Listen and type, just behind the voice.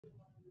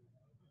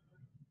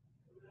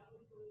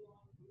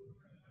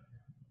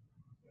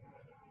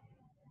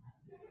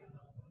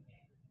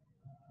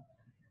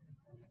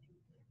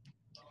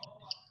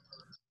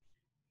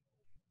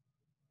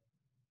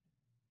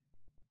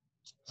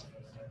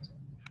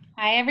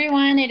Hi,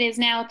 everyone. It is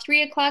now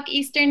 3 o'clock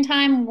Eastern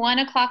Time, 1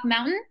 o'clock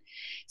Mountain.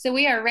 So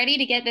we are ready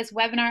to get this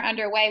webinar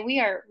underway. We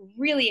are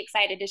really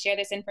excited to share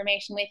this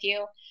information with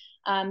you.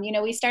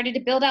 We started to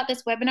build out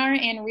this webinar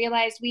and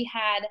realized we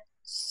had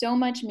so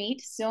much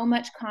meat, so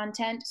much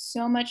content,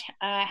 so much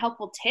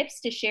helpful tips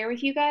to share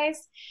with you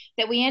guys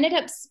that we ended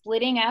up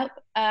splitting up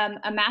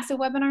a massive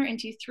webinar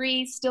into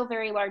 3 still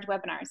very large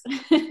webinars.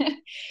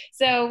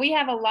 So we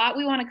have a lot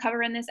we want to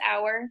cover in this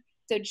hour.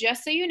 So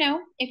just so you know,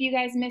 if you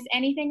guys miss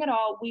anything at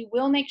all, we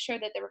will make sure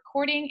that the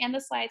recording and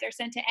the slides are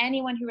sent to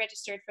anyone who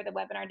registered for the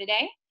webinar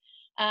today.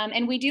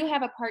 And we do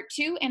have a part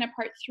 2 and a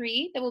part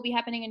 3 that will be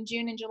happening in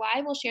June and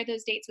July. We'll share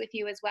those dates with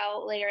you as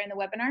well later in the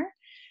webinar.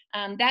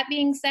 That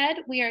being said,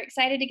 we are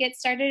excited to get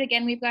started.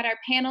 Again, we've got our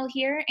panel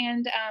here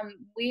and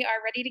we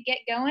are ready to get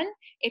going.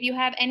 If you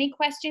have any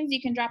questions,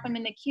 you can drop them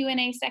in the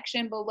Q&A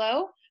section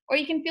below, or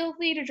you can feel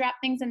free to drop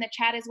things in the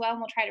chat as well, and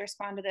we'll try to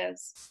respond to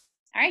those.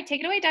 All right,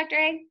 take it away, Dr.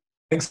 A.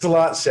 Thanks a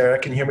lot, Sarah.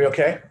 Can you hear me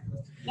okay?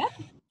 Yep.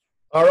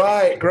 All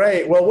right,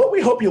 great. Well, what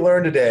we hope you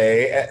learned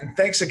today, and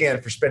thanks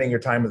again for spending your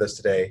time with us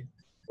today.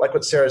 Like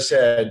what Sarah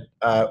said,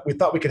 we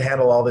thought we could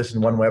handle all this in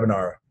one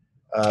webinar,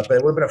 but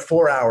it would have been a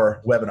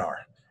 4-hour webinar.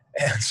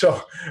 And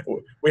so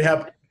we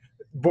have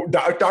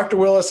Dr.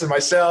 Willis and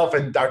myself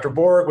and Dr.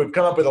 Borg. We've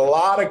come up with a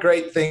lot of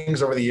great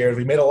things over the years.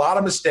 We made a lot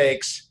of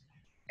mistakes,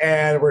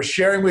 and we're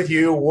sharing with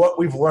you what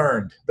we've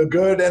learned, the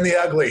good and the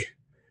ugly.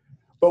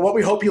 But what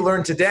we hope you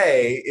learn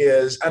today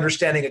is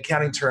understanding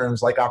accounting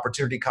terms like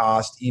opportunity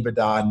cost,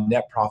 EBITDA,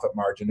 net profit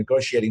margin,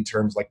 negotiating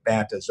terms like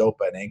BANTA,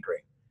 ZOPA, and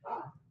anchoring.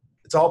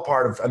 It's all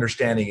part of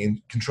understanding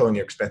and controlling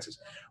your expenses.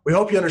 We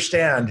hope you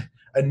understand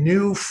a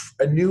new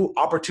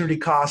opportunity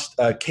cost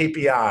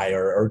KPI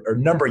or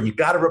number you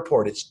got to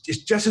report. It's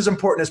just as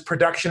important as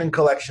production and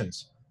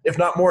collections, if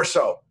not more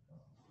so.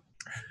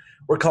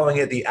 We're calling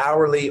it the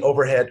hourly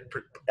overhead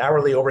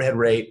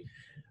rate.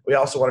 We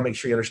also want to make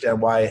sure you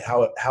understand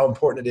how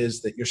important it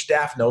is that your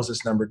staff knows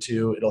this number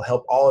too. It'll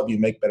help all of you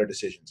make better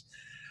decisions.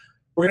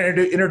 We're going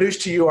to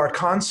introduce to you our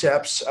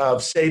concepts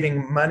of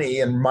saving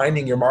money and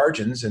minding your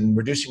margins and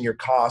reducing your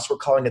costs. We're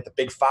calling it the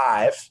Big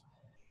Five.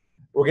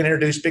 We're going to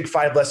introduce Big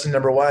Five lesson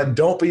number 1.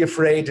 Don't be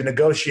afraid to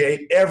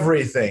negotiate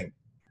everything.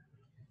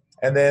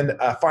 And then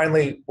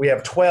finally, we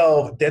have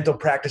 12 dental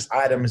practice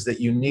items that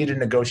you need to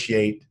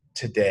negotiate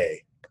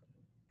today.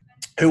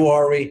 Who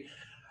are we?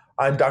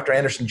 I'm Dr.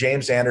 Anderson,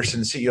 James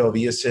Anderson, CEO of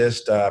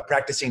eAssist,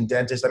 practicing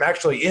dentist. I'm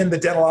actually in the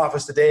dental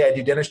office today. I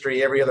do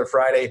dentistry every other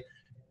Friday.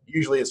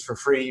 Usually it's for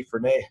free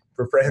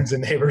for friends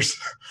and neighbors.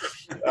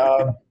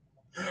 But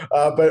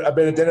I've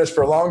been a dentist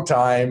for a long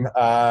time,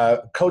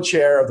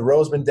 co-chair of the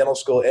Roseman Dental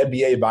School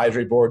MBA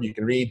Advisory Board. You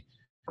can read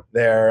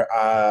their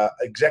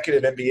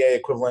executive MBA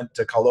equivalent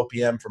to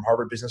Colloquium from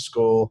Harvard Business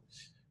School,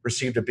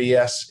 received a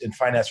BS in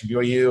finance from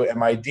BYU, and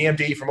my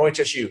DMD from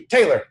OHSU.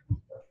 Taylor.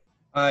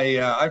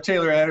 I'm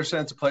Taylor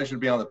Anderson. It's a pleasure to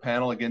be on the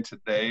panel again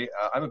today.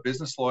 I'm a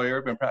business lawyer.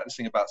 I've been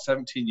practicing about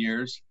 17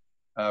 years.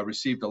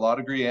 Received a law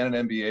degree and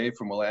an MBA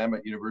from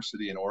Willamette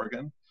University in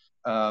Oregon.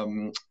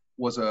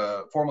 Was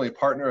formerly a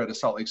partner at a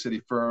Salt Lake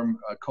City firm.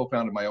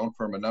 Co-founded my own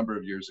firm a number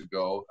of years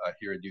ago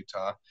here in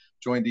Utah.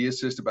 Joined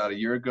eAssist about a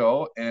year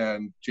ago.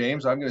 And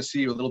James, I'm going to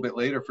see you a little bit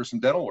later for some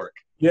dental work.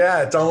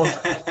 Yeah, it's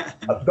almost,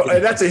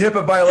 that's a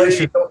HIPAA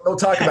violation. Don't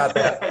talk about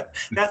that.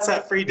 That's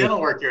that free dental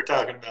work you're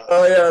talking about.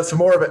 Oh yeah, some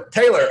more of it.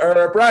 Taylor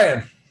or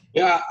Brian.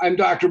 Yeah, I'm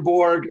Dr.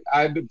 Borg.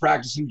 I've been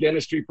practicing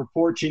dentistry for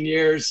 14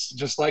 years,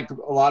 just like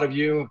a lot of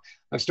you.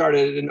 I've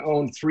started and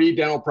owned 3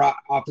 dental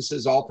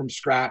offices, all from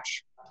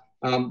scratch.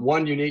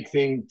 One unique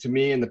thing to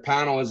me in the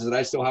panel is that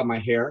I still have my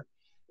hair.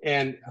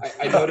 And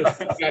I noticed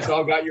you guys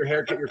all got your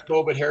haircut, your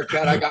COVID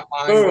haircut. I got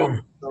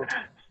mine. So,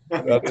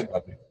 That's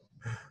funny.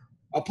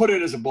 I'll put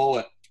it as a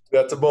bullet.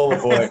 That's a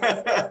bullet point.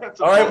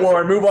 All right,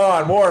 Warren, move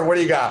on. Warren, what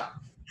do you got?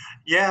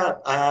 Yeah,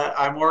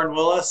 I'm Warren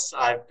Willis.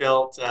 I've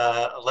built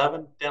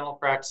 11 dental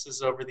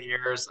practices over the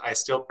years. I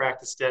still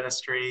practice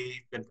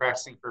dentistry, been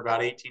practicing for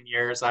about 18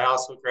 years. I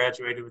also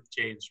graduated with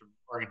James from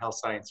Oregon Health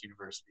Science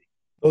University.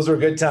 Those were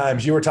good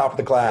times. You were top of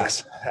the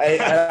class.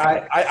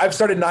 I've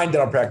started 9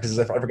 dental practices.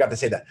 I forgot to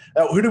say that.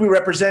 Who do we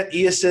represent?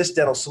 eAssist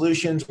Dental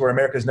Solutions. We're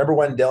America's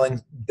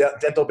 #1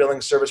 dental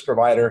billing service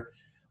provider.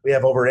 We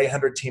have over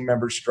 800 team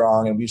members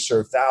strong, and we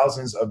serve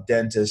thousands of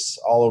dentists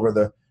all over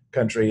the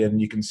country.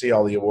 And you can see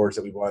all the awards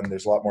that we won.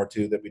 There's a lot more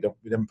too that we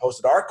didn't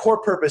post. Our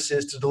core purpose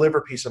is to deliver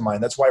peace of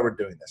mind. That's why we're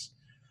doing this.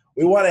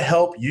 We want to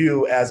help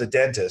you as a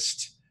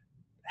dentist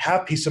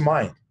have peace of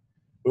mind.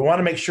 We want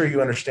to make sure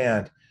you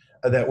understand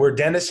that we're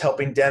dentists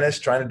helping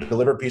dentists, trying to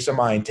deliver peace of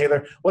mind.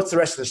 Taylor, what's the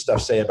rest of this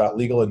stuff say about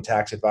legal and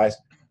tax advice?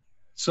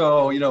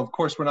 So, of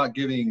course, we're not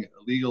giving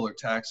legal or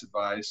tax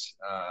advice.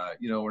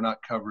 We're not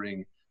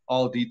covering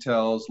all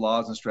details.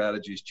 Laws and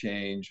strategies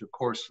change. Of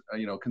course,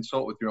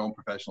 consult with your own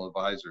professional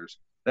advisors.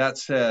 That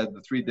said,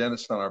 the 3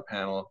 dentists on our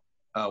panel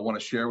want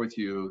to share with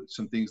you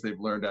some things they've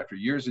learned after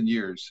years and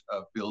years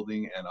of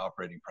building and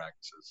operating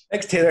practices.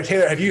 Thanks, Taylor.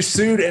 Taylor, have you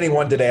sued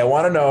anyone today? I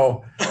want to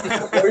know.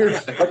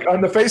 Like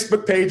on the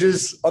Facebook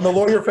pages, on the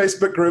lawyer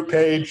Facebook group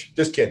page.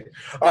 Just kidding.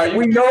 All right,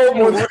 we know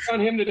more. Work on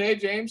him today,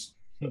 James.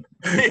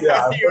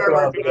 Yeah, you are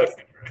working on it.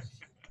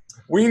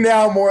 we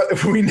now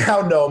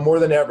know more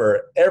than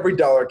ever, every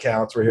dollar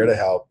counts. We're here to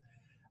help.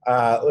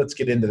 Let's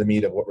get into the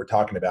meat of what we're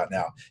talking about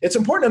now. It's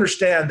important to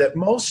understand that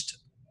most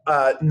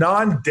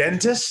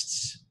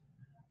non-dentists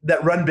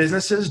that run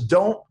businesses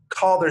don't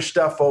call their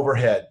stuff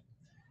overhead.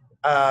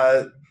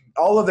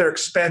 All of their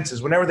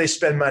expenses, whenever they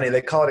spend money,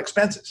 they call it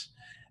expenses.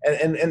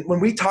 And when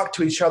we talk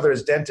to each other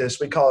as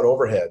dentists, we call it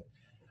overhead.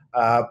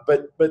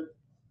 But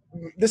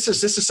this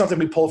is something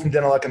we pulled from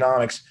dental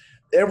economics.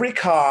 Every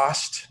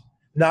cost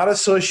not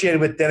associated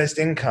with dentist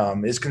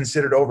income is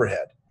considered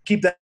overhead.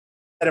 Keep that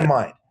in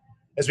mind.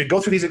 As we go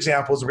through these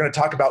examples, we're going to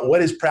talk about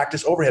what is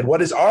practice overhead.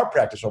 What is our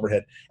practice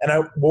overhead?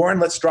 And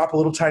Warren, let's drop a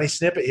little tiny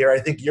snippet here. I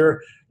think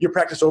your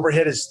practice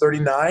overhead is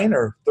 39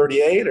 or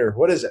 38, or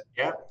what is it?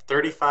 Yeah,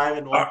 35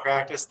 in one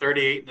practice,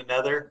 38 in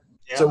another.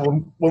 Yeah.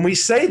 So when we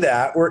say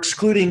that, we're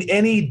excluding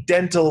any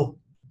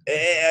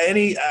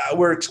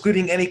we're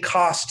excluding any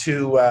cost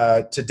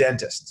to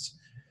dentists.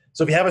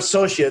 So if you have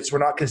associates, we're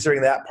not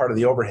considering that part of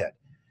the overhead.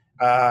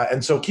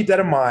 And so keep that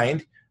in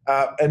mind.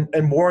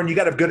 And Warren, you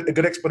got a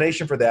good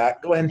explanation for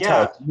that. Go ahead and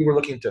tell us. You were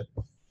looking to.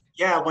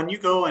 Yeah, when you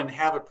go and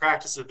have a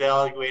practice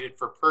evaluated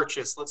for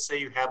purchase, let's say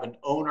you have an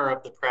owner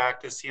of the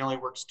practice, he only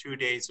works 2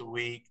 days a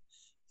week,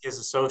 his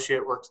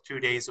associate works 2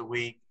 days a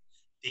week.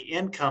 The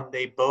income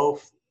they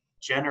both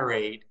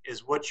generate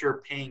is what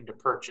you're paying to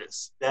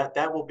purchase.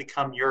 That will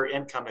become your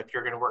income if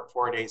you're going to work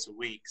 4 days a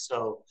week.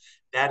 So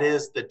that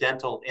is the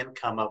dental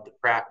income of the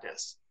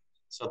practice.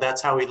 So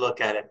that's how we look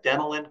at it.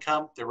 Dental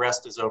income, the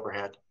rest is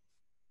overhead.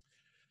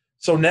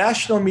 So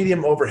national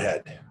medium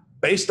overhead,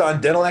 based on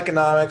dental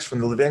economics from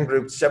the Levin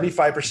Group,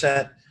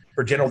 75%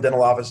 for general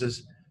dental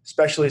offices,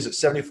 specialties at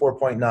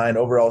 74.9,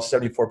 overall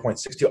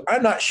 74.62.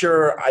 I'm not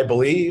sure I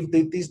believe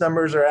these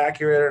numbers are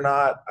accurate or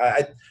not.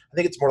 I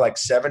think it's more like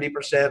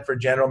 70% for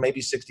general,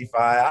 maybe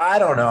 65. I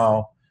don't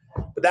know.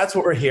 But that's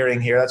what we're hearing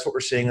here. That's what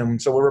we're seeing.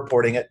 And so we're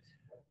reporting it.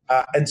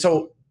 And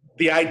so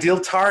the ideal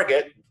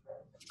target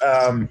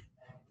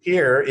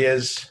here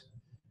is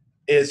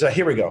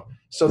here we go.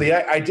 So the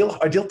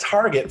ideal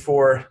target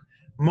for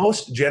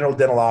most general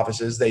dental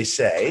offices, they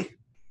say,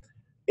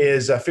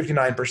 is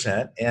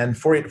 59%, and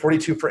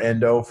 42 for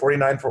endo,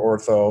 49 for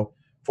ortho,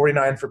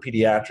 49 for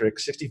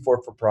pediatrics,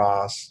 64 for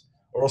pros.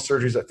 Oral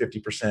surgery is at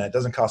 50%. It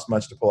doesn't cost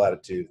much to pull out a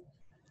tooth.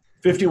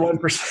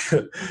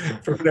 51%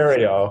 for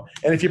perio.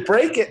 And if you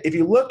break it, if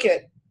you look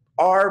at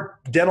our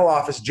general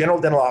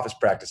dental office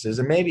practices,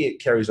 and maybe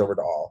it carries over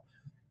to all,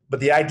 but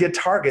the idea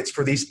targets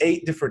for these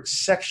 8 different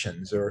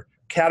sections or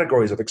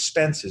categories of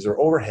expenses or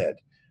overhead,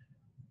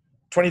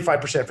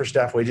 25% for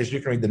staff wages. You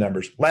can read the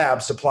numbers.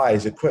 Lab,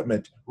 supplies,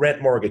 equipment,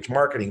 rent, mortgage,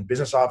 marketing,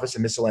 business office,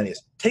 and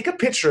miscellaneous. Take a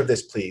picture of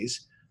this,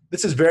 please.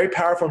 This is very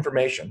powerful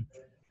information.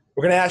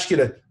 We're going to ask you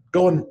to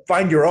go and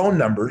find your own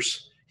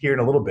numbers here in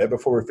a little bit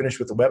before we're finished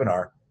with the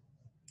webinar.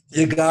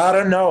 You got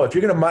to know, if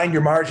you're going to mind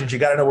your margins, you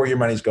got to know where your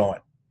money's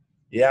going.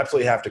 You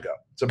absolutely have to go.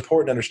 It's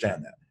important to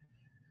understand that.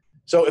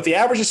 So if the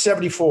average is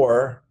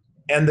 74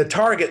 and the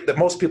target that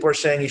most people are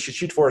saying you should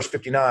shoot for is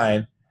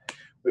 59,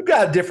 we've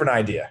got a different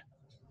idea.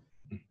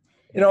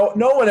 You know,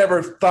 no one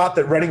ever thought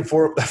that running a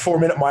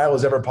 4-minute mile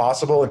was ever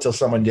possible until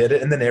someone did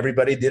it, and then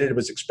everybody did it. It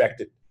was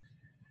expected.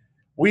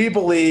 We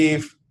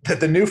believe that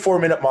the new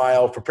 4-minute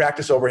mile for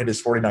practice overhead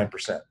is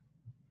 49%.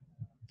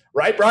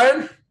 Right,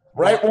 Brian?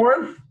 Right,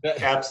 Warren?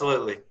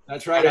 Absolutely.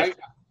 That's right.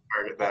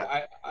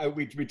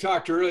 We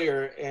talked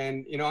earlier,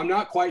 and I'm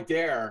not quite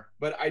there,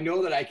 but I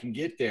know that I can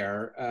get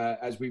there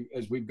as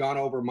we've gone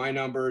over my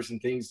numbers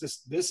and things.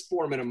 This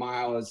 4-minute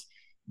mile is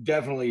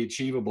definitely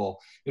achievable.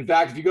 In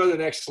fact, if you go to the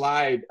next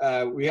slide,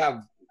 we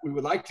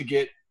would like to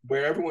get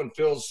where everyone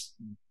feels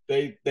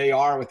they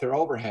are with their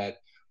overhead.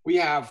 We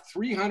have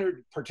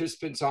 300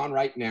 participants on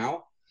right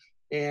now,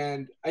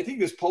 and I think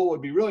this poll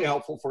would be really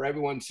helpful for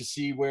everyone to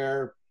see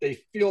where they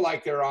feel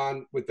like they're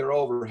on with their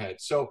overhead.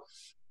 So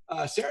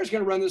Sarah's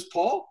going to run this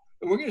poll,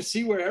 and we're going to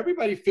see where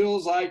everybody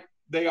feels like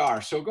they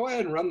are. So go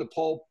ahead and run the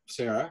poll,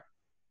 Sarah.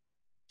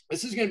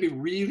 This is going to be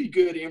really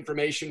good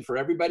information for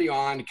everybody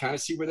on to kind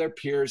of see where their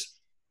peers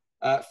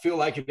feel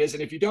like it is.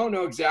 And if you don't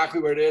know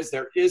exactly where it is,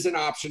 there is an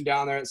option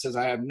down there that says,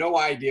 I have no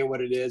idea what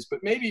it is, but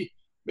maybe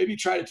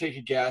try to take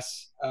a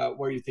guess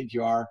where you think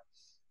you are.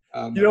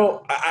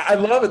 I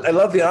love it. I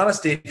love the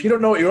honesty. If you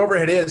don't know what your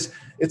overhead is,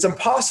 it's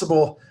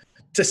impossible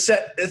to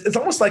set. It's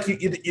almost like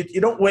you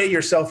don't weigh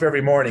yourself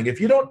every morning.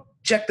 If you don't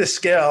check the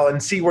scale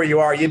and see where you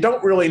are, you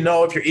don't really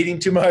know if you're eating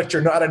too much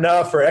or not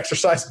enough or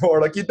exercise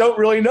more. Like, you don't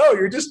really know.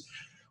 You're just,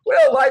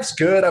 well, life's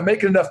good. I'm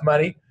making enough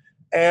money.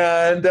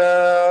 And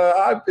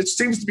it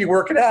seems to be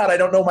working out. I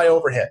don't know my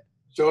overhead.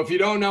 So if you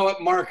don't know it,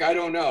 Mark, I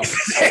don't know.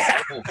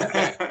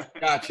 Okay.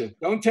 Gotcha.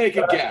 Don't take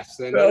a guess.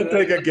 Then. Don't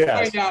take a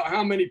guess. Find out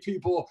how many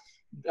people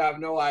have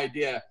no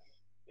idea.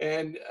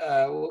 And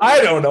I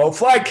don't know.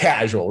 Fly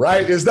casual,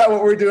 right? Is that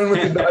what we're doing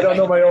with the I don't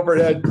know my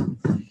overhead?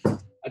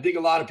 I think a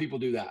lot of people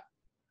do that.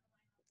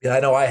 Yeah, I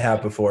know I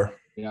have before.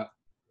 Yeah.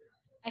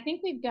 I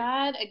think we've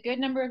got a good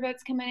number of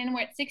votes coming in.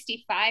 We're at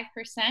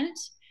 65%.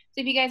 So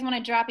if you guys want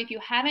to drop, if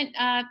you haven't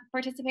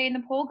participated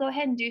in the poll, go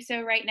ahead and do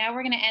so right now.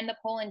 We're going to end the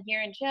poll in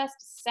here in just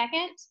a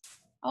second.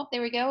 Oh,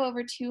 there we go,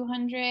 over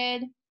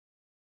 200.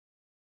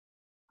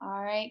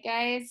 All right,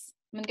 guys,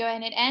 I'm going to go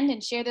ahead and end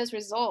and share those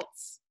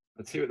results.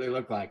 Let's see what they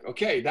look like.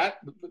 Okay, that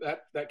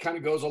kind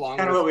of goes along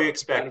Kind of with what we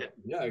expected.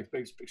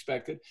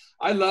 Expected.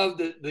 I love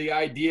the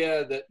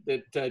idea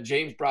that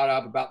James brought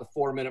up about the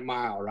 4-minute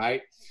mile,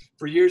 right?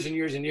 For years and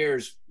years and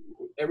years,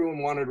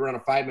 everyone wanted to run a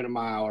 5-minute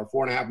mile or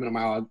 4.5-minute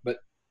mile, but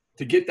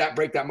to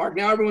break that mark,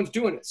 now everyone's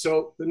doing it.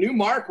 So the new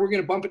mark, we're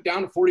going to bump it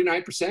down to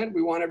 49%.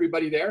 We want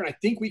everybody there, and I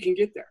think we can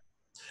get there.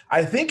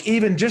 I think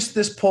even just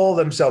this poll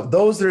themselves,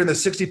 those that are in the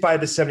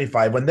 65 to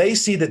 75, when they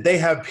see that they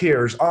have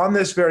peers on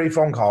this very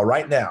phone call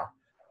right now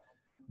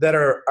that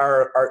are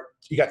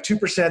you got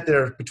 2% that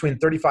are between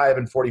 35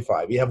 and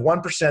 45. You have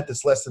 1%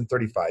 that's less than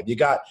 35. You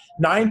got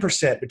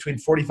 9% between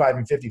 45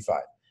 and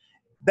 55.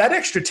 That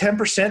extra 10%,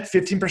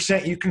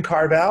 15% you can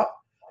carve out,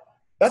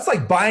 that's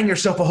like buying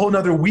yourself a whole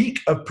nother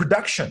week of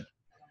production.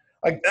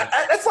 Like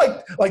that's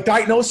like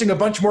diagnosing a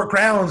bunch more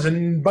crowns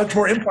and a bunch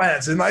more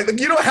implants, and like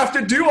you don't have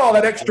to do all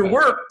that extra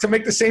work to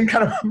make the same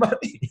kind of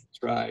money.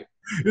 That's right.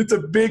 It's a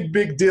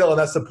big deal, and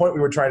that's the point we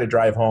were trying to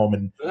drive home.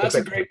 And that's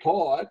a great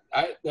poll.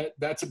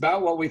 That's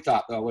about what we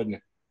thought, though, wouldn't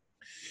it?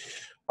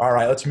 All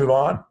right, let's move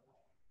on.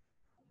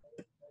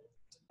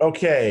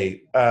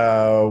 Okay,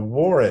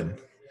 Warren.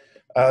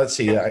 Let's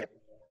see.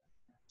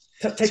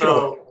 Take it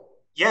over.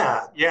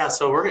 Yeah.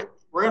 So we're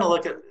going to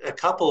look at a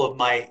couple of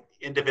my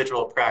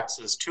individual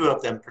practices, 2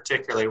 of them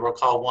particularly. We'll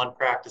call one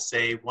practice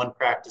A, one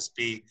practice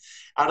B.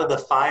 Out of the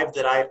 5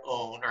 that I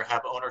own or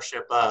have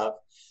ownership of.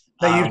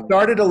 Now you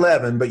started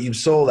 11, but you've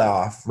sold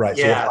off, right?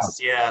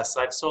 Yes.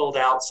 I've sold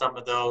out some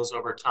of those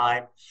over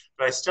time,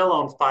 but I still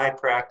own 5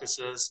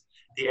 practices.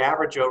 The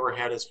average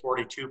overhead is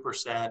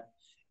 42%.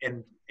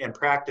 In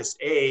practice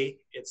A,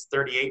 it's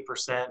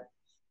 38%.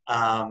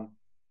 And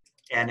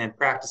in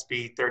practice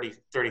B,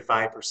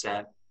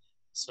 35%.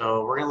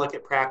 So we're going to look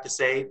at practice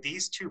A.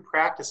 These 2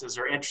 practices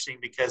are interesting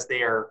because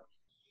they are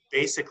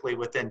basically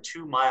within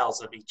 2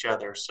 miles of each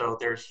other. So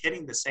they're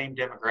hitting the same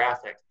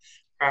demographic.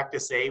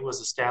 Practice A was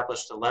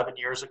established 11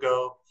 years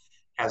ago,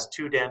 has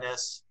 2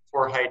 dentists,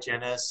 4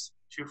 hygienists,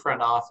 2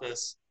 front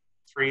office,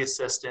 3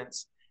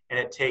 assistants, and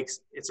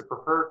it's a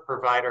preferred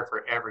provider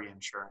for every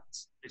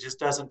insurance. It just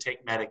doesn't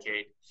take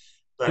Medicaid.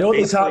 But you know what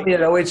they taught me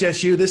at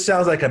OHSU? This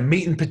sounds like a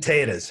meat and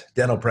potatoes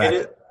dental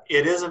practice.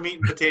 It is a meat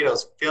and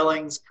potatoes,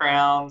 fillings,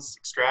 crowns,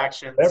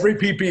 extractions. Every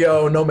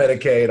PPO, no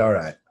Medicaid, all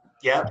right.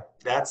 Yep,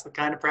 that's the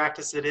kind of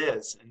practice it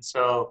is. And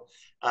so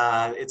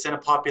it's in a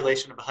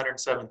population of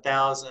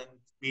 107,000.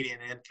 Median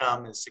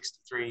income is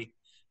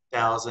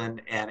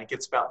 63,000, and it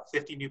gets about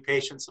 50 new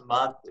patients a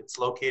month. It's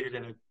located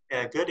in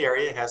a good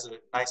area. It has a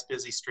nice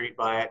busy street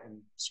by it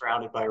and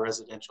surrounded by a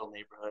residential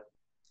neighborhood.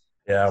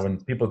 Yeah,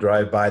 when people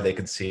drive by, they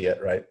can see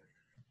it, right?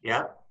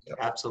 Yeah,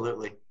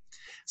 absolutely.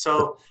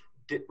 So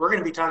we're going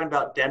to be talking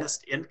about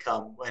dentist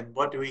income. And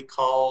what do we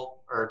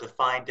call or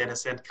define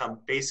dentist income?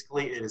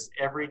 Basically, it is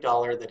every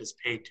dollar that is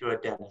paid to a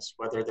dentist,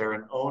 whether they're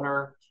an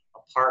owner, a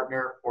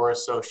partner, or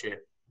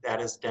associate.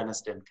 That is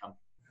dentist income.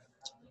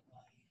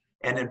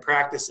 And in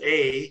practice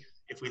A,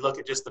 if we look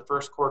at just the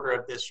first quarter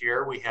of this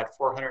year, we had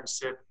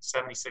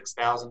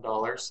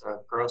 $476,000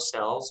 of gross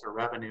sales or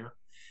revenue.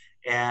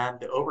 And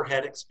the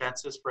overhead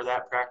expenses for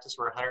that practice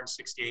were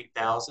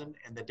 $168,000,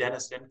 and the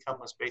dentist income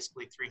was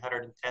basically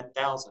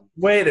 $310,000.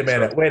 Wait a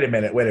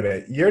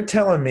minute. You're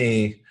telling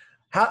me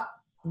how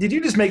did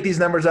you just make these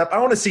numbers up? I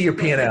want to see your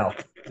P&L.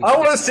 I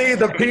want to see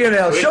the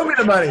P&L. Show me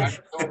the money.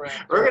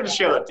 We're going to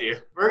show it to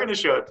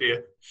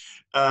you.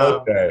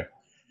 Okay.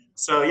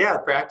 So yeah,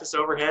 practice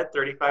overhead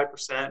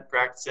 35%,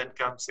 practice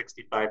income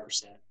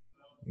 65%.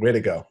 Way to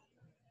go.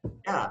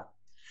 Yeah.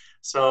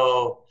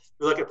 So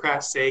we look at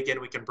practice A again,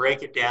 we can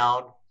break it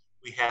down.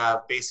 We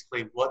have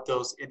basically what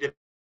those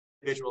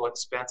individual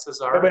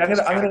expenses are. Wait, I'm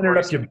going to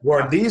interrupt you,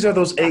 Warren. These are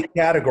those 8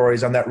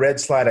 categories on that red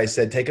slide. I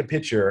said take a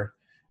picture,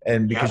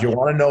 and because you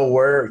want to know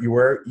where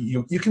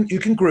you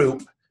can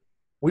group.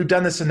 We've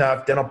done this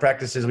enough. Dental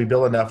practices, we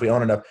build enough, we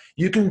own enough.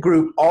 You can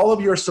group all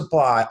of your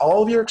supply,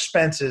 all of your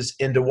expenses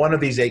into one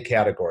of these 8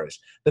 categories.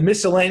 The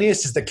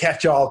miscellaneous is the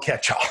catch-all.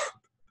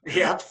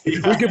 Yeah.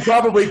 We could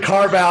probably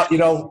carve out,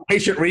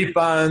 patient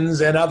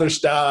refunds and other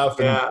stuff.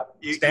 Yeah,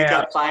 you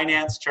got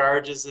finance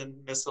charges and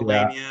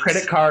miscellaneous. Yeah.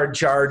 Credit card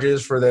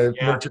charges for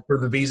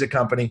the Visa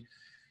company.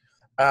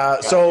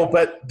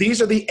 But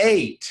these are the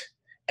 8.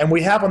 And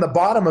we have on the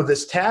bottom of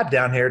this tab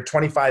down here,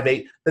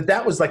 25.8,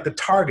 that was like the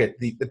target,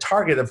 the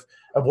target of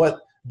what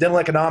dental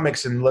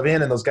economics and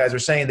Levin and those guys are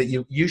saying that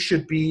you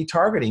should be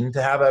targeting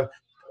to have a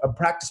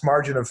practice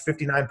margin of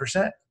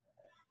 59%.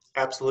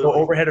 Absolutely. So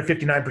overhead of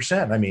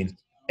 59%. I mean,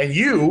 and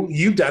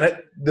you've done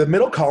it. The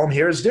middle column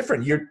here is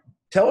different.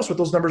 Tell us what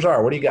those numbers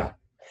are. What do you got?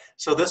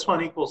 So this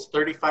one equals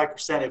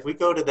 35%. If we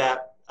go to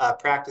that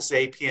practice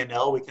A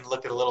P&L, we can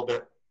look at a little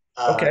bit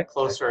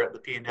closer at the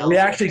P&L. We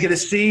actually get to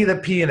see the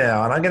P&L,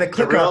 and I'm going to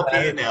click on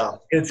that.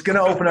 P&L. It's going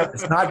to open up.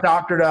 It's not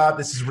doctored up.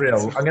 This is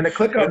real. I'm going to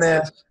click on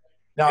this.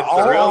 Now, It's the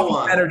all real office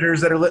one.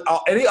 managers that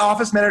are any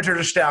office manager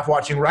or staff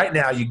watching right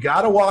now, you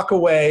got to walk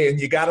away and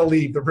you got to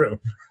leave the room.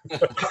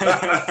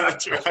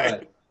 That's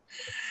right.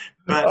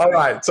 But All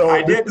right. So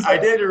I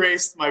did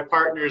erase my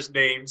partners'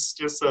 names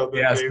just so that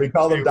yes, we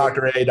call them they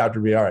Dr. A, Dr.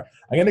 B. All right.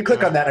 I'm going to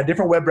click Yeah. on that. A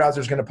different web browser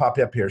is going to pop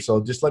up here.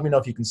 So just let me know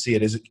if you can see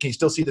it. Can you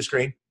still see the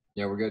screen?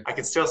 Yeah, we're good. I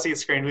can still see the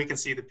screen. We can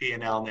see the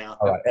P&L now.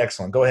 All right.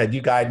 Excellent. Go ahead.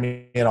 You guide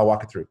me and I'll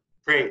walk it through.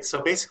 Great.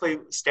 So basically,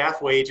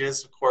 staff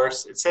wages, of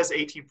course, it says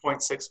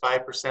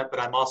 18.65%, but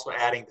I'm also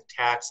adding the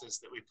taxes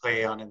that we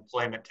pay on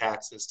employment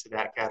taxes to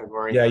that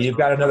category. Yeah, That's you've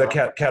where got we another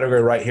come up.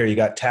 category right here. You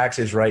got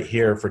taxes right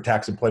here for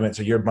tax employment.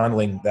 So you're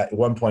bundling that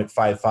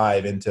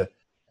 1.55 into,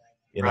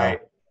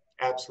 Right.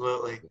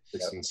 Absolutely.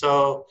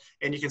 So,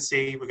 and you can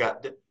see we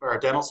got our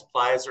dental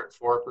supplies are at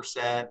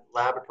 4%,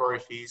 laboratory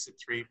fees at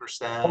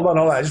 3%. Hold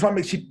on. I just want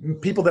to make sure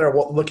people that are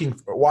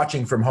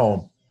watching from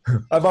home.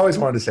 I've always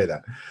wanted to say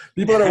that.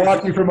 People that are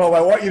watching from home,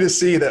 I want you to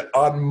see that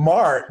on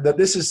March, that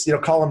this is,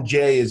 column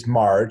J is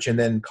March, and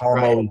then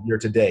column O is year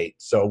to date.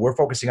 So we're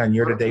focusing on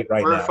year to date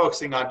right now. We're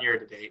focusing on year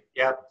to date.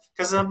 Yep.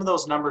 Because some of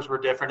those numbers were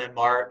different in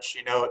March.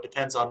 It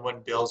depends on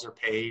when bills are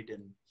paid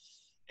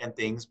and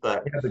things.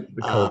 But Yeah,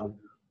 the code.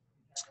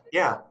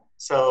 yeah.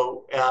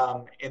 So,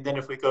 and then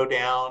if we go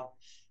down,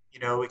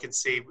 we can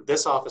see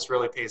this office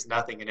really pays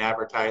nothing in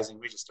advertising.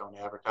 We just don't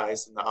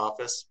advertise in the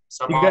office.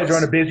 You guys are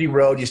on a busy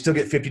road. You still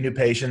get 50 new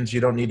patients.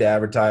 You don't need to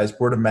advertise.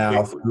 Word of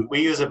mouth.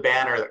 We use a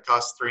banner that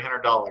costs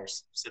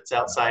 $300, sits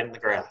outside in the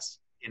grass,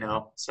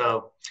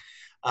 So,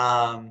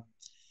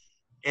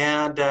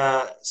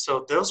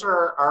 so those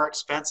are our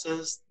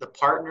expenses. The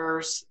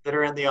partners that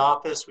are in the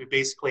office, we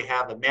basically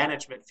have a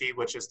management fee,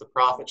 which is the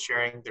profit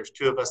sharing. There's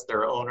two of us that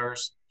are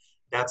owners.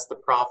 That's the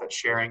profit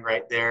sharing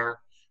right there.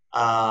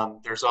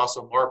 There's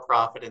also more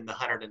profit in the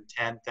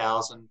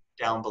 110,000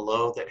 down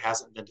below that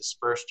hasn't been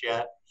dispersed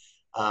yet,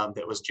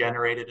 that was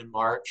generated in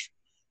March.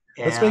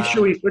 Let's make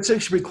sure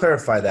we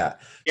clarify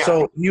that. Yeah.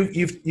 So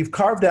you've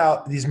carved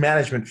out these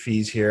management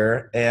fees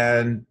here,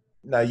 and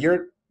now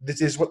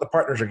this is what the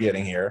partners are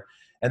getting here.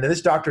 And then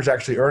this doctor's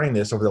actually earning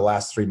this over the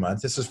last 3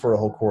 months. This is for a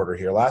whole quarter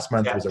here. Last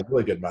month was a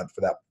really good month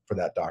for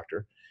that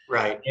doctor.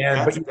 Right. And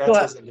that's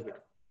his individual.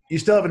 You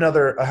still have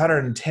another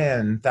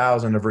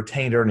 110,000 of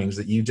retained earnings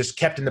that you just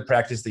kept in the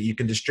practice that you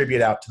can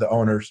distribute out to the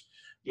owners,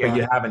 but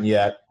you haven't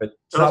yet. But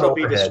it's not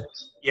overhead.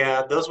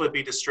 Those would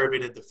be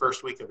distributed the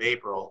first week of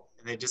April,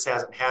 and it just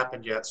hasn't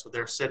happened yet. So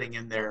they're sitting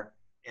in there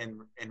in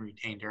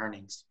retained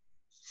earnings.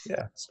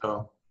 Yeah.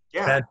 So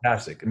yeah.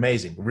 Fantastic,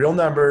 amazing, real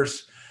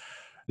numbers.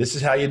 This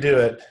is how you do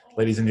it,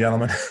 ladies and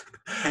gentlemen.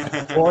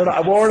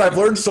 Warren, I've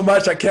learned so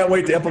much. I can't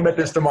wait to implement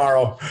this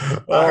tomorrow.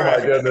 Oh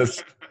my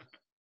goodness.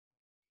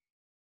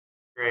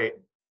 Great.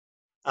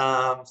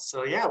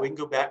 So yeah, we can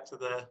go back to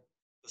the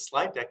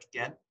slide deck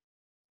again.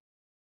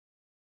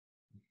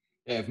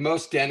 Yeah, if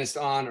most dentists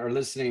on or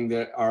listening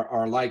that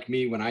are like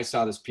me, when I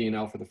saw this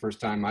P&L for the first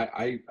time,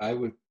 I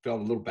would felt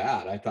a little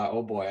bad. I thought,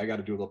 oh boy, I got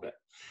to do a little bit.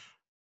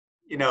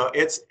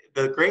 It's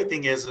the great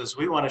thing is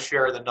we want to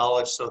share the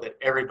knowledge so that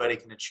everybody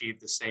can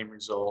achieve the same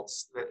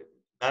results.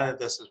 None of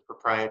this is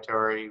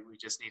proprietary. We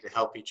just need to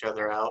help each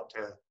other out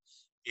to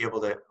be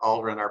able to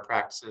all run our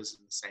practices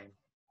in the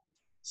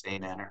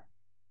same manner.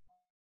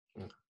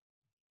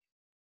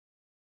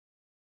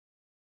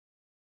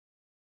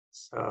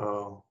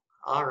 So,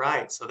 all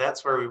right. So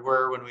that's where we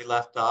were when we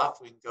left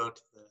off. We can go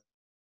to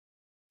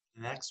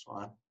the next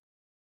one.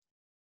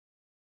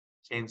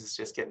 James is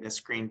just getting his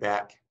screen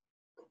back.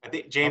 I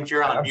think, James,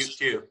 you're on mute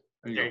too.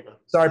 There you go.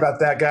 Sorry about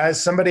that,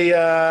 guys. Somebody,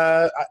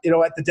 at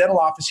the dental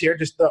office here,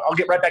 I'll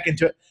get right back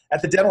into it.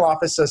 At the dental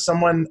office,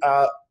 someone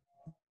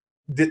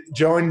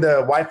joined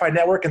the Wi-Fi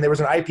network and there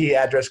was an IP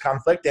address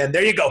conflict. And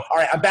there you go. All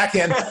right, I'm back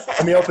in.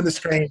 Let me open the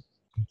screen.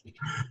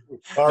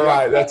 All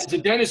right. As a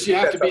dentist, you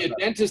have to be a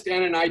dentist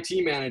and an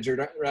IT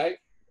manager, right?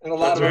 And a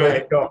lot of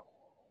right.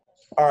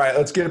 All right,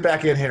 let's get it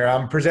back in here.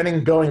 I'm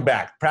presenting going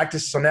back.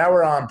 Practice. So now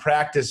we're on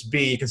practice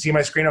B. You can see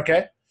my screen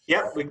okay?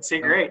 Yep, we can see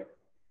great.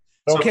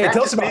 Okay,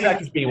 tell us about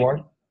practice B,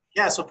 Warren.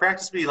 Yeah, so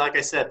practice B, like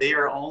I said, they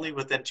are only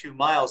within 2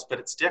 miles, but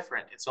it's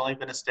different. It's only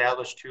been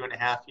established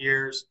 2.5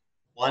 years,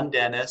 one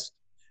dentist.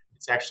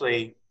 It's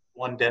actually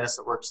one dentist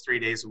that works 3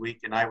 days a week,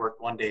 and I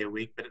work 1 day a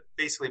week, but it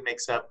basically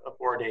makes up a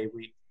 4-day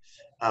week.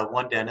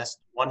 One dentist,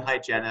 one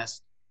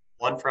hygienist,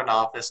 one front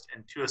office,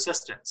 and 2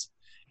 assistants.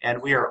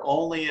 And we are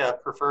only a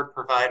preferred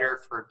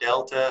provider for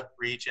Delta,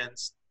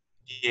 Regents,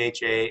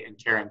 DHA, and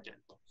Carrington.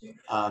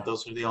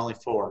 Those are the only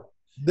 4.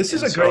 This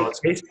is a great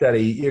case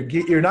study.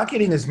 You're not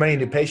getting as many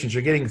new patients.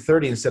 You're getting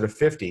 30 instead of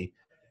 50.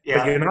 Yeah.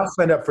 But you're not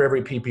signed up for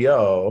every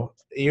PPO.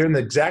 You're in the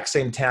exact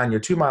same town. You're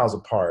 2 miles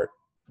apart.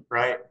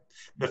 Right.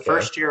 The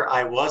first year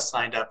I was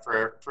signed up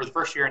for the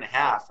first year and a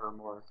half or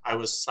more, I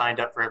was signed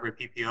up for every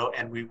PPO,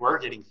 and we were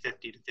getting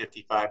 50 to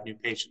 55 new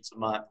patients a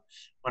month.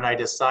 When I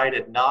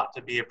decided not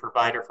to be a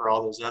provider for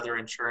all those other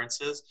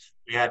insurances,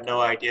 we had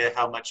no idea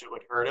how much it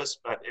would hurt us,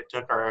 but it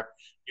took our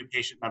new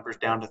patient numbers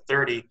down to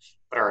 30,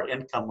 but our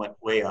income went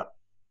way up.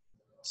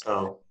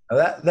 So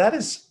Now that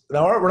is,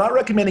 now we're not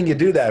recommending you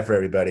do that for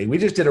everybody. We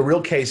just did a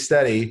real case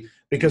study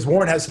because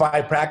Warren has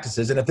 5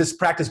 practices, and if this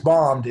practice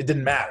bombed, it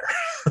didn't matter.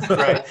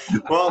 Right.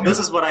 Well, this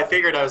is what I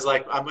figured. I was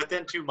like, I'm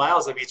within 2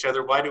 miles of each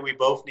other. Why do we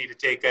both need to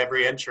take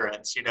every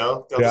insurance? You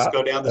know, they'll just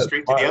go down the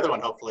street to the other one,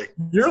 hopefully.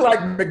 You're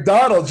like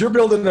McDonald's. You're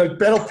building a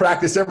dental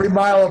practice every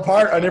mile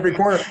apart on every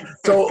corner.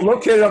 So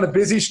located on a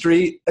busy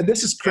street, and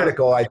this is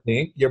critical, I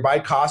think. You're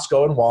by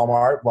Costco and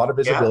Walmart, a lot of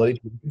visibility.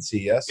 People can see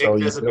you. Big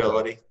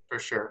visibility, for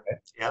sure. Okay.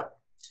 Yep.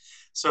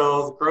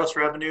 So the gross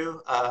revenue,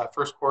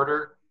 first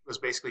quarter was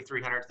basically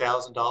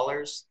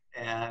 $300,000,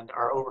 and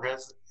our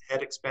overhead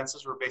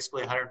expenses were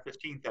basically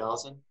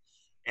 $115,000,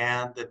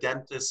 and the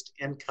dentist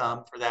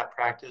income for that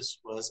practice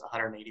was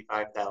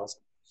 $185,000.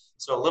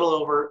 So a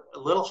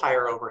little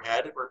higher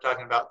overhead. We're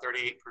talking about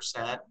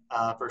 38%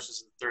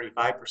 versus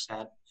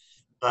 35%,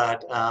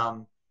 but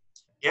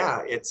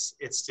yeah, it's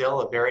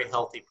still a very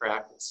healthy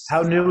practice.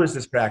 How new is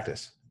this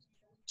practice?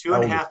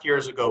 2.5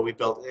 years ago we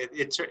built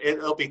it.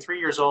 It'll be 3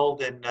 years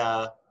old in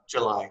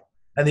July.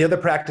 And the other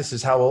practice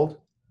is how old?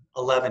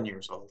 11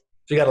 years old.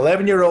 So you got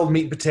 11-year-old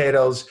meat and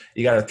potatoes.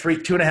 You got a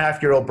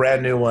 2.5-year-old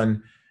brand new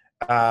one,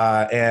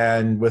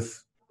 and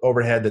with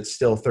overhead that's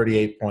still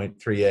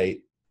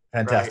 38.38.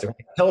 Fantastic. Right.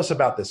 Tell us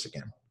about this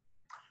again.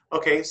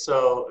 Okay,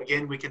 so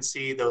again, we can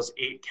see those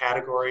 8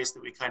 categories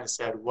that we kind of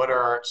said. What are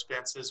our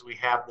expenses? We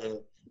have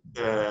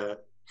the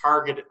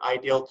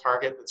ideal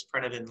target that's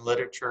printed in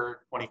literature,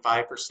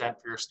 25%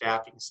 for your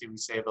staff. You can see we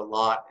save a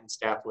lot in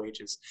staff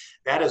wages.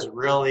 That is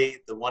really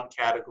the one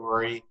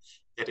category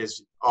that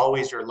is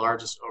always your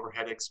largest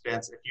overhead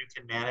expense. If you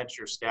can manage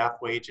your staff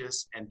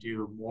wages and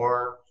do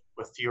more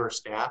with fewer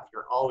staff,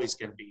 you're always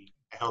going to be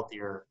a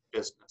healthier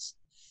business.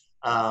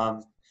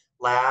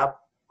 Lab,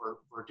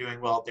 we're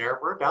doing well there.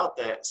 We're about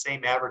the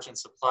same average in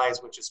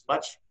supplies, which is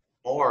much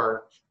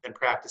more than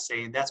practice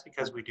A, and that's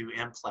because we do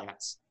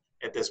implants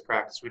at this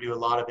practice. We do a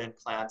lot of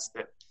implants,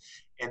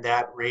 and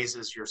that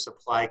raises your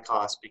supply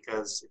cost,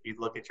 because if you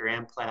look at your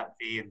implant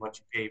fee and what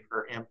you pay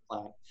per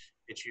implant,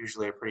 it's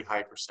usually a pretty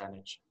high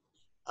percentage.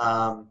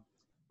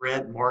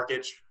 Rent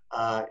mortgage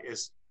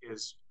is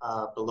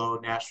below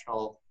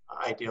national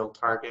ideal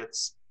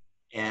targets,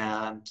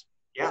 and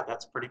yeah,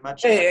 that's pretty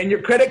much it. And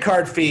your credit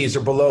card fees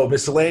are below,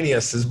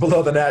 miscellaneous is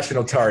below the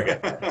national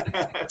target.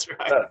 That's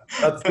right.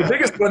 That's the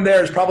biggest one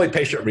there is probably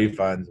patient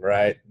refunds,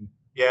 right?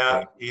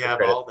 Yeah, you have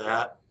all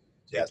that.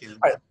 Yes. All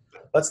right,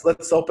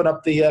 let's open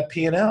up the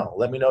P&L.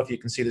 Let me know if you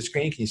can see the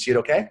screen. Can you see it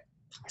okay?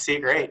 I see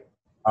it great.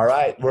 All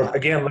right. We're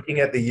again looking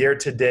at the year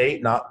to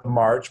date, not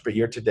March, but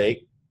year to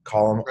date,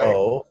 column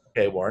O.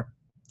 Okay, Warren.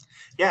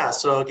 Yeah,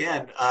 so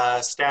again,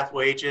 staff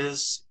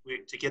wages,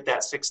 to get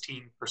that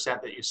 16%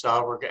 that you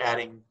saw, we're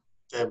adding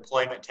the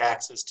employment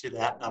taxes to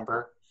that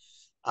number.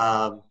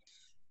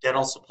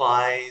 Dental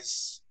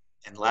supplies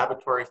and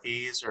laboratory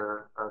fees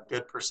are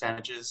good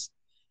percentages.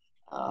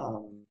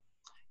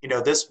 You know,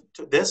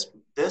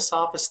 this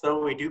office,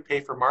 though, we do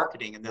pay for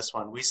marketing in this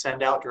one. We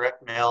send out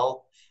direct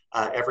mail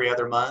every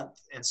other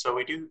month, and so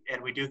we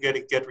do get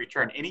a good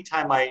return.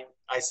 Anytime I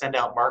send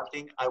out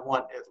marketing, I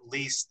want at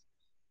least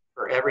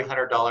for every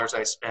 $100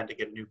 I spend to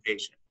get a new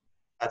patient.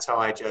 That's how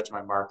I judge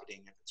my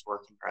marketing, if it's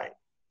working right.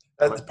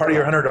 That's part of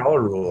your $100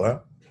 rule, huh?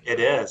 It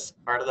is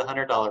part of the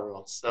 $100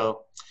 rule.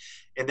 So,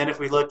 and then if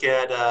we look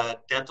at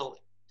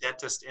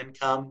dentist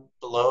income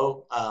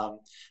below,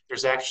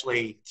 there's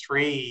actually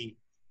 3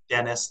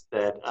 dentists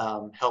that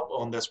help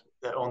own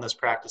this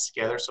practice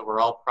together. So we're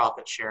all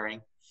profit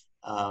sharing,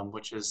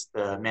 which is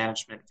the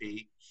management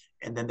fee.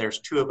 And then there's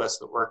 2 of us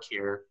that work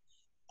here.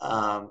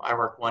 I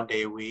work 1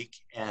 day a week,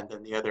 and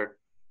then the other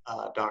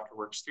doctor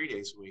works 3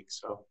 days a week.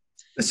 So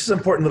this is an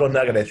important little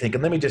nugget, I think,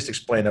 and let me just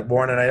explain it,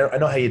 Warren. And I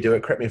know how you do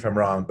it. Correct me if I'm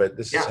wrong, but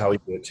this is how we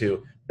do it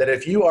too. That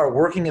if you are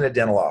working in a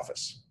dental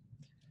office,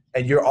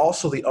 and you're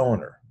also the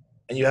owner,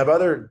 and you have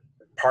other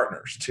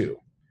partners too,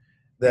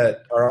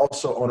 that are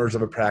also owners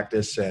of a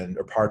practice and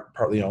are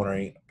partly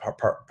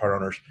part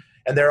owners,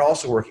 and they're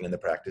also working in the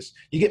practice,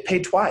 you get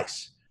paid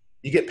twice.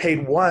 You get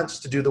paid once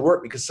to do the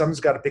work because someone's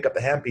got to pick up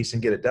the handpiece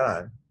and get it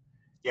done.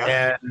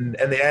 Yeah. And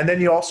then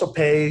you also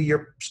pay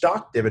your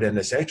stock dividend,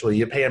 essentially.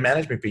 You pay a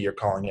management fee, you're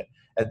calling it,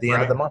 at the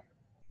end of the month.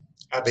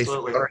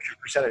 Absolutely. Based on your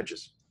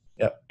percentages.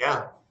 Yep.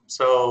 Yeah.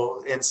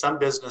 So in some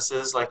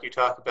businesses, like you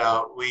talk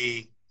about,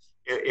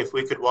 if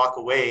we could walk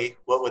away,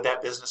 what would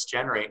that business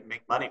generate and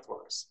make money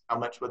for us? How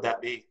much would that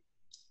be?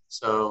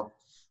 So,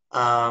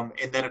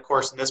 and then of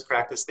course in this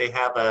practice, they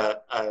have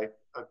a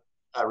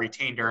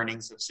retained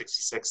earnings of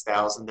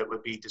 $66,000 that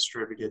would be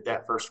distributed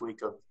that first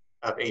week of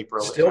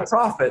April. Still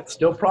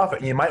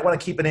profit. You might want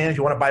to keep it in if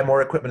you want to buy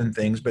more equipment and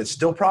things, but it's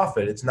still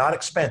profit. It's not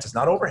expense. It's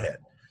not overhead.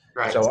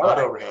 Right. So, it's not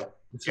overhead.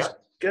 It's just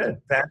good.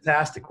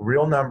 Fantastic.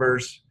 Real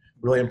numbers.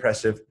 Really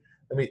impressive.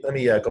 Let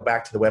me go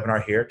back to the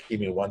webinar here. Give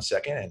me 1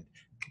 second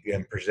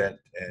and present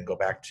and go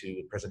back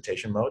to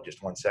presentation mode.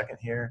 Just 1 second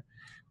here.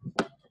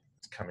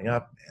 It's coming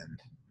up, and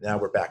now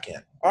we're back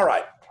in. All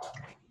right.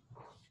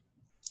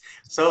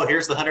 So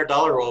here's the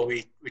 $100 rule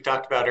we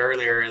talked about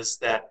earlier, is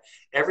that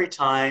every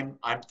time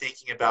I'm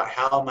thinking about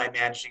how am I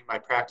managing my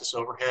practice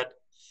overhead,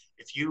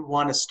 if you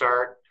want to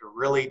start to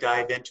really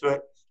dive into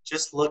it,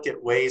 just look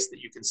at ways that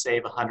you can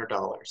save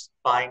 $100.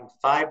 Find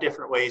 5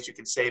 different ways you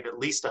can save at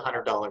least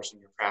 $100 in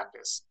your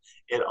practice.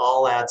 It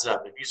all adds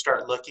up. If you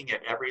start looking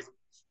at every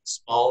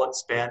small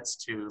expense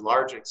to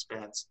large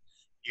expense,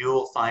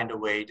 you'll find a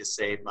way to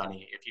save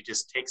money. If you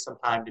just take some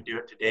time to do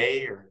it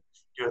today or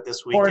do it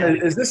this weekend.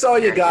 Warren, is this all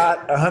you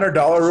got?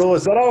 $100 rule?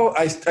 Is that all?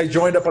 I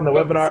joined up on the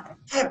webinar.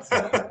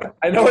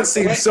 I know it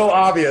seems so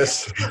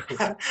obvious.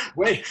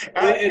 Wait,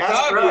 it's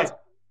obvious.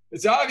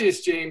 It's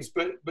obvious, James,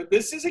 but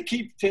this is a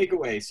key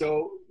takeaway.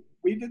 So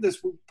we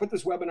put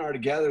this webinar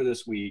together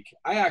this week.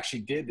 I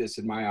actually did this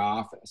in my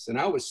office, and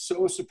I was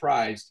so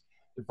surprised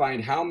to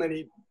find how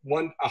many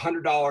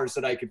 $100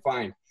 that I could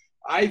find.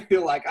 I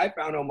feel like I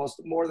found almost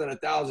more than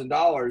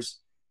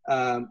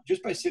 $1,000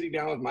 just by sitting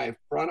down with my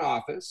front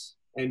office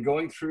and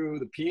going through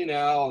the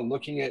P&L and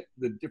looking at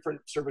the different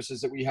services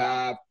that we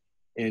have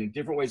and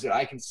different ways that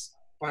I can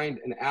find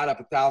and add up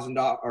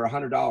 $1,000 or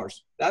 $100.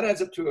 That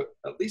adds up to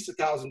at least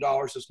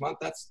 $1,000 this month.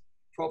 That's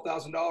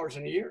 $12,000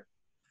 in a year.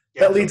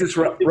 That leads us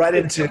right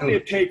into. It's definitely a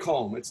take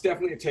home. It's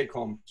definitely a take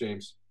home,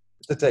 James.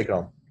 It's a take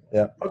home.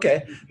 Yeah.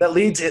 Okay. It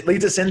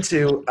leads us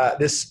into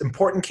this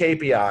important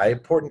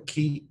KPI.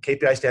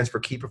 KPI stands for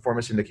key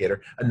performance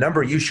indicator. A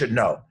number you should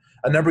know.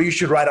 A number you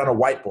should write on a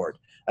whiteboard.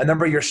 A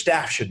number your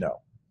staff should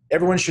know.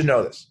 Everyone should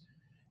know this.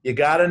 You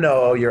got to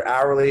know your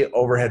hourly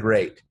overhead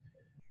rate.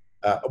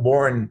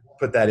 Warren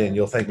put that in.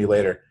 You'll thank me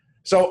later.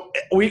 So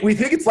we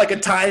think it's like a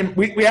time.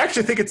 We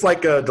actually think it's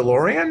like a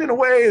DeLorean in a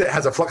way that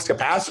has a flux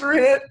capacitor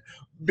in it,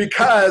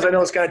 because I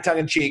know it's kind of tongue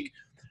in cheek.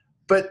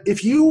 But do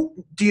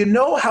you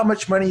know how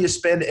much money you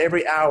spend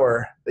every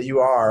hour that you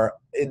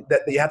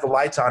have the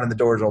lights on and the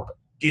doors open?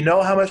 Do you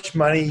know how much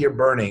money you're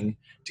burning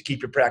to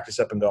keep your practice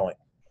up and going?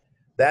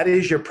 That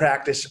is your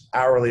practice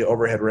hourly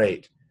overhead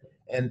rate.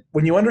 And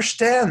when you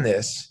understand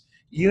this,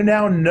 you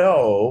now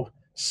know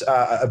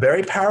a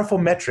very powerful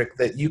metric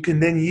that you can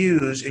then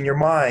use in your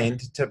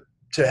mind to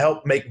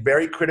help make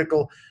very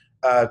critical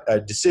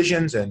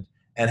decisions and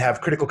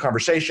have critical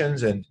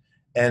conversations, and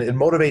it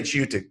motivates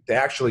you to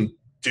actually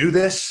do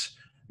this,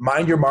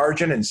 mind your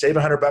margin, and save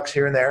 $100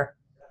 here and there,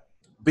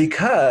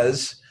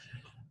 because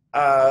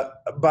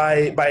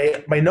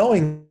by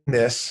knowing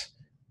this,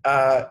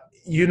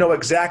 you know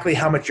exactly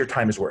how much your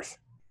time is worth.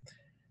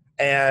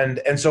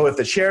 And so if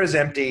the chair is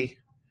empty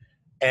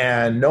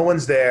and no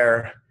one's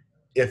there,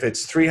 if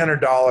it's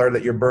 $300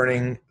 that you're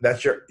burning,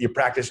 that's your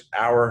practice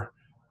hour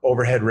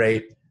overhead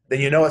rate, then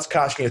you know it's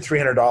costing you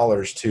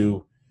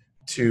 $300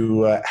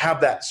 to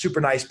have that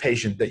super nice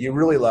patient that you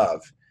really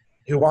love,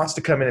 who wants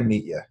to come in and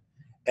meet you,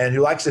 and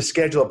who likes to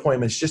schedule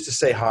appointments just to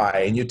say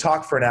hi, and you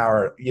talk for an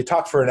hour. You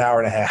talk for an hour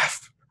and a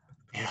half.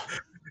 Yeah.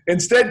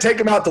 Instead, take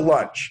them out to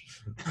lunch.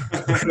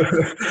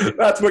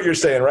 That's what you're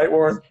saying, right,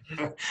 Warren?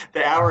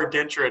 The hour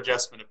denture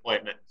adjustment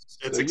appointment.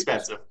 It's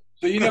expensive.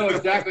 So you know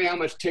exactly how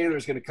much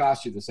Taylor's going to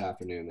cost you this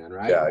afternoon then,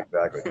 right? Yeah,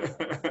 exactly.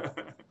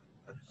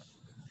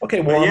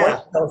 Okay, Warren,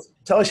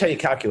 tell us how you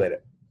calculate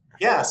it.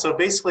 Yeah, so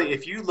basically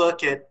if you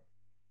look at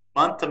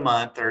month to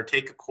month, or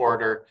take a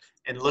quarter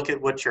and look at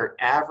what your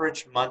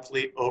average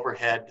monthly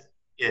overhead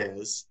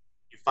is,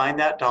 you find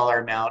that dollar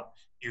amount,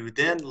 you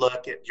then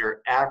look at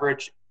your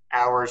average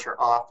hours your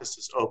office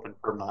is open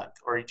per month,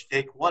 or you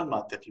take 1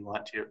 month if you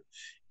want to.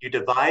 You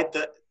divide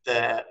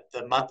the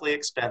monthly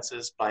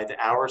expenses by the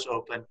hours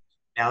open.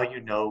 Now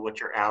you know what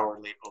your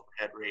hourly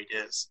overhead rate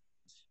is.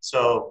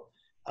 So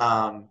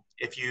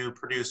if you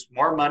produce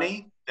more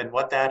money than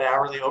what that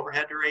hourly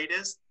overhead rate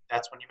is,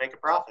 that's when you make a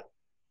profit.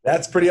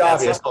 That's pretty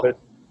obvious,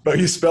 but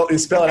you spell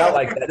it out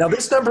like that. Now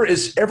this number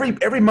is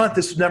every month.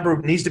 This number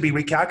needs to be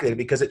recalculated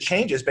because it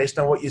changes based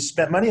on what you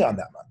spent money on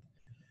that month.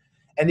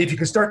 And if you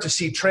can start to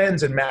see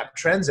trends and map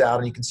trends out,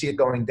 and you can see it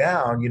going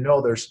down, you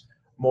know there's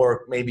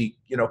more, maybe,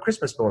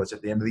 Christmas bonus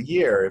at the end of the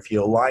year if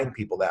you align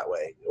people that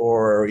way,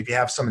 or if you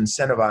have some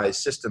incentivized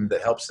system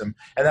that helps them.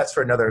 And that's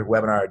for another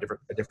webinar,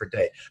 a different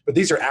day. But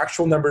these are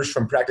actual numbers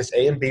from practice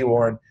A and B,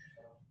 Warren.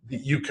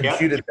 You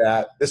computed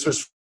that. This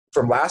was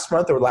from last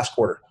month or last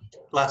quarter?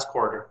 Last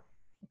quarter.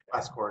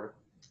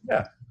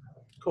 Yeah.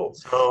 Cool.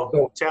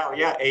 So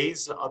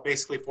A's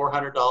basically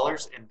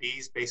 $400 and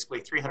B's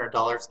basically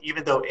 $300.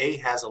 Even though A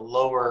has a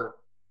lower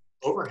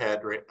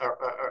overhead rate,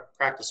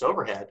 practice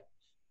overhead,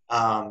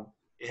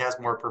 it has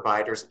more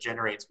providers. It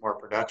generates more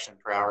production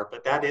per hour.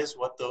 But that is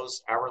what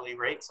those hourly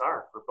rates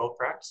are for both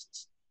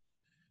practices.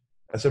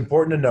 That's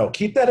important to know.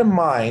 Keep that in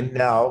mind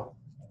now.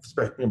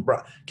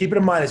 Keep it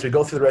in mind as we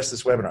go through the rest of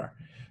this webinar.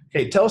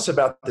 Okay, tell us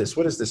about this.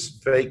 What is this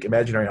fake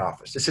imaginary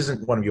office? This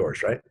isn't one of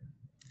yours, right?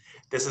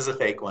 This is a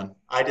fake one.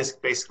 I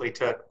just basically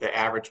took the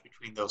average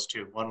between those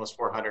two. One was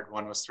 400,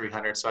 one was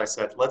 300. So I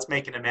said, let's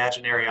make an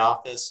imaginary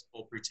office.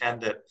 We'll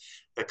pretend that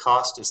the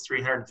cost is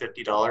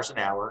 $350 an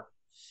hour.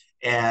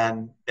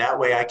 And that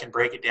way I can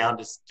break it down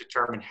to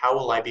determine how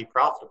will I be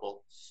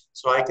profitable.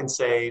 So I can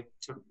say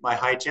my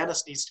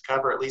hygienist needs to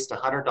cover at least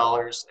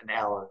 $100 an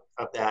hour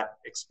of that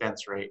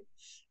expense rate.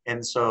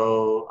 And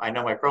so I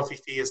know my prophy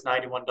fee is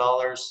 $91.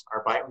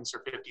 Our bite wings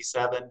are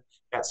 $57.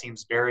 That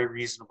seems very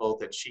reasonable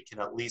that she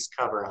can at least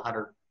cover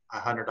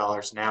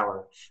 $100 an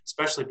hour,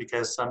 especially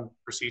because some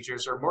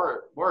procedures are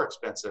more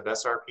expensive.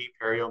 SRP,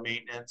 perio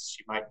maintenance,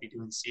 she might be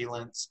doing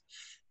sealants.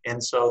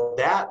 And so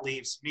that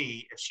leaves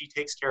me, if she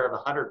takes care of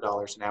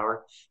 $100 an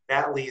hour,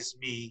 that leaves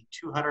me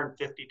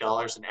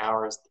 $250 an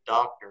hour as the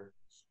doctor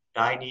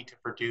that I need to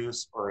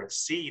produce or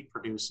exceed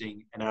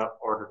producing in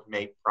order to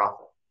make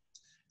profit.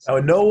 Now,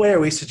 in no way are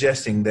we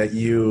suggesting that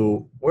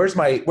you, where's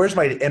my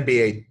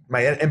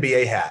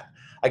MBA hat?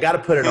 I got to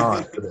put it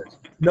on for this.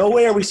 No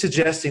way are we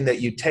suggesting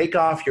that you take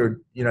off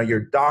your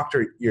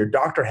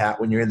doctor hat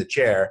when you're in the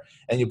chair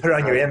and you put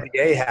on your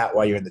MBA hat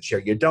while you're in the chair.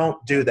 You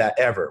don't do that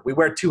ever. We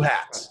wear two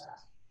hats.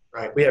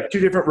 Right. We have two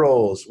different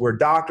roles. We're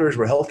doctors,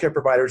 we're healthcare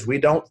providers. We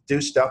don't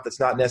do stuff that's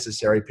not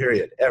necessary,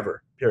 period,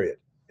 ever, period.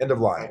 End of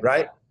line,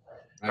 right?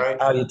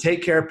 Right. You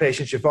take care of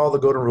patients, you follow the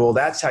golden rule.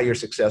 That's how you're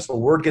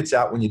successful. Word gets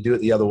out when you do it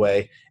the other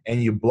way,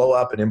 and you blow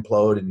up and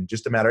implode in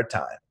just a matter of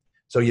time.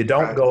 So you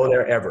don't go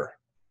there ever.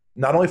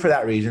 Not only for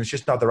that reason, it's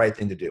just not the right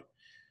thing to do.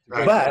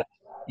 Right. But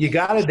you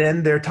got to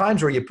then, there are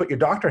times where you put your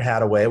doctor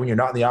hat away when you're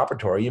not in the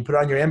operatory. You put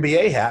on your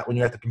MBA hat when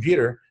you're at the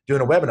computer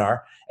doing a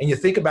webinar, and you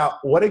think about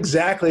what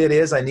exactly it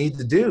is I need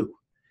to do.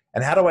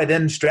 And how do I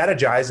then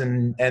strategize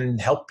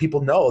and help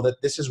people know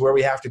that this is where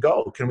we have to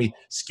go? Can we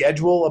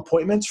schedule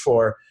appointments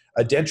for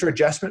a denture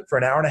adjustment for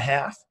an hour and a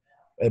half?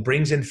 It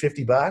brings in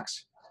 $50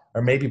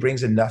 or maybe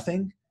brings in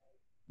nothing.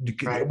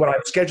 Right. When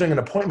I'm scheduling an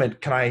appointment,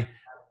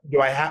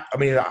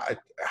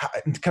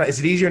 is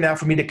it easier now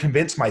for me to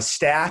convince my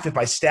staff, if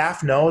my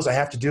staff knows I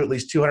have to do at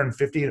least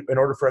 250 in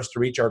order for us to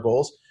reach our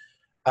goals,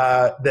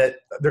 that they're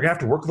going to have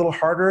to work a little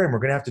harder and we're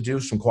going to have to do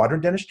some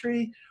quadrant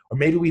dentistry, or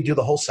maybe we do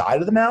the whole side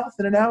of the mouth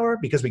in an hour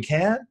because we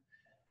can,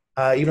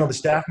 even though the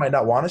staff might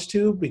not want us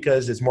to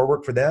because it's more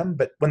work for them.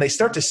 But when they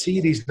start to see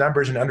these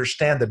numbers and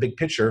understand the big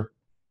picture,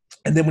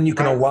 and then when you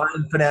can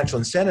align financial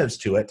incentives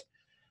to it,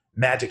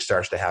 magic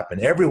starts to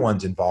happen.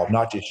 Everyone's involved,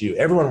 not just you.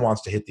 Everyone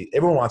wants to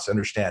everyone wants to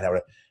understand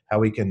how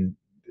we can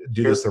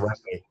do this the right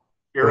way.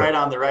 You're right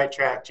on the right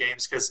track,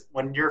 James, because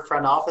when your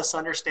front office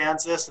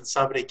understands this and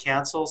somebody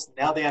cancels,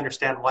 now they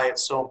understand why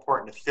it's so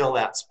important to fill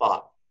that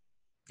spot.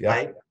 Yeah.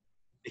 Right?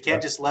 They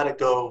can't just let it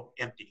go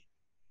empty.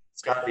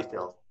 It's got to be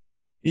filled.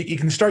 You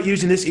can start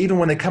using this even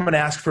when they come and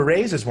ask for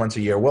raises once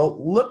a year.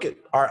 Well, look at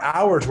our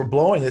hours we're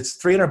blowing.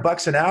 It's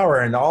 $300 an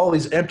hour and all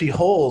these empty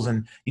holes.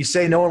 And you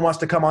say no one wants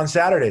to come on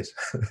Saturdays,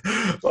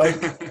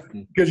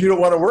 because you don't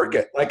want to work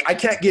it. Like, I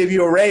can't give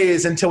you a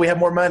raise until we have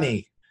more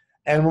money.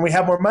 And when we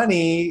have more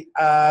money,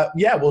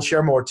 we'll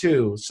share more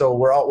too. So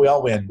we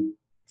all win.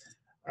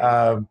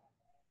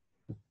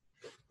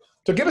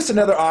 So give us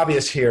another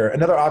obvious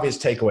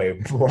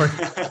takeaway,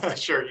 Warren.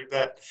 Sure, you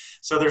bet.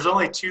 So there's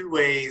only two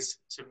ways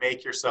to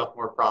make yourself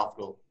more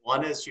profitable.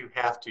 One is you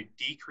have to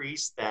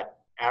decrease that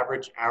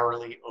average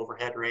hourly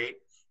overhead rate,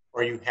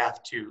 or you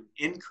have to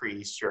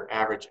increase your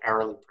average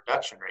hourly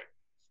production rate.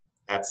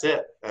 That's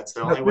it. That's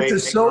the only way to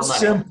make more money.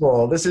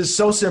 Simple. This is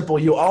so simple.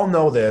 You all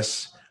know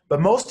this,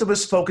 but most of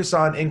us focus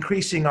on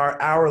increasing our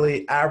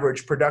hourly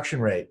average production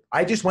rate.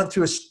 I just went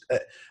through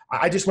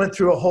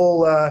a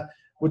whole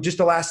with just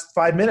the last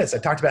 5 minutes. I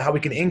talked about how we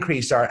can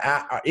increase our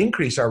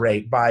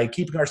rate by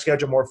keeping our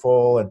schedule more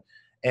full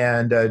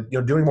and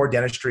doing more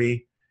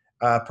dentistry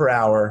per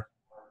hour.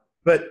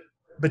 But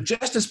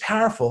just as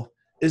powerful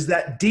is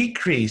that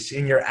decrease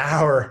in your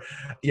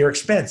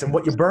expense and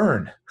what you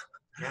burn.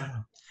 Yeah.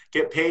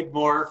 Get paid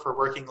more for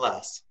working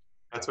less.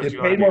 That's what Get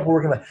you paid more for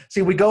working less.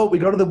 See, we go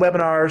to the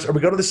webinars or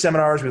we go to the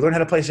seminars. We learn how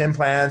to place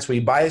implants.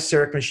 We buy a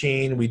CEREC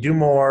machine. We do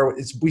more.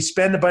 We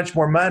spend a bunch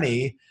more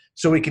money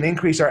so we can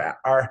increase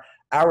our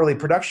hourly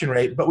production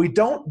rate, but we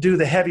don't do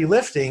the heavy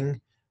lifting.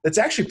 That's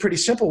actually pretty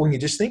simple when you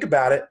just think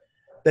about it.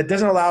 That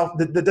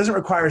doesn't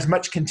require as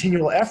much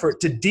continual effort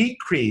to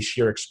decrease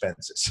your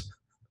expenses.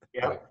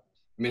 Yeah. I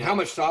mean, how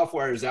much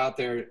software is out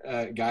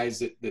there, guys,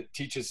 that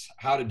teaches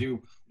how to do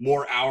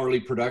more hourly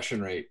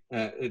production rate?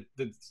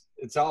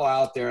 It's all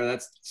out there.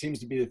 That seems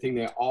to be the thing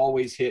they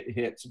always hit.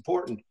 It's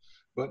important,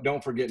 but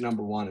don't forget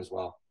number one as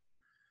well.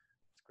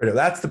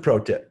 That's the pro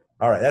tip.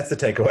 All right, that's the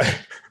takeaway.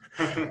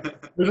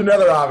 There's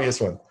another obvious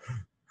one.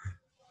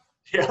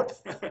 Yep.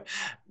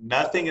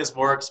 Nothing is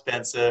more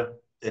expensive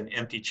than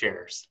empty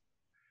chairs.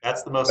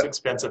 That's the most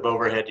expensive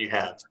overhead you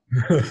have.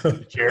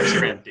 The chairs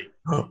are empty.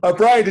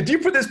 Brian, did you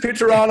put this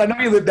picture on? I know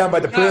you live down by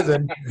the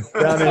prison.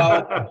 You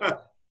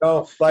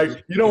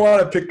don't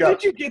want to pick up. Where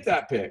did you get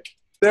that pic?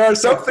 There are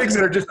some things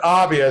that are just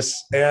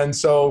obvious, and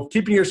so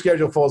keeping your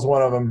schedule full is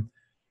one of them.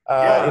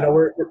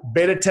 We're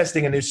beta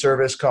testing a new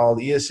service called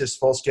eAssist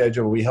Full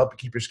Schedule. We help you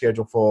keep your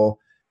schedule full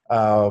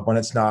when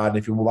it's not. And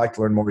if you would like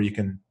to learn more, you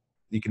can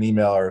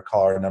email or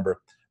call our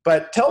number.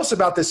 But tell us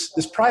about this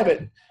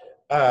private,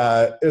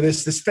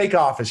 this fake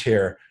office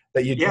here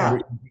that you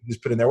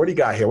just put in there. What do you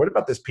got here? What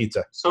about this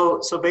pizza?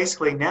 So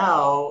basically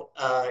now,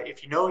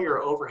 if you know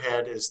your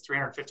overhead is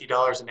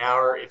 $350 an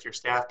hour, if your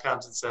staff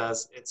comes and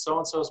says, it's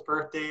so-and-so's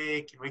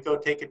birthday, can we go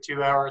take a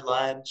 2-hour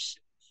lunch?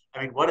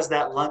 I mean, what does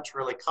that lunch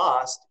really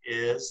cost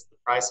is the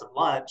price of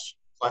lunch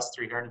plus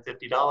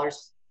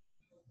 $350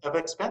 of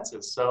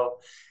expenses. So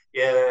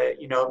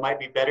it might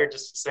be better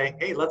just to say,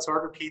 hey, let's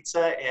order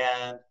pizza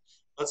and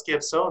let's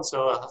give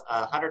so-and-so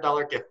a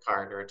 $100 gift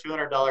card or a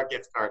 $200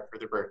 gift card for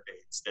their birthday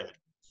instead.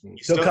 You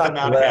still come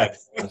out ahead.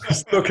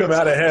 Still come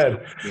out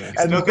ahead. Yeah.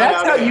 And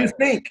that's how you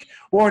think.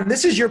 Warren,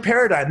 this is your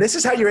paradigm. This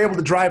is how you're able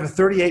to drive a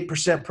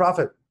 38%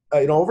 profit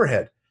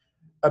overhead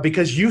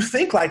because you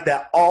think like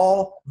that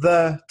all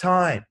the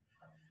time.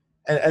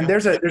 And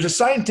there's a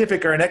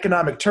scientific or an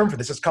economic term for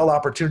this. It's called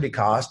opportunity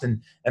cost,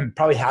 and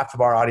probably half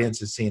of our audience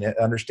has seen it,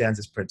 understands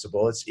this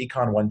principle. It's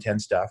Econ 110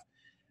 stuff.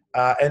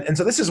 And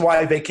so this is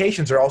why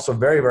vacations are also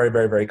very, very,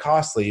 very, very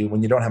costly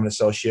when you don't have an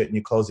associate and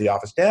you close the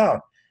office down.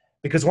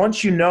 Because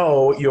once you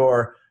know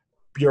your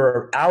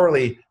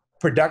hourly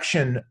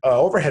production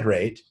overhead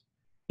rate,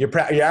 your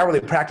hourly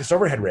practice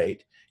overhead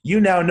rate, you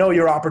now know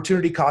your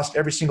opportunity cost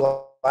every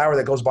single hour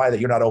that goes by that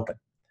you're not open.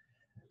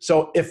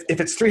 So if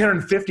it's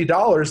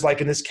 $350,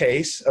 like in this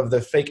case of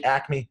the fake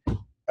Acme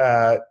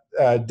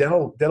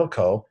dental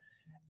co,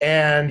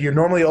 and you're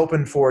normally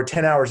open for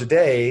 10 hours a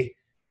day,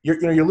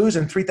 you're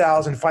losing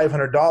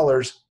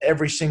 $3,500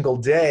 every single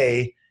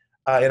day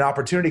in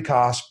opportunity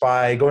costs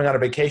by going on a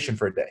vacation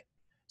for a day.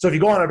 So if you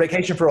go on a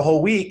vacation for a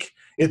whole week,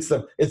 it's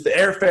the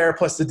airfare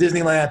plus the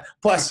Disneyland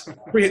plus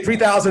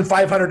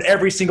 $3,500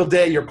 every single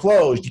day you're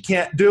closed. You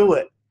can't do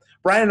it.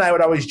 Brian and I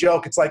would always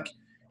joke. It's like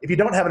if you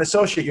don't have an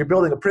associate, you're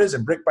building a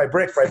prison brick by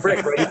brick by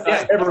brick. Right? You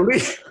can't ever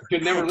leave. You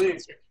could never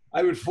leave.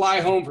 I would fly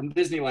home from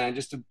Disneyland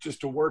just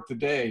to work the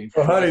day.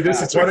 Oh, honey,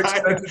 this is one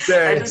expensive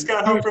day. I just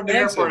got home from the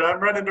airport. I'm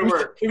running to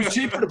work. It was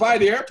cheaper to buy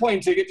the airplane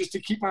ticket just to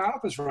keep my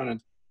office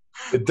running.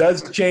 It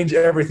does change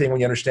everything when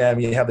you understand,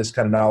 when you have this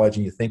kind of knowledge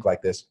and you think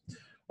like this.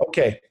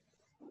 Okay.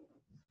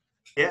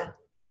 Yeah.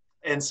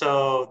 And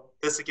so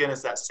this, again,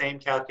 is that same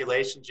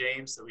calculation,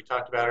 James, that we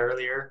talked about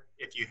earlier.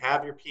 If you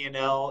have your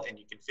P&L and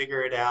you can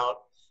figure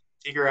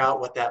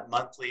out what that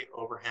monthly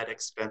overhead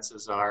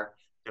expenses are,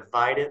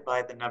 divide it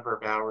by the number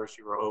of hours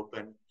you were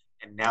open,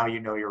 and now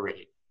you know your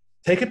rate.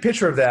 Take a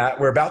picture of that.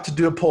 We're about to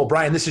do a poll.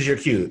 Brian, this is your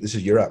cue.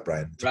 You're up,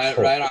 Brian.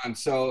 Right on.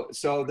 So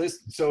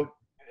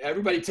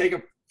everybody take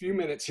a few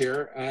minutes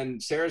here,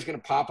 and Sarah's going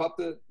to pop up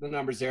the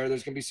numbers there.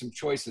 There's going to be some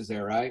choices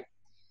there, right?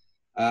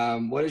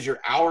 What is your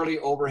hourly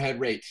overhead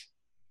rate?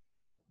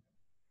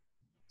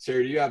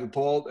 Sarah, do you have the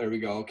poll? There we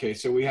go. Okay,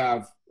 so we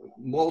have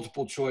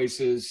multiple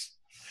choices.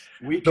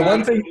 The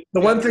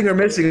one thing we're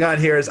missing on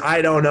here is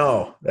I don't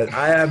know. That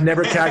I have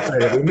never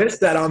calculated. We missed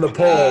that on the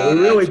poll.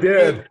 We really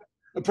did.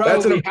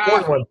 That's an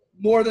important one.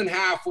 More than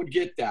half would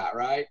get that,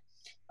 right?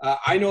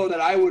 I know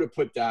that I would have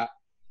put that.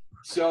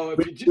 So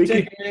if you just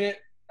take a minute,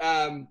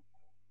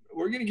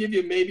 we're going to give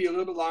you maybe a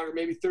little bit longer,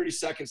 maybe 30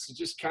 seconds to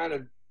just kind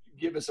of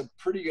give us a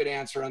pretty good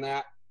answer on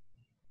that.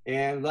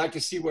 And I'd like to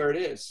see where it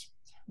is.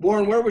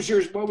 Warren, where was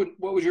yours?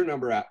 What was your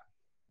number at?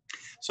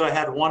 So I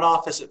had one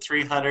office at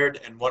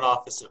 300 and one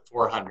office at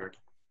 400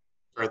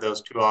 for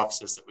those two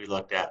offices that we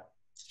looked at.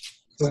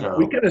 So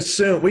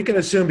we can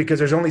assume because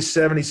there's only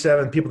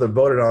 77 people that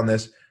voted on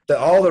this, that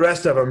all the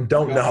rest of them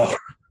don't know.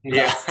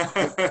 Yeah,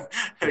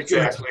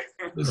 exactly.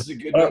 This is a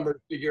good number to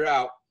figure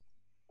out.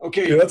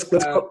 Okay. Let's go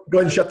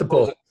ahead and shut the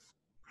poll.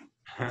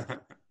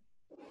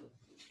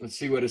 Let's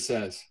see what it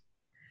says.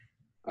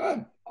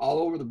 All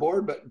over the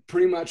board, but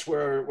pretty much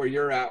where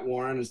you're at,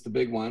 Warren, is the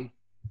big one.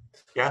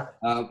 Yeah.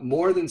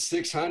 More than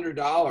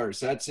 $600.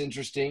 That's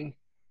interesting.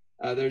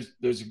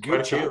 There's a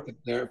good chunk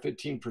there,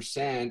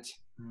 15%.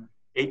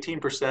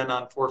 18%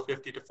 on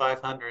 450 to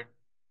 500.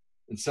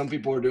 And some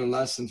people are doing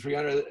less than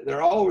 300.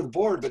 They're all over the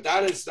board, but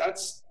that's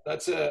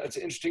an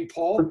interesting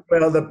poll.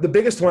 Well, the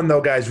biggest one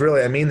though, guys,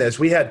 really, I mean this.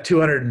 We had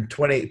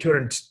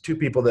 202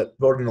 people that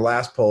voted in the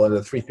last poll out of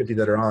the 350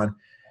 that are on.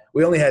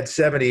 We only had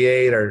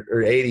 78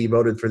 or 80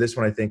 voted for this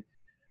one, I think.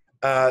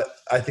 I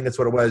think that's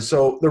what it was.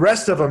 So the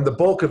rest of them, the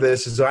bulk of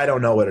this is I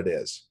don't know what it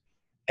is.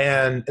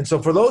 And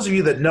so for those of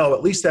you that know,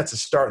 at least that's a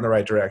start in the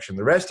right direction.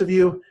 The rest of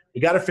you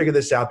got to figure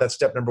this out. That's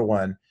step number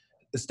one.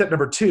 Step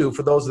number two,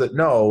 for those that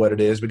know what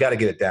it is, we got to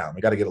get it down. We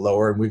got to get it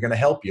lower, and we're going to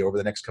help you over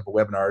the next couple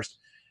of webinars.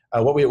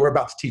 What we're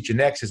about to teach you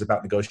next is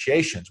about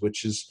negotiations,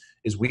 which is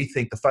we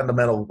think the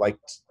fundamental, like,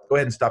 go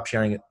ahead and stop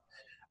sharing it,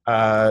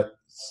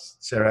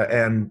 Sarah.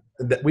 And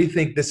we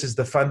think this is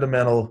the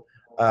fundamental,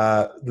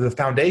 the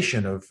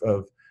foundation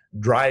of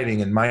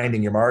driving and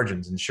minding your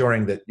margins,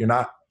 ensuring that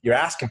you're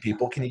asking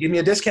people, can you give me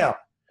a discount?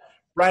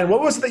 Ryan,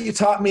 what was it that you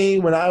taught me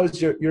when I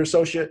was your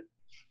associate?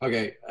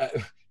 Okay.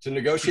 To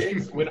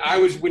negotiate when I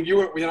was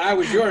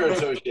your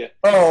associate.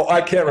 Oh, I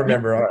can't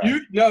remember. All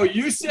right.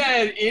 You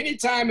said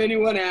anytime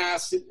anyone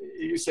asks,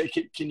 you say,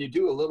 can you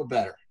do a little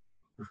better?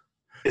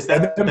 Is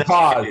that the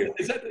pause?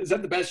 Is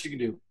that the best you can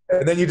do?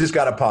 And then you just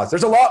got to pause.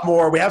 There's a lot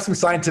more. We have some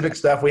scientific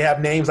stuff. We have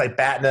names like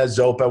BATNA,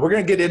 ZOPA. We're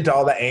going to get into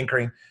all the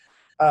anchoring.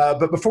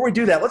 But before we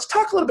do that, let's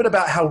talk a little bit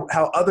about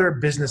how other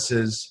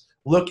businesses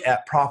look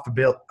at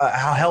profitability,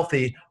 how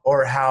healthy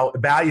or how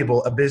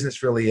valuable a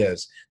business really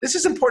is. This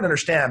is important to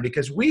understand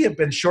because we have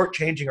been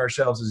shortchanging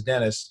ourselves as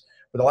dentists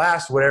for the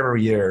last whatever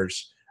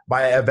years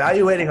by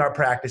evaluating our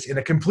practice in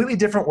a completely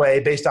different way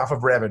based off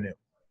of revenue.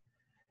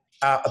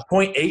 a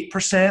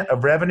 0.8%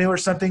 of revenue or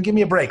something. Give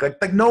me a break.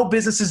 Like no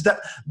businesses that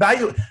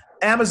value.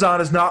 Amazon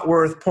is not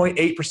worth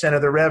 0.8%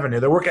 of their revenue.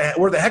 They're worth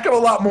a heck of a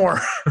lot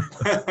more.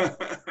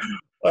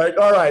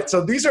 All right.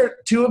 So these are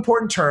two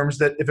important terms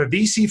that if a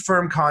VC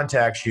firm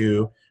contacts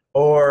you,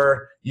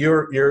 or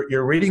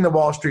you're reading the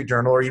Wall Street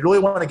Journal, or you really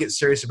want to get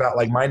serious about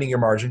like minding your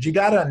margins, you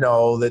got to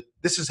know that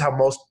this is how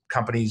most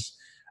companies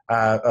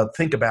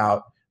think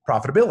about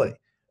profitability.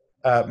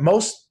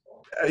 Most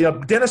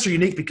dentists are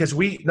unique because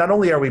we not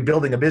only are we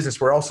building a business,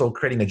 we're also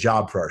creating a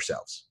job for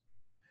ourselves.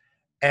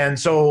 And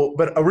so,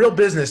 but a real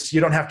business, you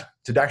don't have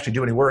to actually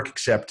do any work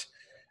except,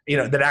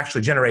 that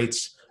actually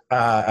generates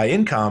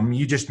income.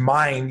 You just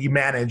you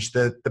manage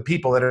the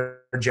people that are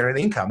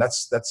generating income.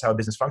 That's how a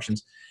business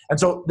functions. And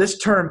so this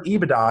term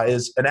EBITDA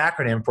is an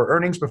acronym for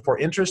earnings before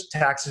interest,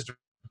 taxes,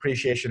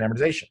 depreciation,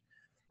 amortization.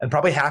 And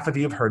probably half of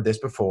you have heard this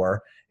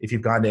before if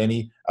you've gone to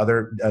any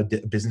other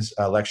business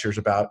lectures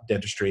about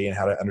dentistry and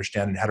how to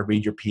understand and how to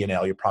read your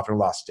P&L, your profit and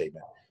loss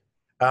statement.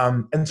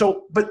 And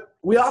so, but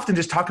we often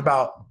just talk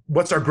about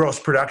what's our gross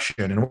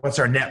production and what's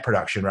our net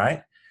production,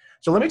 right?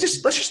 So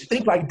let's just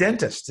think like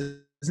dentists,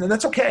 and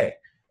that's okay.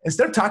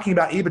 Instead of talking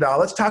about EBITDA,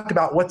 let's talk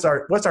about what's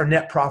our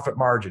net profit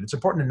margin. It's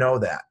important to know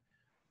that.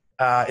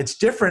 It's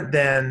different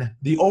than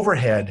the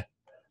overhead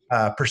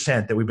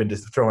percent that we've been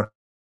just throwing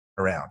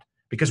around,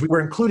 because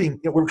we're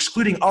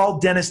excluding all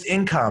dentist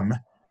income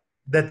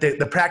that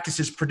the practice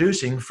is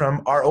producing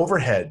from our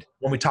overhead.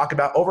 When we talk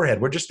about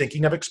overhead, we're just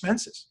thinking of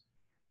expenses,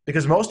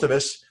 because most of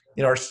us,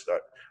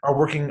 are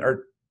working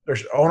or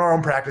own our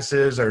own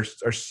practices, or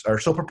are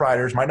sole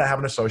proprietors, might not have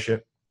an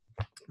associate.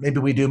 Maybe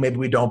we do, maybe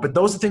we don't. But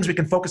those are the things we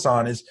can focus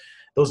on, is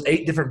those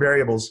 8 different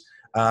variables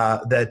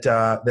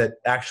that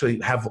actually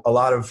have a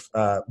lot of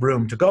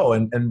room to go.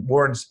 And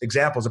Warren's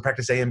examples of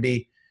practice A and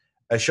B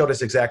showed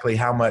us exactly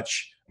how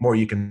much more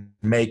you can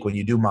make when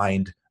you do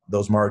mind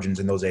those margins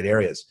in those 8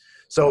 areas.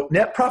 So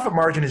net profit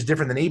margin is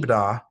different than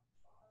EBITDA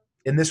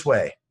in this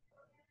way.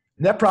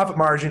 Net profit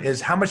margin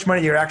is how much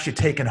money you're actually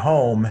taking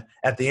home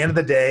at the end of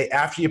the day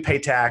after you pay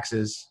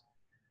taxes,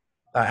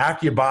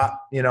 after you bought,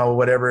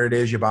 whatever it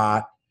is you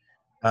bought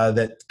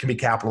that can be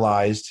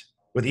capitalized.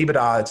 With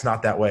EBITDA, it's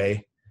not that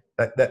way.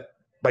 That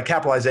by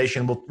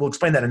capitalization, we'll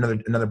explain that in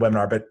another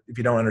webinar. But if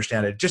you don't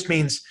understand it, it just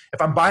means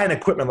if I'm buying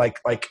equipment like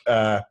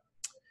the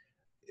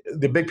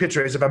big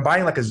picture is if I'm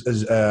buying like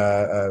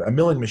a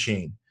milling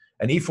machine,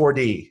 an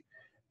E4D,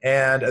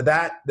 and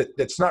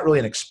that's not really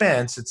an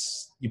expense.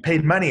 It's you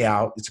paid money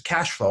out. It's a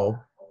cash flow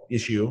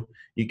issue.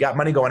 You got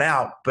money going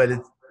out, but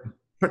it's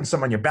putting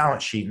some on your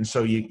balance sheet. And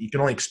so you can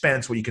only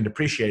expense what you can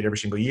depreciate every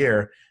single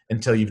year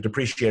until you've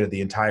depreciated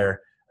the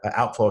entire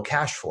outflow of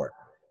cash for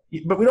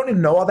it. But we don't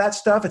even know all that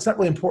stuff. It's not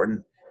really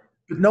important.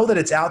 But know that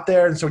it's out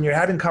there. And so when you're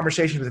having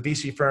conversations with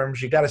VC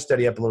firms, you got to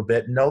study up a little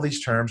bit, know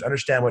these terms,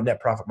 understand what net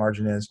profit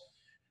margin is.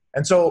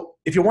 And so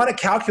if you want to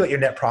calculate your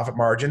net profit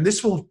margin,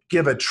 this will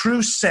give a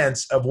true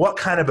sense of what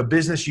kind of a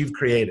business you've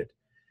created.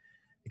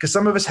 Because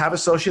some of us have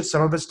associates,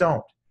 some of us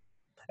don't.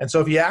 And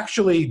so if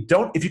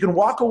you can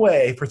walk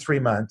away for 3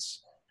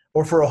 months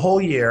or for a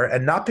whole year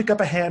and not pick up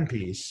a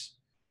handpiece,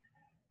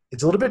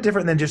 it's a little bit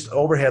different than just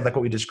overhead like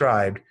what we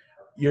described.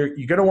 You're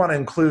going to want to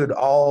include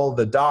all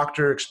the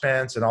doctor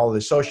expense and all the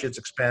associates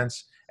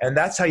expense. And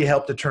that's how you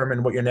help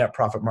determine what your net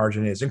profit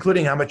margin is,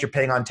 including how much you're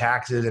paying on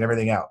taxes and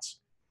everything else.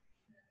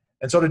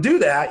 And so to do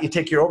that, you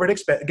take your overhead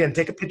expense. Again,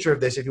 take a picture of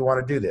this if you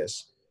want to do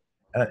this.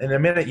 In a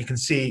minute, you can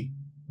see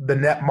the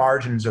net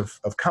margins of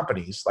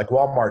companies like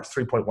Walmart's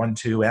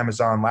 3.12,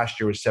 Amazon last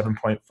year was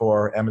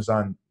 7.4,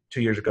 Amazon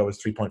 2 years ago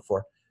was 3.4.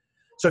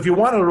 So if you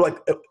want to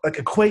like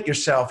equate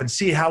yourself and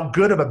see how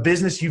good of a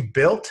business you've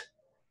built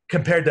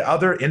compared to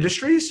other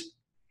industries,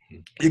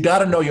 you got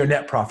to know your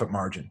net profit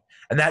margin.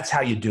 And that's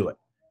how you do it.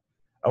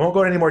 I won't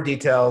go into any more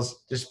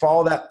details. Just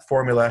follow that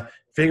formula,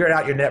 figure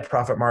out your net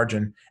profit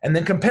margin, and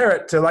then compare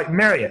it to like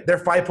Marriott, they're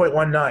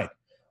 5.19.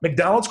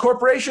 McDonald's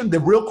Corporation, the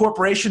real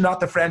corporation, not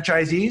the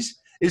franchisees,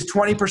 is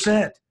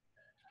 20%.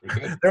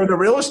 They're in the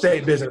real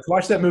estate business.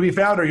 Watch that movie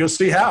Founder, you'll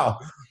see how.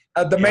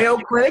 The Mayo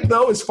Clinic,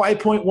 though, is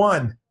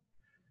 5.1.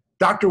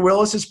 Dr.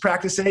 Willis's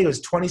practice A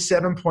was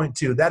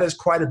 27.2. That is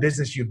quite a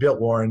business you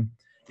built, Warren.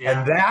 Yeah.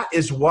 And that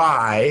is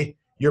why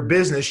your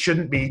business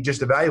shouldn't be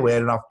just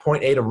evaluated off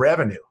 0.8 of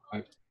revenue.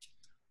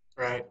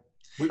 Right.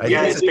 We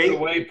give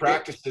away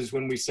practices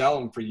when we sell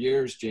them for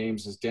years,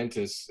 James, as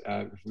dentists,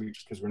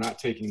 because we're not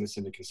taking this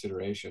into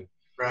consideration.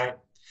 Right.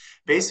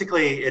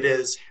 Basically, it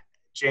is,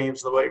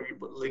 James,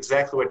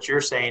 exactly what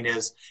you're saying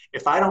is,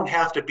 if I don't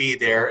have to be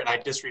there and I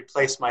just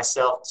replace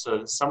myself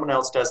so someone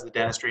else does the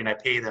dentistry and I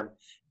pay them,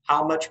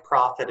 how much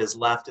profit is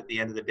left at the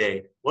end of the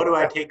day? What do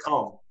I take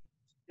home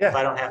if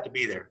I don't have to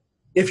be there?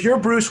 If you're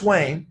Bruce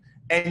Wayne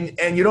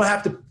and you don't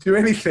have to do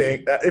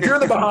anything, if you're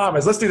in the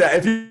Bahamas, let's do that.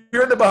 If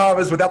you're in the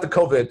Bahamas without the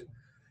COVID,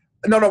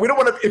 no, we don't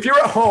want to. If you're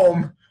at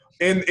home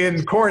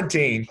in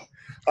quarantine,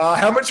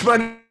 how much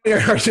money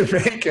are you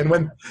making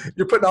when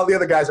you're putting all the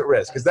other guys at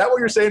risk? Is that what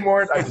you're saying,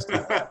 Warren?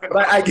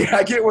 I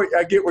get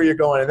where you're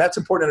going, and that's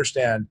important to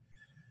understand.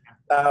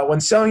 When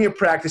selling your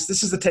practice,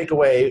 this is the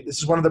takeaway. This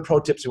is one of the pro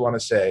tips we want to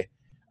say.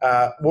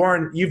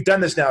 Warren, you've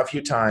done this now a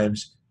few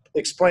times.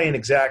 Explain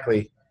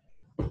exactly.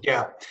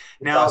 Yeah.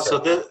 Now,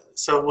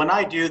 so when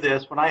I do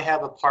this, when I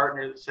have a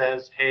partner that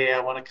says, "Hey, I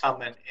want to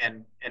come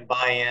and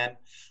buy in,"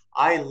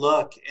 I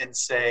look and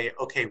say,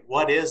 "Okay,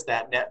 what is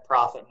that net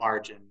profit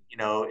margin? You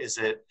know, is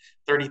it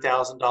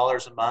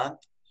 $30,000 a month?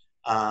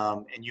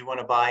 And you want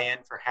to buy in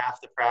for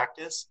half the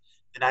practice?"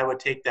 Then I would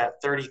take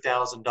that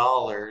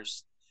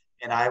 $30,000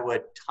 and I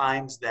would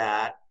times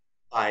that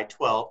by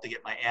 12 to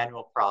get my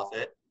annual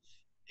profit.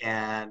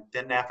 And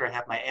then after I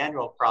have my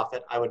annual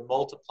profit, I would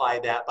multiply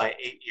that by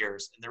 8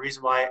 years. And the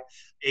reason why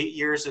 8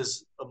 years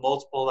is a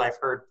multiple I've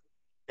heard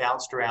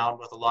bounced around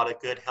with a lot of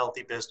good,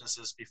 healthy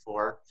businesses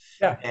before.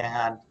 Yeah.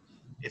 And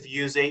if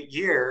you use 8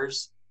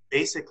 years,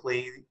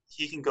 basically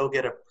he can go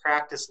get a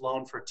practice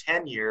loan for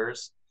 10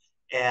 years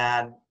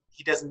and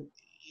he doesn't,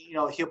 you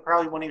know, he'll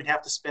probably won't even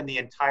have to spend the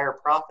entire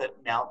profit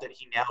amount that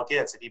he now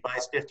gets. If he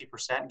buys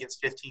 50% and gets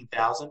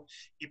 15,000,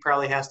 he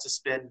probably has to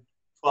spend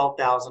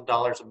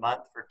 $12,000 a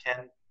month for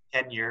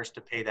 10 years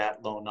to pay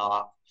that loan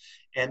off.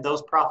 And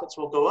those profits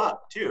will go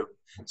up too.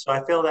 So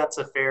I feel that's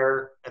a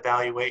fair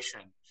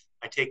evaluation.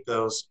 I take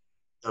those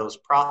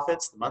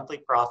profits, the monthly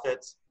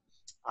profits,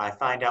 I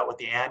find out what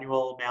the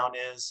annual amount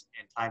is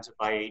and times it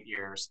by 8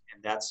 years.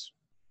 And that's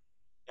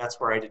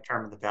where I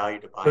determine the value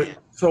to buy in.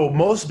 So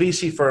most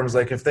VC firms,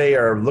 like if they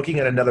are looking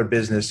at another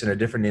business in a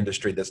different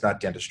industry that's not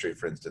dentistry,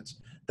 for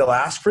instance, they'll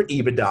ask for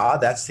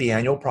EBITDA. That's the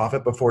annual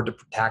profit before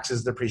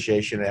taxes,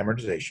 depreciation, and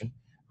amortization.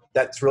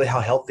 That's really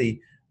how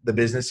healthy the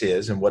business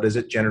is and what does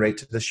it generate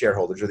to the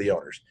shareholders or the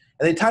owners.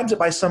 And they times it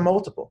by some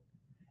multiple.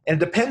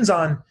 And it depends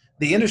on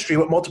the industry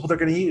what multiple they're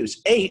going to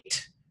use.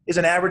 8 is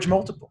an average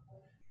multiple.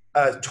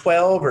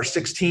 12 or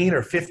 16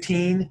 or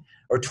 15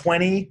 or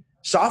 20.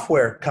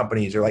 Software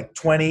companies are like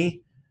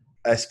 20,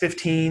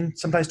 15,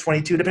 sometimes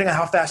 22, depending on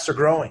how fast they're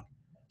growing.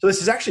 So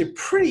this is actually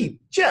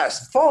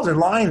just falls in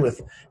line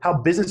with how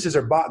businesses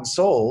are bought and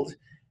sold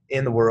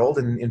in the world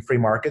and in free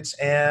markets.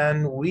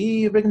 And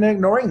we've been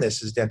ignoring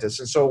this as dentists.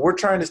 And so we're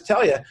trying to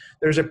tell you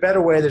there's a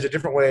better way, there's a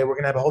different way. We're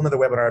going to have a whole nother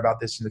webinar about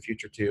this in the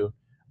future too.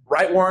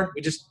 Right, Warren?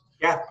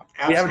 Yeah,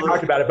 absolutely. We haven't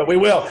talked about it, but we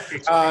will.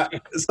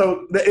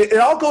 So it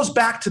all goes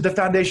back to the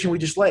foundation we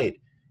just laid.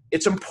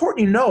 It's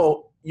important you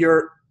know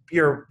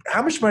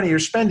how much money you're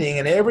spending,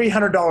 and every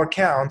 $100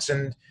 counts,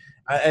 and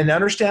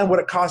understand what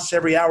it costs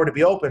every hour to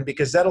be open,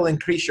 because that'll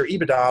increase your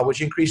EBITDA,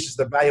 which increases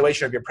the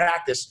valuation of your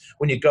practice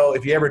when you go,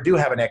 if you ever do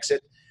have an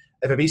exit.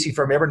 If a VC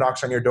firm ever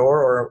knocks on your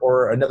door,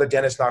 or another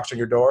dentist knocks on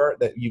your door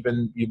that you've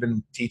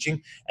been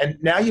teaching, and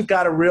now you've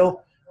got a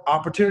real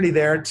opportunity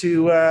there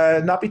to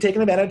not be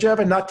taken advantage of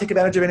and not take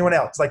advantage of anyone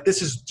else. Like,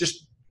 this is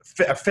just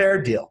a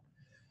fair deal.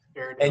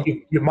 And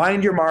you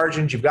mind your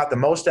margins. You've got the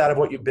most out of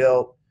what you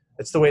built.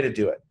 That's the way to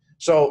do it.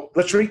 So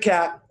let's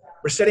recap.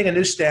 We're setting a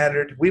new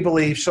standard. We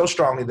believe so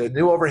strongly the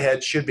new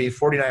overhead should be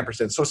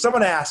 49%. So if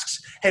someone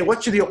asks, hey,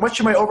 what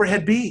should my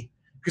overhead be?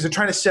 Because they're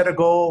trying to set a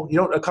goal. You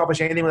don't accomplish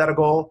anything without a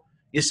goal.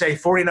 You say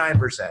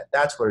 49%.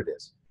 That's what it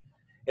is.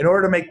 In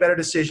order to make better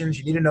decisions,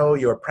 you need to know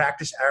your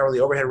practice hourly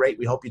overhead rate.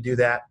 We hope you do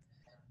that.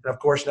 And of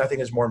course,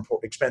 nothing is more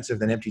expensive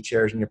than empty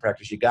chairs in your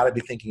practice. You got to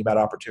be thinking about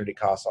opportunity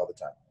costs all the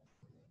time.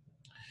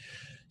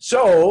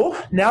 So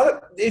now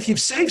that if you've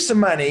saved some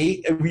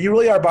money, you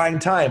really are buying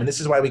time. And this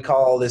is why we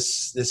call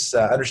this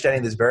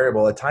understanding this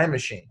variable a time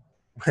machine.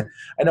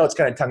 I know it's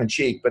kind of tongue in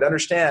cheek, but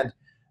understand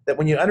that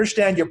when you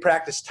understand your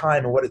practice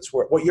time and what it's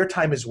worth, what your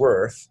time is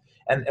worth,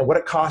 and what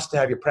it costs to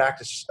have your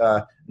practice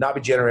not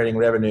be generating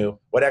revenue,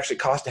 what it actually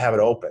costs to have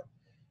it open,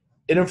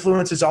 it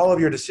influences all of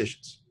your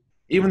decisions,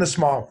 even the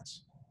small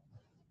ones.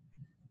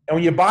 And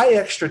when you buy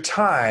extra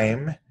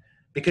time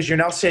because you're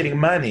now saving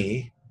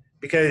money,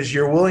 because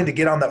you're willing to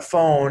get on that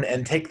phone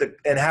and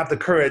have the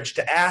courage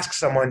to ask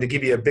someone to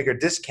give you a bigger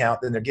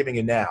discount than they're giving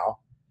you now,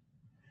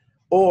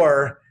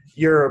 or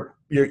you're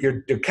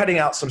cutting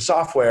out some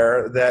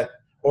software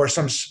or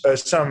some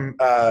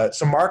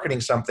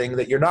marketing something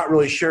that you're not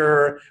really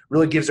sure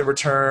really gives a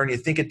return. You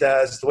think it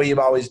does. It's the way you've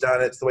always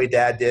done it. It's the way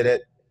Dad did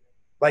it.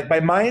 Like, by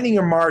minding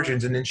your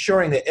margins and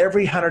ensuring that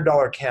every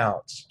 $100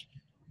 counts,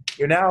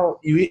 you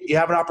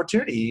have an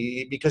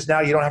opportunity, because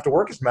now you don't have to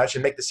work as much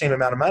and make the same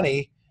amount of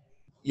money.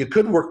 You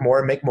could work more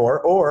and make more,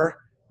 or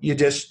you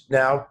just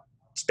now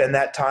spend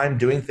that time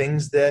doing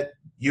things that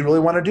you really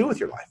want to do with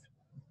your life.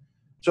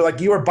 So like,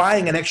 you are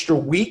buying an extra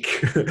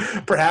week,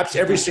 perhaps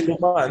every single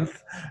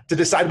month, to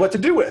decide what to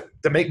do with,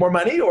 to make more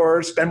money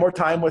or spend more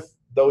time with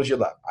those you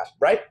love,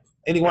 right?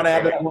 Anyone want to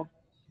add to that one?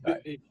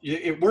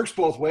 It works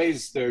both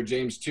ways there,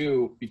 James,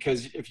 too,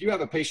 because if you have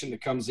a patient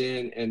that comes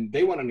in and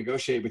they want to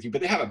negotiate with you,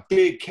 but they have a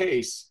big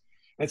case,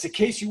 and it's a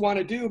case you want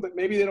to do, but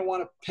maybe they don't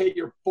want to pay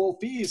your full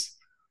fees.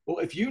 Well,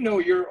 if you know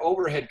your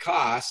overhead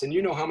costs and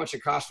you know how much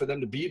it costs for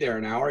them to be there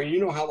an hour, and you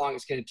know how long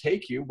it's going to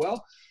take you,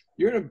 well,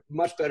 you're in a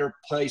much better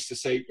place to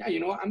say, yeah, you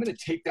know what, I'm going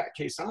to take that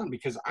case on,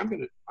 because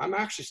I'm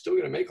actually still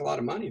going to make a lot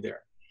of money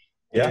there.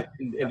 Yeah.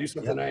 And do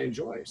something I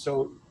enjoy.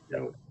 So, you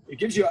know, it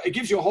gives you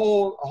a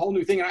whole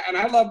new thing. And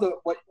I love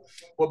what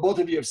both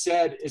of you have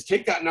said is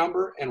take that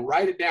number and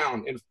write it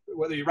down. And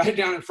whether you write it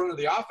down in front of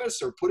the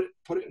office or put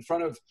it in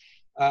front of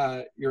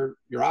your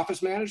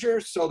office manager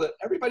so that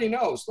everybody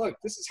knows, look,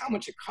 this is how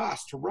much it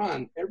costs to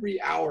run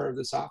every hour of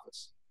this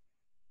office.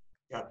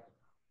 Yeah.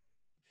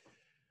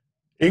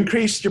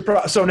 Increase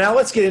your so now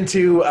let's get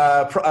into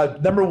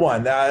number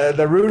one,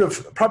 the root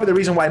of probably the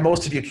reason why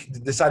most of you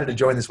decided to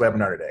join this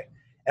webinar today.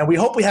 And we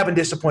hope we haven't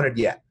disappointed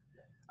yet.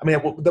 I mean,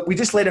 we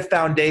just laid a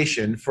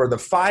foundation for the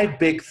 5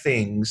 big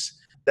things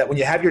that when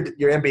you have your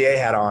MBA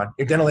hat on,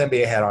 your dental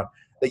MBA hat on,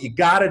 that you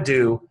got to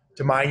do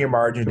to mine your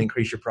margin and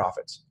increase your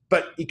profits.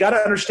 But you got to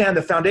understand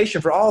the foundation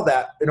for all of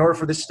that in order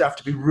for this stuff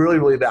to be really,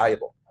 really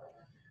valuable.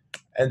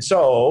 And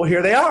so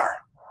here they are.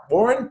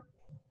 Warren,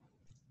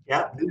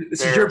 Yeah,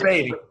 this is your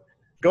baby.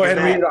 Go ahead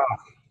and read it off.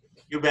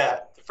 You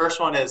bet. The first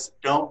one is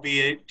don't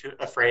be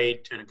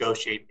afraid to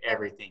negotiate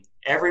everything.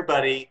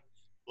 Everybody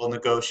will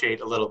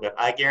negotiate a little bit.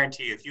 I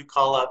guarantee you, if you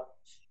call up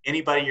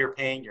anybody you're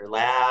paying, your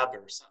lab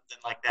or something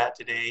like that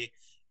today,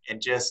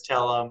 and just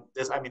tell them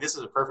this, I mean, this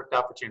is a perfect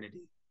opportunity.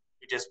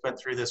 We just went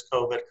through this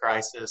COVID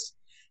crisis.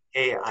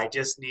 Hey, I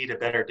just need a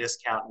better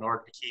discount in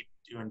order to keep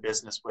doing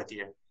business with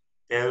you.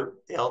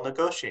 They'll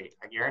negotiate.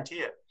 I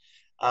guarantee it.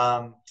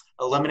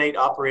 Eliminate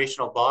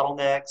operational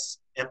bottlenecks,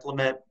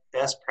 implement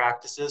best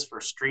practices for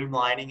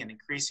streamlining and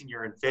increasing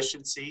your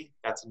efficiency.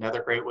 That's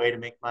another great way to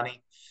make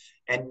money.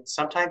 And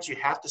sometimes you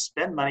have to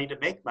spend money to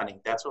make money.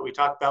 That's what we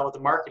talked about with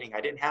the marketing.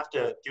 I didn't have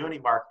to do any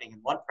marketing in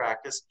one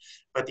practice,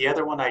 but the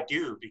other one I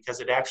do because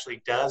it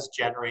actually does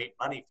generate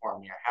money for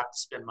me. I have to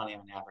spend money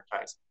on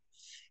advertising.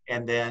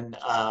 And then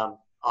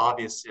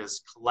obvious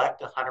is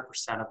collect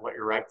 100% of what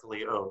you're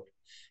rightfully owed.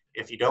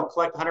 If you don't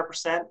collect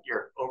 100%,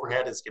 your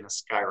overhead is going to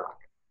skyrocket.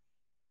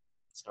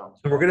 So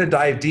we're going to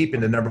dive deep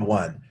into number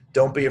one.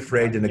 Don't be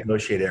afraid to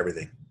negotiate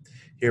everything.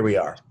 Here we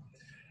are.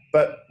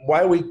 But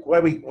why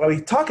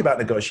we talk about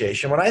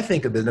negotiation, when I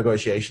think of the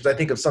negotiations, I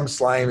think of some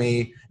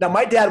slimy. Now,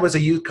 my dad was a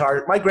used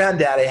car. My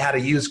granddaddy had a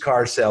used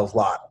car sales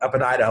lot up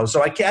in Idaho.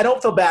 So I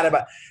don't feel bad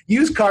about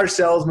used car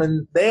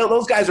salesmen.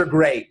 Those guys are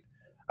great.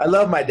 I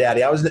love my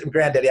daddy.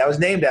 Granddaddy. I was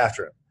named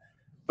after him.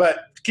 But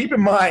keep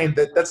in mind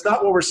that that's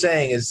not what we're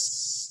saying.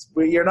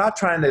 You're not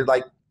trying to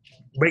like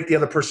make the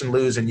other person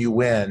lose and you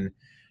win.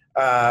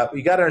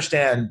 You got to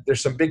understand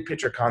there's some big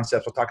picture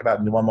concepts we'll talk about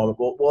in one moment.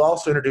 We'll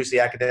also introduce the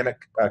academic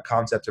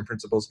concepts and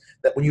principles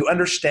that when you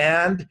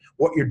understand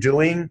what you're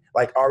doing,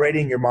 like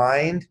already in your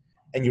mind,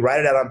 and you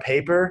write it out on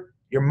paper,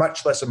 you're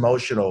much less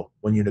emotional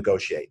when you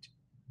negotiate.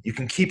 You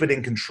can keep it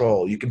in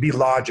control. You can be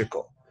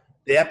logical.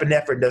 The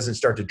epinephrine doesn't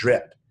start to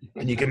drip,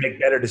 and you can make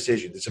better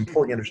decisions. It's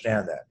important you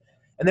understand that.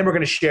 And then we're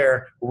going to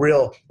share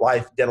real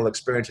life dental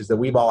experiences that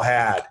we've all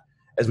had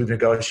as we've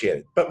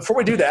negotiated. But before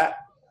we do that,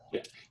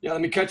 yeah,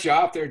 let me cut you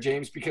off there,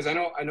 James, because I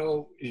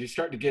know you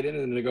start to get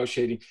into the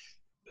negotiating.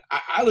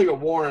 I look at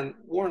Warren.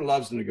 Warren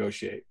loves to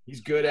negotiate.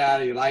 He's good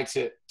at it. He likes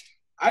it.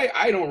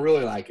 I don't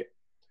really like it.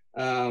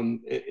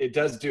 It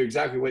does do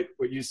exactly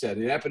what you said.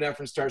 The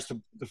epinephrine starts to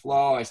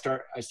flow. I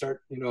start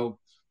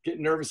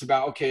getting nervous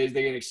about, okay, is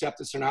they going to accept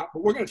this or not?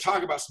 But we're going to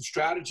talk about some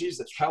strategies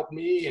that's helped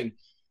me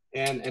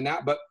and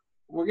that. But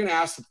we're going to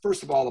ask,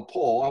 first of all, the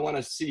poll. I want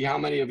to see how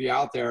many of you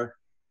out there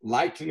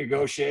like to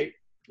negotiate,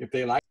 if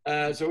they like.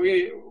 So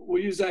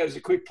we'll use that as a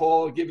quick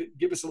poll.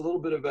 Give us a little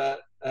bit of a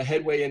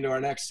headway into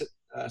our next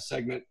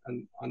segment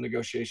on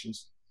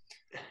negotiations.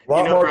 A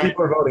lot more Brian,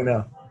 people are voting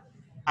now.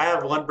 I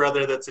have one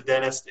brother that's a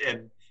dentist,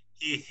 and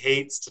he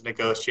hates to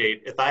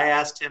negotiate. If I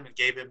asked him and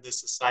gave him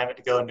this assignment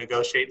to go and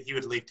negotiate, he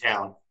would leave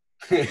town.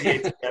 He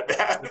hates it that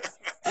bad.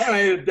 I don't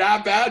hate it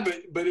that bad,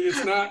 but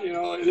it's not.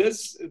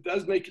 It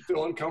does make you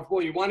feel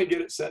uncomfortable. You want to get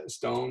it set in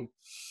stone.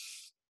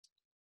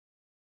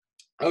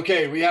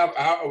 Okay,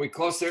 are we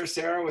close there,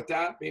 Sarah, with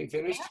that being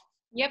finished?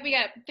 Yep, we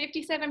got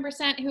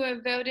 57% who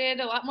have voted.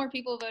 A lot more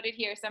people voted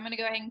here, so I'm going to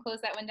go ahead and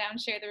close that one down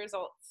and share the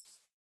results.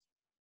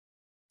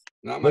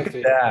 Not my Look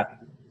favorite. at that.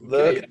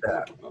 Look at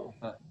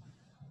that.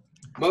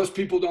 Most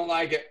people don't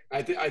like it.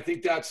 I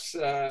think that's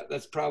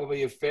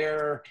probably a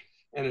fair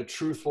and a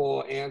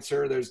truthful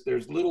answer.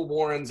 There's little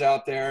Warrens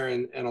out there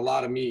and a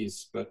lot of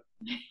me's, but.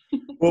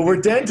 Well,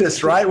 we're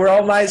dentists, right? We're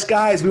all nice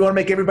guys. We want to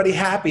make everybody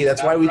happy.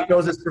 That's why we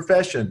chose this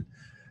profession.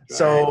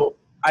 So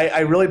I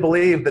really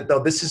believe that though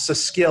this is a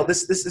skill.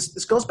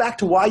 This goes back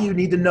to why you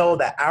need to know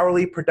that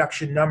hourly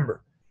production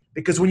number,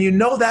 because when you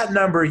know that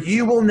number,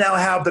 you will now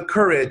have the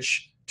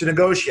courage to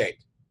negotiate,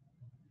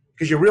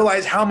 because you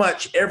realize how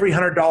much every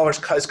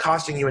 $100 is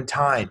costing you in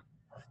time.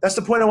 That's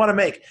the point I want to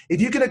make.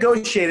 If you can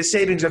negotiate a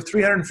savings of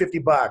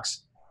 $350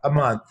 a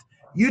month,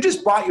 you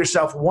just bought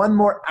yourself one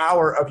more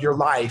hour of your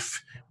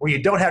life where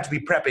you don't have to be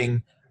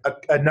prepping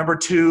a number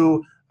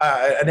 2,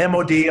 an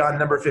MOD on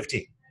number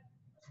 15.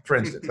 For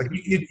instance, like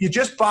you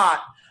just bought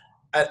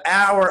an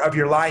hour of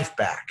your life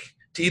back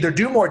to either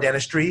do more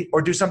dentistry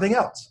or do something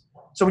else.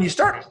 So when you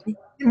start,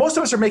 most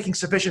of us are making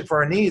sufficient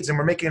for our needs and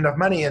we're making enough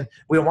money and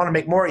we want to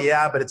make more.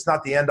 Yeah, but it's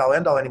not the end all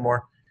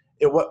anymore.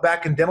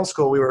 Back in dental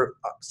school, we were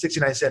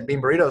 69-cent bean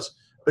burritos,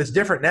 but it's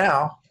different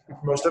now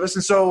for most of us.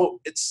 And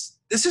so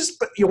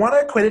you want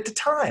to equate it to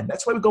time.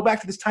 That's why we go back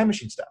to this time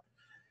machine stuff.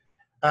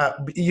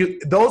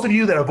 Those of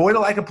you that avoid it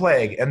like a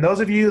plague, and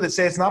those of you that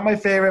say it's not my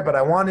favorite, but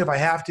I want to if I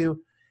have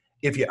to,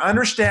 If you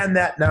understand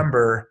that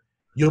number,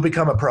 you'll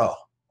become a pro.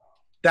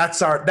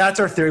 That's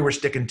our theory. We're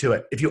sticking to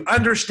it. If you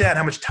understand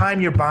how much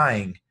time you're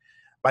buying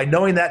by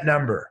knowing that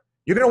number,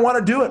 you're going to want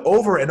to do it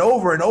over and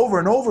over and over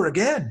and over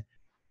again.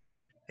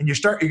 And you're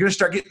going to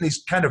start getting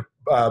these kind of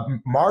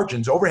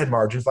margins, overhead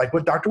margins, like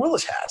what Dr.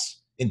 Willis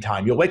has in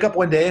time. You'll wake up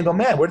one day and go,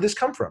 man, where did this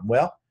come from?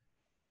 Well,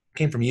 it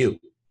came from you.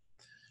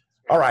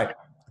 All right.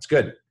 That's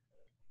good.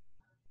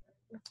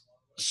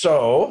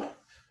 So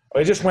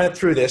I just went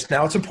through this.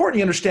 Now, it's important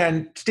you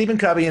understand Stephen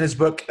Covey in his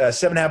book,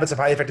 7 Habits of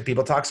Highly Effective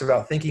People, talks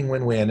about thinking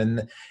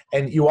win-win.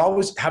 And you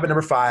always, habit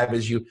number 5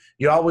 is you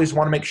always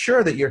want to make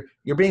sure that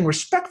you're being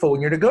respectful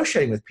when you're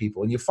negotiating with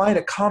people, and you find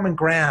a common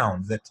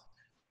ground, that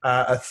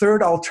a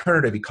third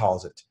alternative, he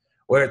calls it,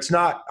 where it's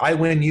not I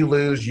win, you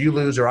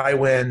lose, or I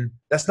win.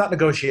 That's not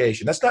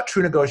negotiation. That's not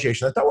true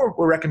negotiation. That's not what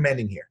we're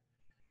recommending here.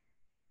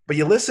 But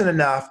you listen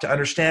enough to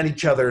understand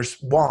each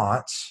other's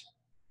wants,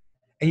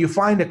 and you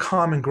find a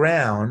common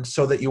ground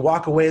so that you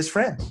walk away as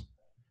friends.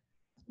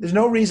 There's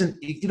no reason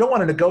you don't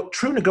want to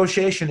true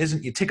negotiation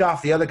isn't you tick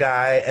off the other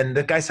guy and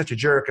the guy's such a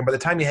jerk, and by the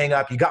time you hang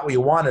up, you got what you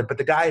wanted, but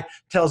the guy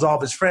tells all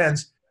of his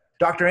friends,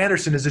 Dr.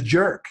 Anderson is a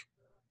jerk.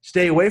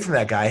 Stay away from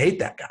that guy. I hate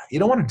that guy. You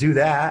don't want to do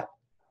that.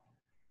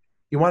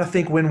 You want to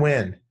think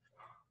win-win.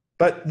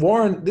 But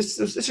Warren, this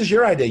is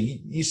your idea.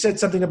 You said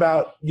something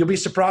about you'll be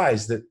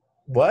surprised that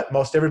what?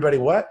 Most everybody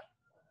what?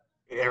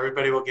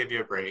 Everybody will give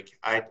you a break.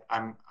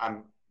 I'm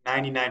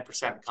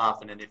 99%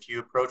 confident if you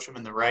approach them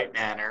in the right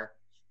manner,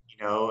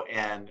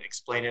 and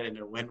explain it in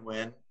a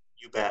win-win,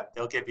 you bet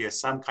they'll give you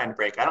some kind of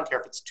break. I don't care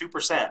if it's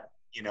 2%,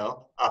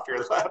 off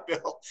your lab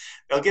bill.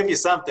 They'll give you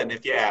something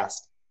if you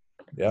ask.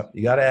 Yeah,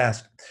 you got to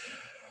ask.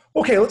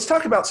 Okay, let's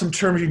talk about some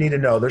terms you need to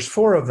know. There's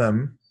 4 of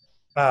them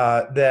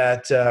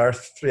four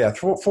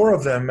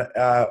of them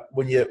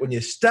when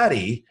you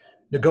study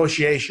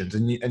negotiations,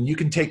 and you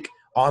can take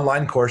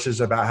online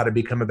courses about how to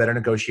become a better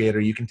negotiator.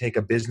 You can take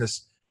a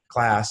business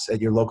class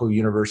at your local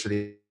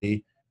university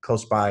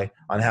close by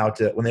on how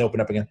to, when they open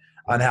up again,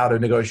 on how to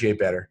negotiate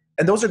better.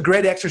 And those are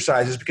great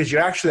exercises because you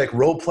actually like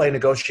role play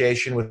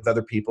negotiation with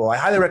other people. I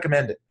highly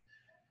recommend it.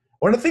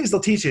 One of the things they'll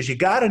teach you is you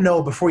got to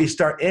know before you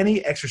start any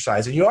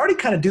exercise, and you already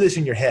kind of do this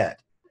in your head.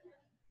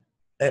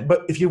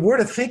 But if you were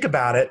to think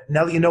about it,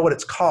 now that you know what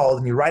it's called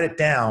and you write it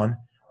down,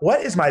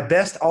 what is my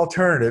best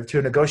alternative to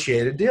a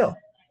negotiated deal?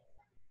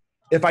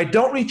 If I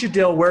don't reach a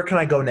deal, where can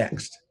I go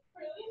next?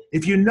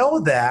 If you know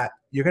that,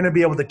 you're going to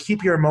be able to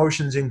keep your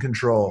emotions in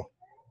control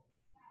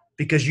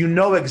because you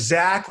know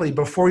exactly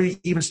before you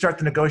even start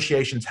the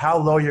negotiations how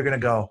low you're going to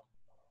go.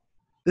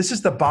 This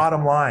is the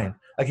bottom line.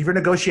 Like if you're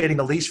negotiating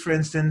a lease, for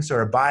instance,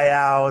 or a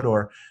buyout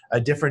or a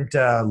different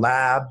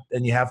lab,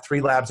 and you have 3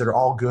 labs that are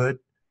all good,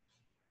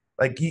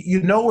 like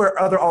you know where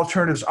other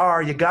alternatives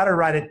are. You got to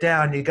write it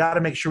down. You got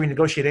to make sure you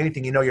negotiate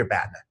anything you know you're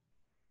bad at.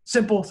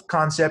 Simple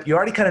concept. You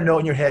already kind of know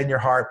it in your head and your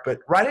heart, but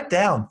write it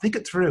down. Think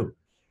it through.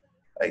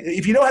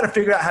 If you know how to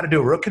figure out how to do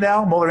a root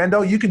canal, molar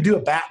endo, you can do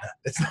a BATNA.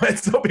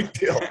 It's no big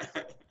deal.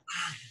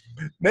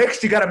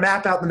 Next, you got to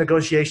map out the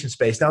negotiation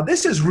space. Now,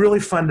 this is really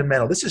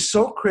fundamental. This is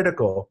so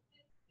critical,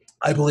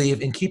 I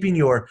believe, in keeping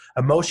your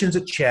emotions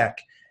at check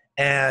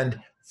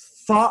and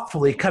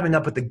thoughtfully coming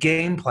up with the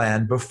game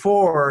plan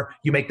before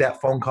you make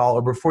that phone call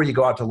or before you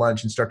go out to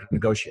lunch and start to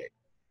negotiate.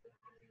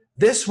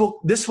 This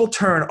will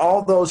turn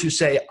all those who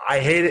say, I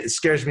hate it, it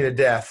scares me to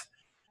death,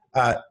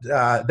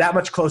 that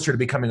much closer to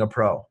becoming a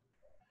pro.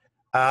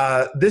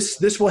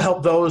 This will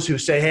help those who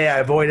say, hey, I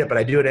avoid it, but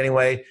I do it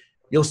anyway.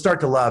 You'll start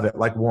to love it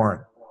like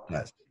Warren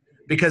does.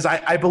 Because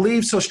I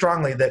believe so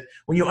strongly that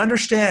when you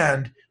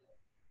understand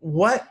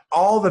what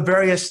all the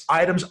various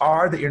items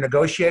are that you're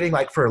negotiating,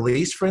 like for a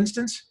lease, for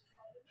instance,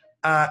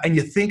 and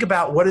you think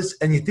about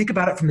and you think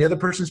about it from the other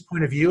person's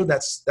point of view,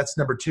 that's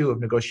number 2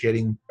 of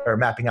negotiating or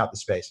mapping out the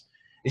space,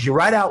 is you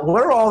write out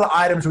what are all the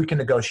items we can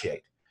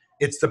negotiate.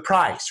 It's the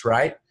price,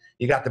 right?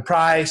 You got the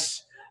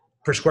price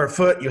per square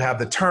foot, you have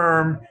the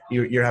term,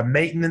 you have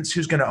maintenance,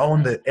 who's going to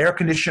own the air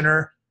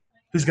conditioner,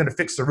 who's going to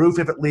fix the roof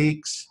if it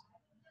leaks,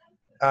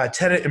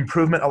 tenant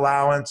improvement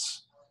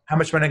allowance, how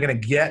much money am I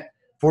going to get,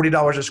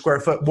 $40 a square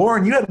foot.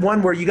 Warren, you had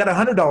one where you got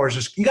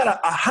 $100. You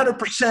got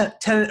 100%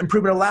 tenant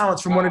improvement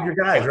allowance from one of your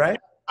guys, right?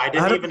 I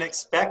didn't even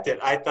expect it.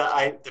 I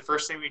thought the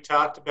first thing we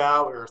talked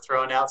about, we were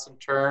throwing out some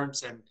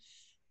terms, and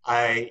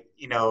I,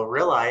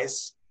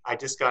 realized I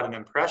just got an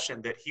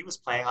impression that he was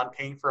planning on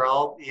paying for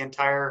the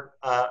entire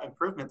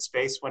improvement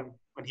space when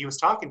he was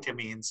talking to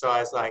me. And so I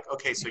was like,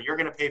 okay, so you're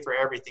going to pay for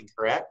everything,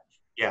 correct?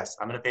 Yes,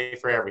 I'm going to pay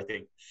for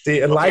everything.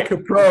 See, and okay. like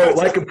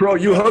a pro,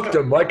 you hooked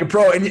him like a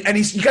pro, and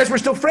you guys were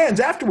still friends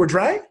afterwards,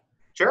 right?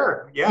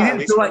 Sure. Yeah.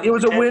 It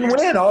was a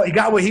win-win. He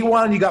got what he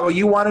wanted, you got what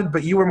you wanted,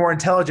 but you were more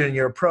intelligent in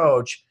your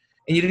approach,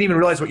 and you didn't even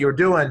realize what you were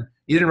doing.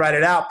 You didn't write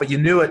it out, but you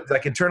knew it.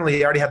 Like internally,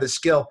 you already had this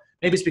skill.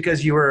 Maybe it's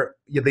because you're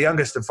the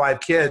youngest of 5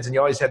 kids, and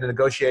you always had to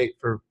negotiate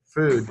for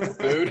food.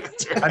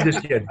 I'm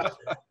just kidding.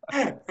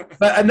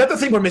 But another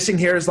thing we're missing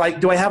here is like,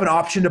 do I have an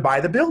option to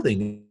buy the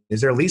building? Is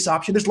there a lease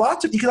option? There's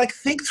lots of, you can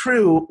think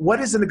through what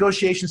is the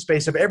negotiation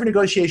space of every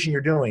negotiation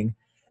you're doing.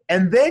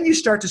 And then you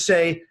start to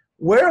say,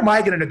 where am I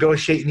going to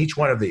negotiate in each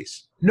one of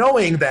these?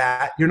 Knowing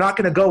that you're not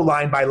going to go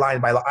line by line,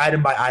 by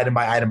item by item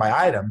by item by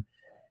item.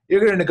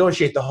 You're going to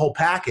negotiate the whole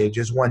package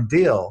as one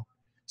deal.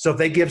 So if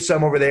they give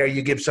some over there,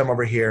 you give some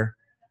over here.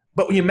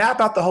 But when you map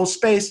out the whole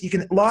space, you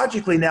can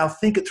logically now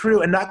think it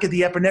through and not get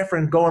the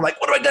epinephrine going like,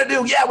 what do I got to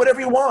do? Yeah,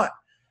 whatever you want.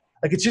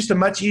 Like, it's just a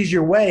much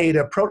easier way to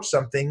approach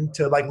something,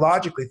 to like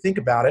logically think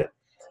about it.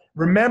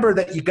 Remember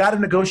that you got to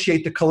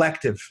negotiate the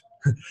collective.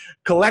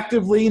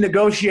 Collectively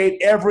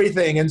negotiate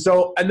everything. And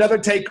so another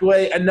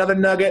takeaway, another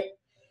nugget,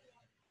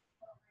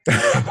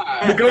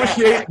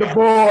 negotiate the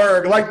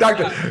Borg. Like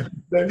Dr.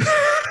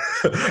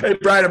 Hey,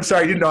 Brian, I'm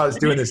sorry. You didn't know I was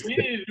doing this. We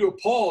need to do a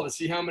poll to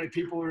see how many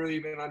people really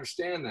even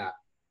understand that.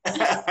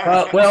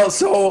 Well,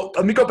 so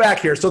let me go back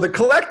here. So the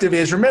collective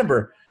is,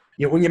 remember,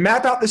 when you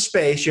map out the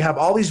space, you have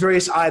all these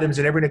various items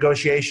in every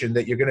negotiation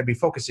that you're going to be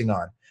focusing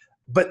on.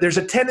 But there's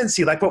a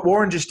tendency, like what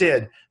Warren just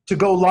did, to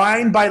go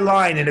line by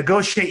line and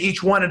negotiate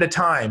each one at a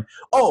time.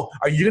 Oh,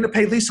 are you going to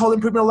pay leasehold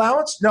improvement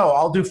allowance? No,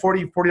 I'll do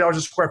 $40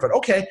 a square foot.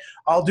 Okay,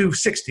 I'll do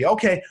 60.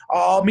 Okay,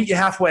 I'll meet you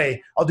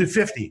halfway. I'll do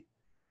 50.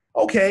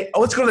 Okay,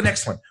 let's go to the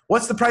next one.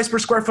 What's the price per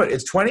square foot?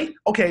 It's 20?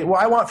 Okay, well,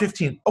 I want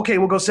 15. Okay,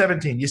 we'll go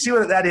 17. You see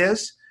what that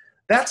is?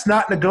 That's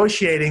not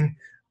negotiating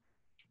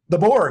the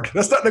Borg.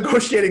 That's not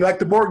negotiating like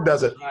the Borg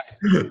does it.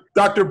 Right.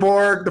 Dr.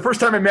 Borg, the first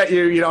time I met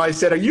you, I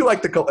said, are you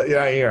like the –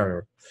 yeah.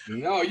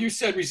 No, you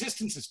said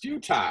resistance is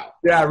futile.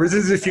 Yeah,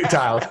 resistance is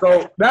futile.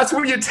 So that's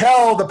when you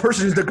tell the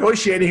person who's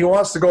negotiating who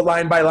wants to go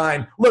line by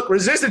line, look,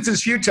 resistance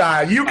is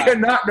futile. You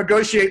cannot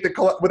negotiate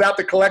without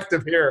the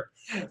collective here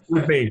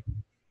with me.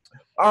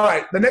 All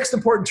right, the next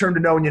important term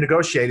to know when you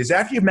negotiate is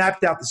after you've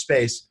mapped out the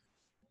space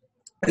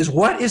is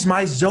what is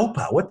my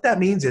ZOPA? What that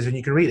means is, and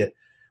you can read it,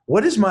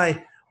 it's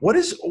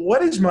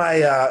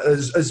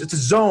a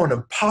zone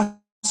of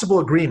possible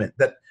agreement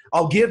that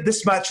I'll give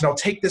this much and I'll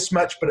take this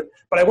much, but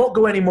I won't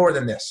go any more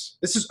than this.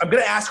 I'm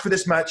going to ask for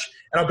this much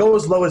and I'll go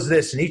as low as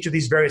this in each of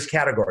these various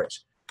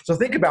categories. So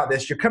think about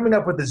this. You're coming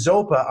up with the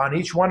ZOPA on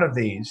each one of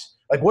these.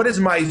 Like, what is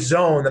my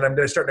zone that I'm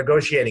going to start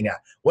negotiating at?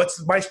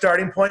 What's my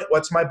starting point?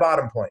 What's my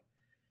bottom point?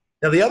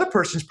 Now, the other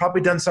person's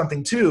probably done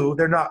something too.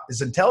 They're not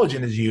as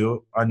intelligent as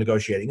you on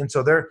negotiating, and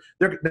so they're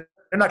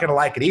not going to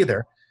like it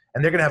either,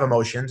 and they're going to have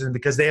emotions, and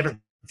because they haven't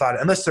thought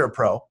it, unless they're a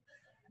pro.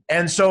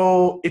 And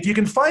so if you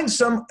can find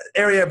some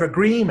area of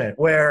agreement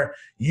where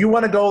you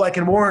want to go, like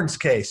in Warren's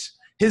case,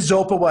 his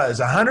ZOPA was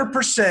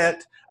 100%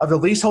 of the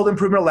leasehold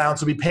improvement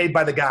allowance will be paid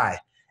by the guy,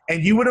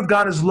 and you would have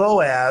gone as low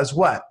as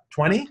what,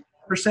 20%,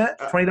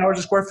 $20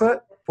 a square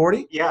foot,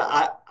 40?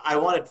 Yeah, I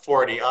wanted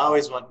 40. I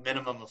always want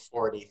minimum of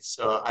 40.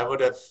 So I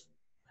would have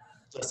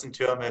listened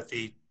to him if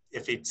he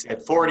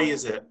said 40.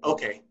 Is it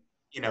okay?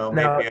 Maybe I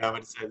would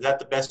have said, is that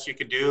the best you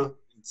could do?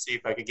 And see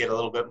if I could get a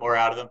little bit more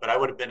out of him. But I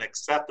would have been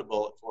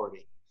acceptable at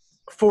 40.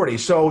 40.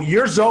 So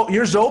your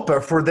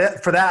ZOPA for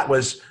that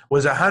was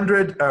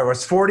 100, or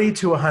was 40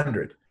 to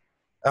 100,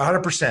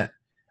 100%.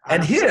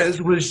 And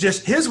his was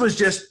just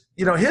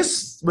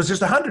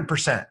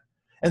 100%.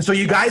 And so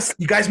you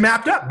guys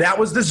mapped up. That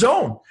was the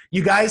zone.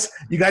 You guys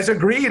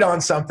agreed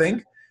on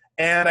something.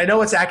 And I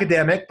know it's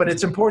academic, but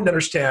it's important to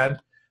understand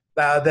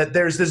that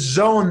there's this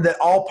zone that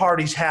all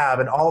parties have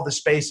in all the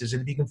spaces.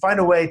 And if you can find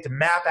a way to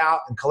map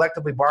out and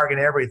collectively bargain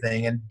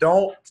everything, and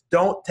don't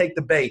take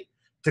the bait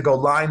to go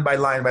line by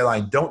line by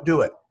line. Don't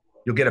do it.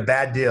 You'll get a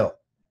bad deal.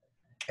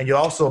 And you'll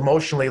also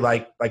emotionally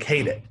like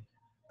hate it.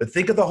 But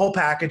think of the whole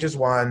package as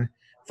one.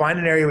 Find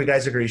an area where you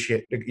guys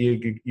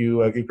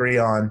you agree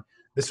on.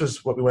 This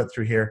was what we went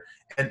through here.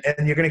 And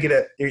you're going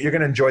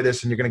to enjoy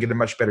this, and you're going to get a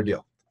much better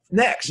deal.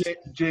 Next.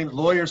 James,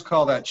 lawyers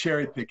call that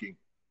cherry picking.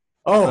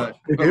 Oh,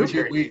 but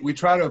we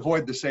try to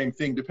avoid the same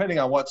thing depending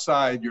on what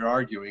side you're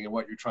arguing and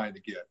what you're trying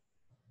to get.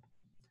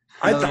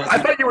 I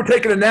thought you were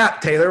taking a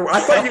nap, Taylor. I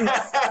thought you.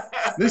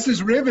 This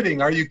is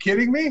riveting. Are you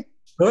kidding me?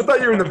 I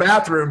thought you were in the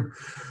bathroom.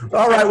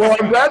 All right. Well,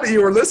 I'm glad that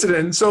you were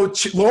listening. So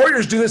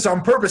lawyers do this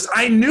on purpose.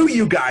 I knew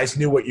you guys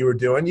knew what you were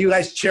doing. You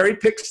guys cherry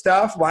pick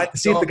stuff, like to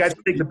see if the guys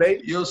take the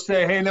bait. You'll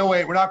say, "Hey, no,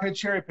 wait, we're not going to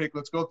cherry pick.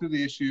 Let's go through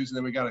the issues, and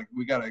then we got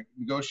to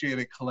negotiate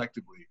it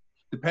collectively,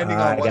 depending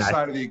on what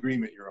side of the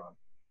agreement you're on."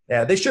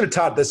 Yeah, they should have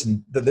taught this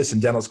in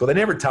dental school. They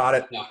never taught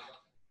it. No.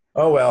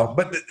 Oh, well,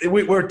 but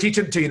we're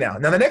teaching it to you now.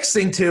 Now, the next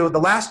thing, too, the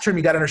last term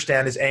you got to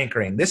understand is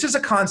anchoring. This is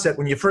a concept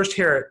when you first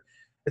hear it.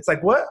 It's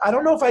like, what? I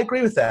don't know if I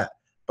agree with that.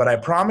 But I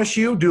promise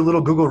you, do a little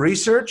Google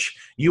research.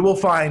 You will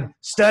find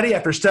study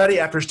after study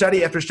after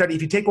study after study.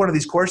 If you take one of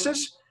these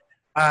courses,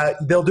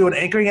 they'll do an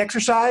anchoring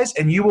exercise,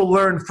 and you will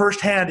learn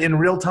firsthand in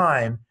real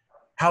time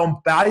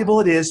how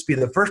valuable it is to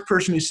be the first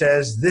person who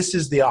says, this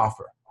is the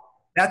offer.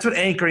 That's what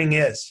anchoring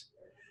is.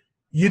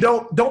 You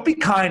don't be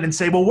kind and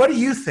say, well, what do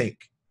you think?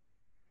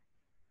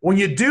 When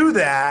you do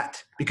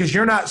that, because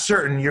you're not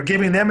certain, you're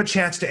giving them a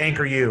chance to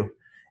anchor you.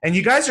 And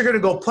you guys are going to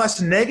go plus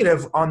and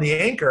negative on the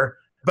anchor,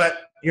 but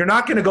you're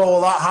not going to go a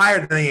lot higher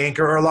than the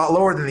anchor or a lot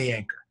lower than the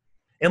anchor.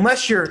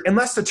 Unless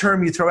the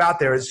term you throw out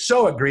there is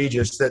so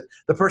egregious that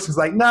the person's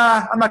like,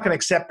 nah, I'm not going to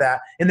accept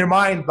that. In their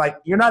mind, like,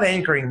 you're not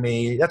anchoring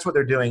me. That's what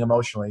they're doing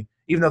emotionally,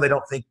 even though they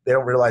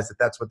don't realize that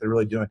that's what they're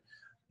really doing.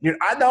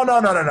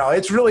 No.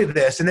 It's really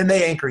this. And then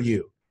they anchor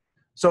you.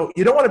 So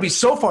you don't want to be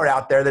so far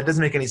out there that it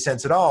doesn't make any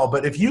sense at all.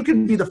 But if you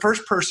can be the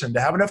first person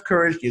to have enough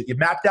courage, you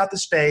mapped out the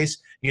space,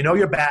 you know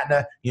your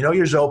BATNA, you know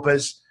your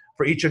ZOPAs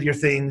for each of your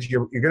things,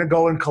 you're going to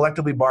go and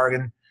collectively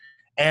bargain,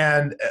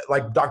 and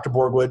like Dr.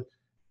 Borg would,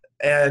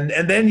 and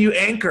then you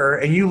anchor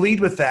and you lead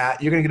with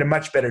that, you're going to get a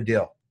much better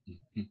deal.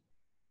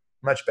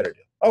 Much better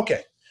deal.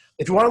 Okay.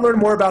 If you want to learn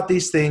more about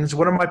these things,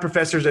 one of my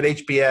professors at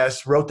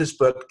HBS wrote this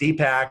book,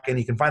 Deepak, and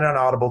you can find it on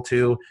Audible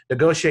too,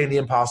 Negotiating the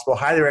Impossible.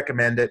 Highly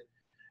recommend it.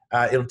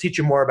 It'll teach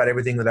you more about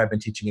everything that I've been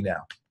teaching you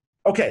now.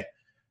 Okay,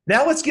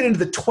 now let's get into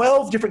the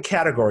 12 different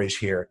categories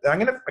here. I'm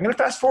gonna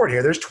fast forward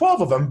here. There's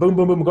 12 of them. Boom,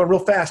 boom, boom. I'm going real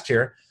fast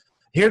here.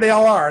 Here they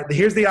all are.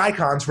 Here's the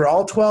icons for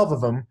all 12 of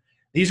them.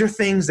 These are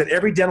things that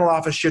every dental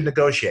office should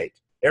negotiate.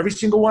 Every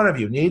single one of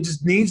you needs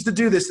to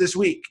do this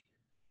week.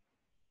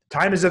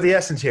 Time is of the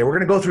essence here. We're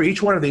going to go through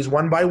each one of these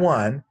one by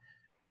one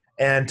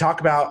and talk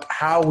about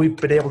how we've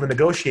been able to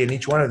negotiate in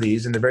each one of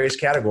these in the various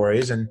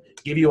categories and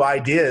give you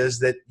ideas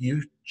that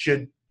you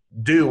should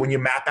do when you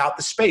map out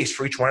the space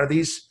for each one of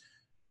these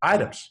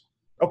items.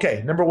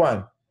 Okay, number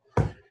one.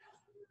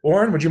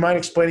 Warren, would you mind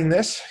explaining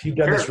this? You've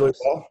done this really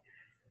well.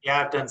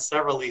 Yeah, I've done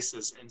several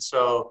leases. And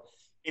so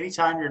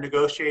anytime you're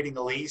negotiating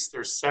a lease,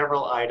 there's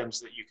several items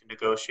that you can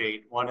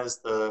negotiate. One is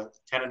the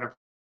tenant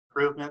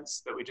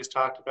improvements that we just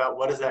talked about.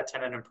 What is that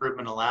tenant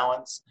improvement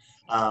allowance?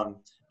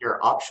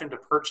 Your option to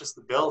purchase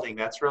the building,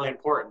 that's really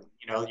important.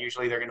 You know,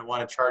 usually they're going to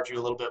want to charge you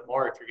a little bit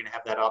more if you're going to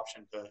have that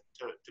option to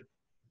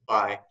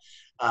buy.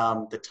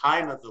 The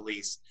time of the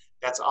lease,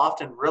 that's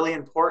often really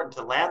important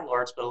to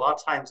landlords, but a lot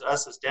of times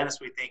us as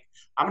dentists, we think,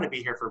 I'm going to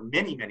be here for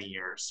many, many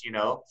years, you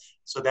know?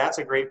 So that's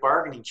a great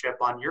bargaining chip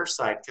on your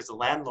side because the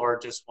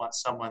landlord just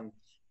wants someone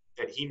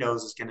that he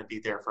knows is going to be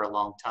there for a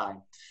long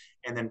time.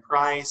 And then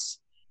price,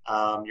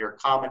 your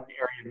common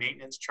area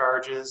maintenance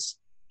charges,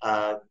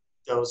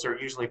 those are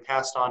usually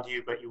passed on to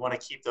you, but you want to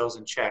keep those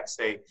in check.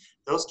 Say,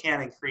 those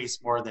can't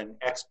increase more than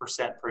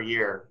X% per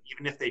year.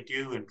 Even if they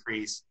do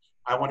increase,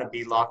 I want to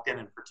be locked in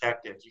and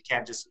protected. You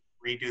can't just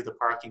redo the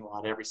parking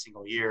lot every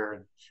single year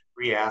and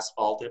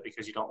re-asphalt it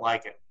because you don't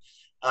like it.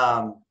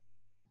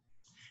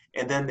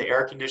 And then the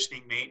air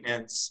conditioning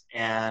maintenance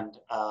and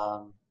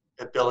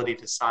ability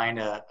to sign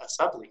a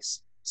sublease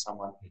with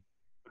someone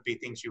would be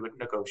things you would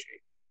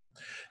negotiate.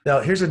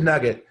 Now, here's a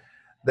nugget.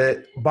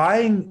 That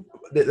buying,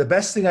 the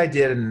best thing I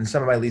did in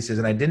some of my leases,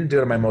 and I didn't do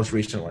it in my most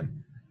recent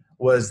one,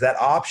 was that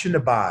option to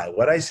buy.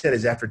 What I said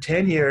is after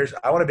 10 years,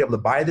 I want to be able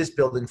to buy this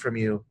building from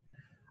you.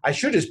 I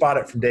should have just bought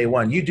it from day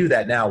one. You do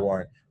that now,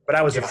 Warren. But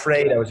I was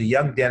afraid. I was a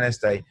young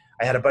dentist. I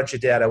had a bunch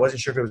of debt. I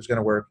wasn't sure if it was going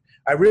to work.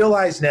 I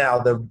realize now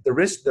the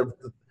risk,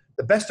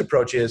 the best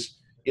approach is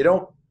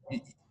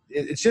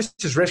it's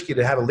just as risky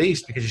to have a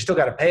lease because you still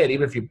got to pay it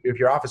even if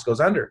your office goes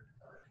under.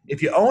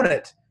 If you own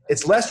it,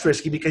 it's less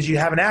risky because you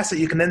have an asset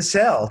you can then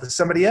sell to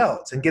somebody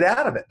else and get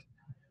out of it.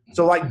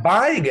 So like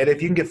buying it,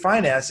 if you can get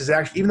financed, is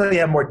actually, even though you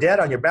have more debt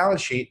on your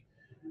balance sheet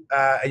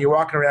and you're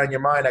walking around in your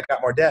mind, I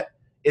got more debt,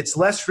 it's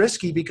less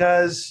risky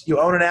because you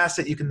own an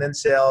asset you can then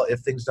sell if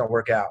things don't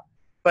work out.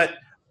 But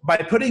by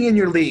putting in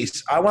your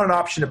lease, I want an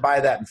option to buy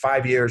that in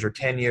 5 years or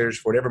 10 years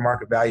for whatever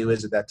market value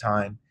is at that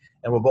time.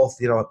 And we'll both,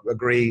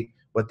 agree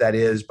what that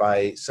is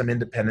by some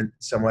independent,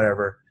 some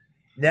whatever.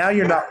 Now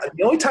you're not,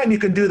 the only time you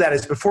can do that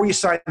is before you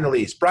sign the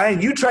lease.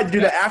 Brian, you tried to do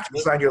that after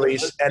you signed your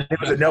lease and it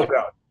was a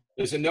no-go.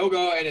 It's a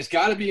no-go and it's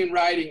got to be in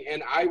writing.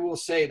 And I will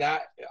say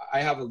that I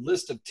have a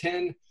list of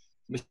 10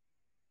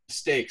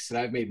 mistakes that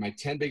I've made, my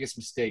 10 biggest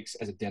mistakes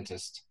as a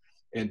dentist.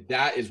 And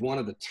that is one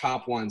of the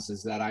top ones,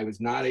 is that I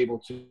was not able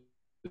to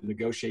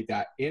negotiate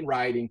that in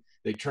writing.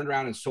 They turned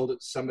around and sold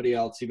it to somebody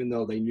else, even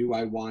though they knew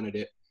I wanted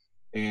it.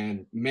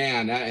 And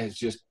man, that has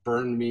just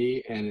burned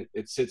me, and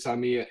it sits on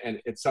me,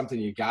 and it's something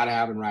you got to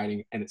have in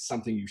writing, and it's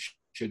something you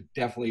should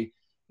definitely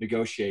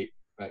negotiate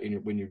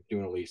when you're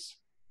doing a lease.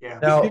 Yeah.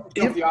 Now, you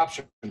don't have the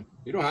option.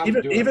 You don't have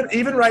to do it.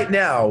 Even right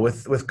now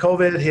with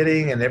COVID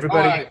hitting and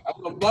everybody. I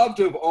would love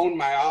to have owned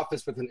my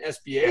office with an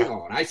SBA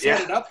loan. I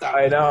set it up that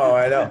way. I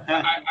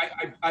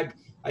know.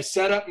 I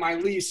set up my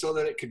lease so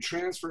that it could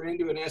transfer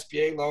into an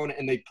SBA loan,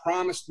 and they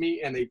promised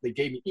me, and they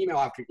gave me email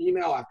after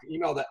email after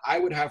email that I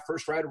would have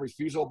first right of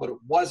refusal, but it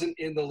wasn't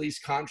in the lease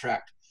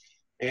contract.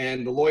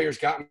 And the lawyers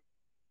got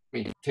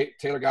me.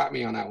 Taylor got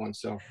me on that one.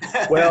 So,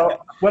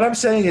 well, what I'm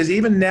saying is,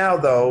 even now,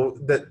 though,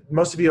 that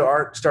most of you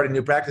aren't starting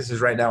new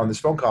practices right now on this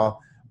phone call,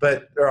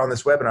 or on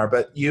this webinar,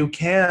 but you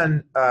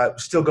can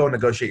still go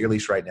negotiate your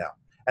lease right now.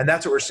 And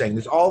that's what we're saying.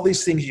 There's all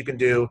these things you can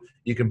do.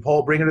 You can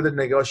bring it to the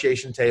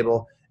negotiation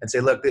table and say,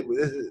 look,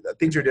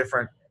 things are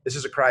different. This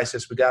is a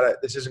crisis.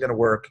 This isn't going to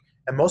work.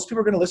 And most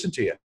people are going to listen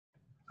to you.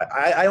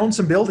 I own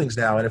some buildings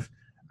now, and if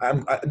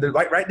they're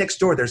right next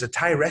door, there's a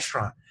Thai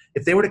restaurant.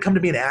 If they were to come to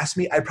me and ask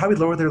me, I'd probably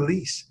lower their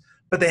lease,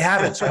 but they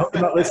haven't. So I hope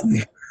they're not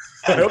listening.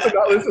 I hope they're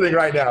not listening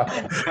right now.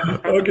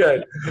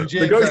 Okay.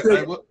 James,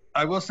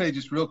 I will say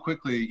just real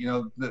quickly,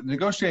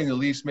 negotiating the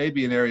lease may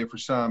be an area for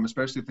some,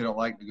 especially if they don't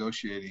like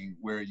negotiating,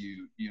 where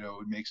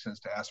it makes sense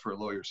to ask for a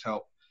lawyer's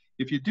help.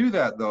 If you do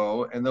that,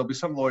 though, and there'll be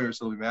some lawyers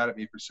that'll be mad at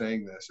me for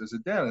saying this, as a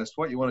dentist,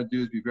 what you want to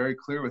do is be very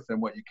clear with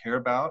them what you care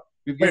about.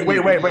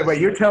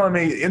 Wait. You're telling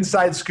me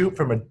inside scoop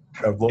from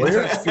a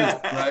lawyer? Inside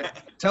scoop, right?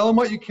 Tell them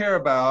what you care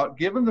about.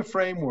 Give them the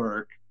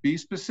framework. Be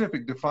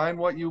specific. Define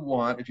what you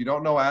want. If you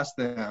don't know, ask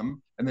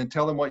them, and then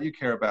tell them what you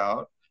care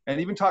about. And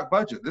even talk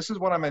budget. This is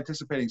what I'm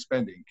anticipating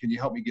spending. Can you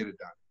help me get it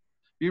done?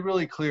 Be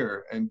really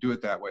clear and do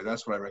it that way.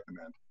 That's what I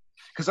recommend.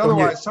 Because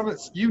otherwise,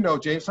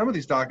 James, some of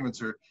these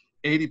documents are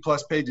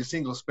 80+ pages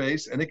single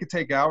space, and it could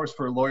take hours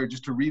for a lawyer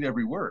just to read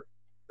every word.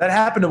 That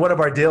happened to one of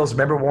our deals.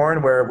 Remember,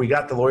 Warren, where we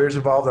got the lawyers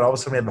involved, and all of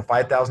a sudden we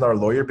had a $5,000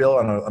 lawyer bill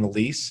on a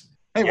lease?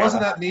 Hey,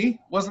 wasn't that me?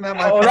 Wasn't that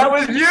my Oh, that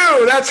was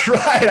you. That's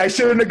right. I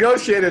should have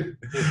negotiated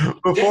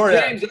before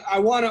James, I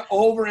want to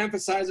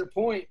overemphasize a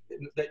point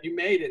that you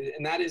made,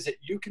 and that is that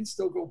you can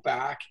still go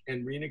back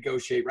and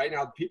renegotiate. Right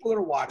now, people that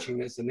are watching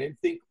this, and they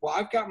think, well,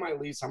 I've got my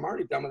lease. I'm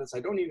already done with this.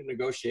 I don't need to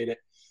negotiate it.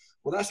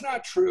 Well, that's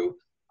not true.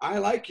 I,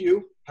 like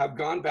you, have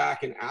gone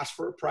back and asked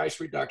for a price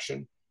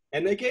reduction,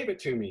 and they gave it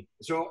to me.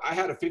 So I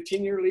had a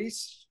 15-year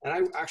lease, and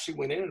I actually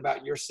went in at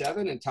about year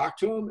 7 and talked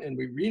to them, and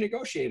we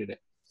renegotiated it.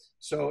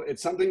 So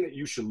it's something that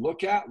you should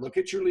look at. Look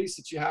at your lease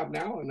that you have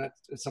now, and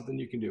that's something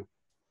you can do.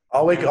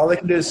 All they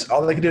can do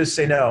is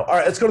say no. All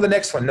right, let's go to the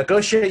next one.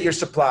 Negotiate your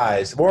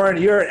supplies. Warren,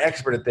 you're an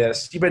expert at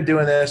this. You've been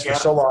doing this for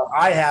so long.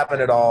 I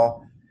haven't at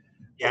all.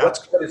 Yeah. What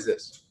is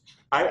this?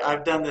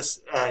 I've done this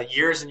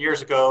years and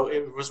years ago.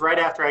 It was right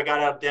after I got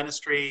out of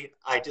dentistry.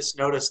 I just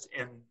noticed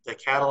in the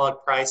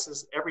catalog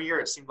prices, every year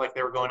it seemed like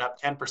they were going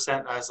up 10%.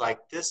 And I was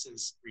like, this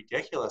is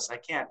ridiculous. I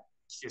can't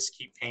just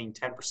keep paying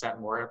 10%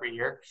 more every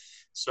year.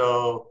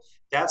 So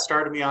that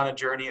started me on a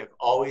journey of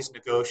always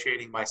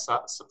negotiating my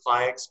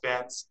supply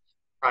expense,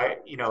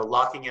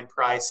 locking in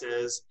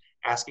prices,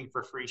 asking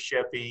for free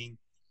shipping,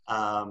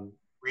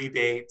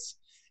 rebates.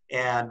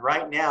 And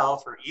right now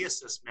for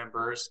eAssist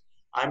members,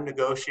 I'm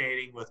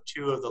negotiating with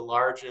 2 of the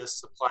largest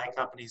supply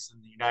companies in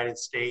the United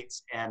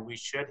States, and we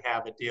should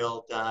have a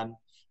deal done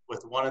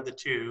with one of the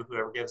 2,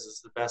 whoever gives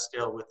us the best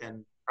deal,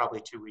 within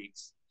probably 2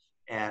 weeks.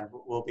 And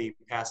we'll be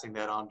passing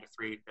that on to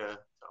free to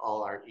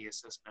all our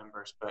eAssist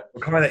members. But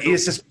we're calling it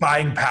eAssist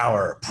buying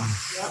power.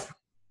 Yeah,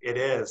 it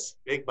is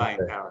big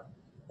buying power.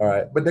 All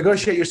right, but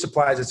negotiate your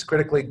supplies. It's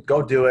critically.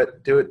 Go do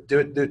it. Do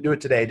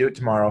it today. Do it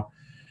tomorrow.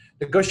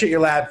 Negotiate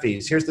your lab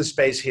fees. Here's the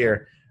space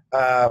here.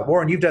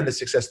 Warren, you've done this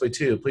successfully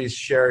too. Please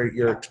share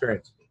your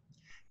experience.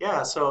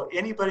 Yeah, so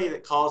anybody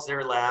that calls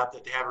their lab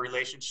that they have a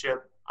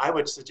relationship, I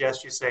would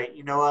suggest you say,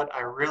 you know what,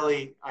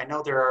 I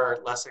know there are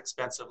less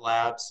expensive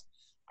labs.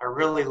 I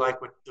really like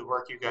the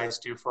work you guys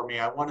do for me.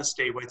 I want to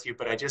stay with you,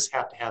 but I just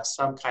have to have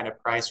some kind of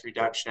price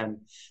reduction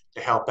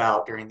to help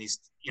out during these,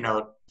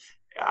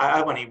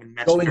 I wouldn't even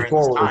mention going during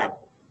forward. this time.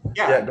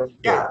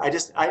 Yeah.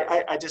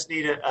 I just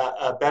need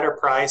a better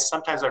price.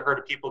 Sometimes I've heard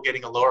of people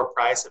getting a lower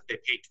price if they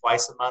pay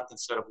twice a month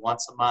instead of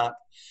once a month.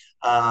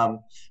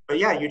 But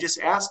yeah, you just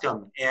ask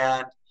them.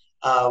 And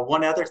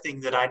one other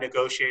thing that I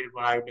negotiated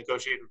when I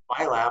negotiated with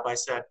my lab, I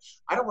said,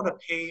 I don't want to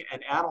pay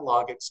an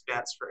analog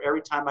expense for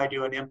every time I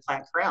do an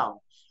implant crown.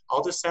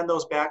 I'll just send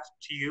those back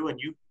to you and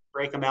you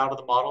break them out of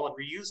the model and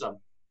reuse them.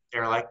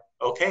 They're like,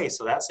 okay,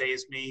 so that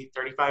saves me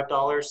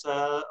 $35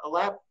 a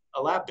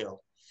lab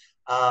bill.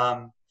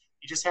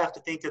 You just have to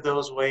think of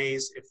those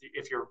ways.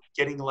 If you're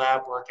getting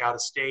lab work out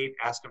of state,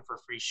 ask them for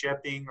free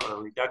shipping or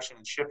a reduction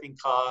in shipping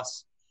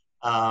costs.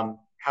 How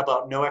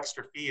about no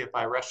extra fee if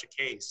I rush a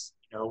case?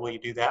 Will you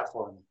do that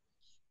for me?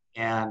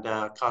 And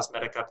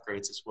cosmetic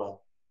upgrades as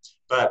well.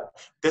 But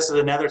this is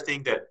another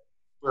thing that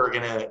we're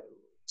going to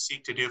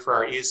seek to do for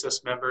our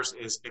eAssist members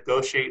is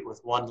negotiate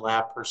with 1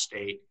 lab per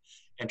state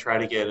and try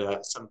to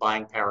get some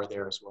buying power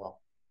there as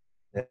well.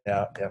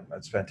 Yeah,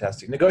 that's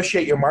fantastic.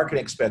 Negotiate your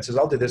marketing expenses.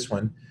 I'll do this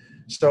one.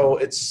 So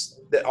it's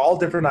all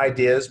different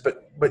ideas,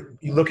 but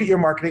you look at your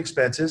marketing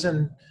expenses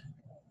and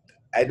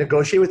I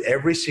negotiate with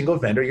every single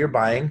vendor you're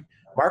buying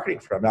marketing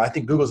from. Now, I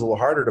think Google's a little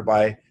harder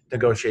to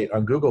negotiate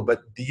on Google,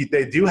 but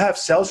they do have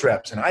sales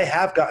reps, and I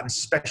have gotten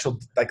special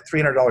like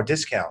 $300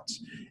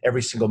 discounts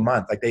every single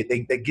month. Like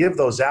they give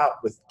those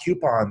out with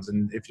coupons,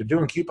 and if you're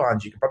doing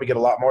coupons, you can probably get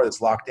a lot more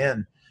that's locked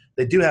in.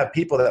 They do have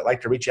people that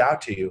like to reach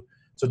out to you.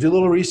 So do a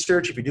little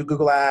research. If you do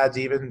Google ads,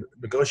 even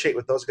negotiate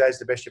with those guys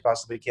the best you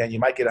possibly can. You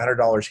might get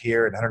 $100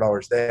 here and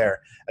 $100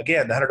 there.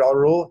 Again, the $100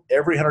 rule,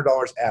 every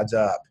 $100 adds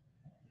up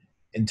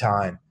in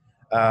time.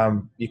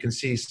 You can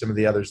see some of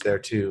the others there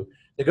too.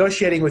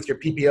 Negotiating with your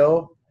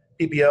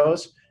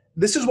PPOs.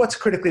 This is what's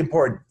critically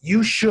important.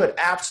 You should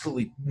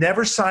absolutely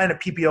never sign a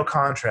PPO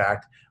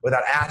contract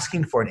without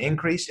asking for an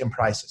increase in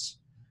prices.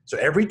 So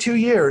every 2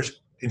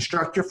 years,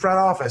 instruct your front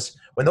office,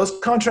 when those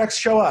contracts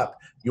show up,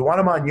 you want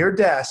them on your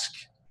desk,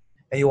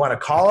 and you want to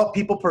call up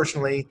people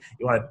personally.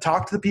 You want to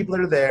talk to the people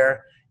that are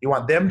there. You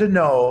want them to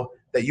know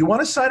that you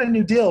want to sign a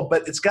new deal,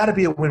 but it's got to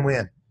be a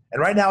win-win.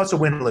 And right now it's a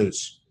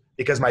win-lose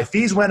because my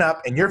fees went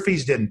up and your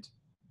fees didn't.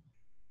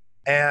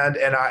 And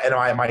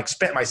my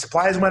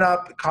supplies went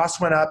up, costs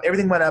went up,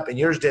 everything went up, and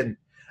yours didn't.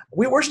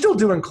 we're still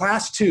doing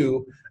class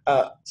 2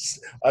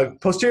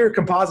 posterior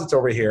composites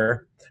over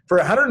here for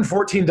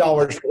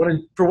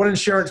 $114 for one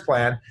insurance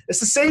plan. It's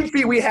the same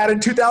fee we had in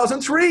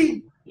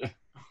 2003.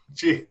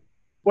 Gee.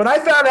 When I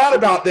found out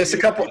about this a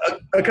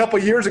couple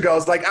years ago, I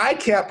was like, I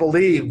can't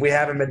believe we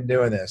haven't been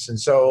doing this. And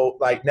so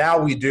like now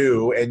we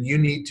do, and you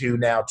need to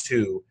now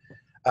too.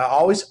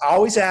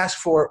 Always ask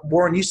for,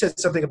 Warren, you said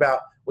something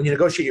about when you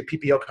negotiate your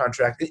PPO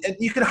contract, and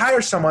you can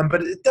hire someone,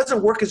 but it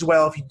doesn't work as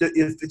well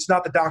if it's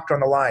not the doctor on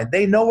the line.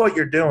 They know what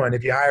you're doing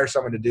if you hire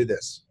someone to do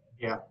this.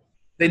 Yeah.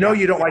 They know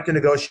you don't like to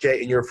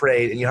negotiate and you're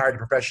afraid, and you hired a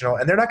professional,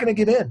 and they're not going to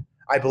give in,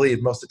 I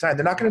believe, most of the time.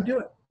 They're not going to do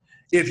it.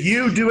 If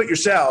you do it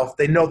yourself,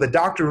 they know the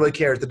doctor really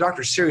cares. The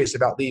doctor's serious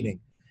about leaving.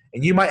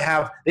 And they might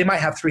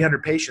have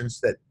 300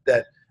 patients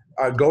that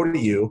go to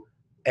you.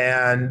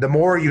 And the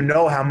more you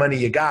know how many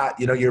you got,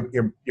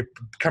 you're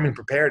becoming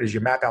prepared as you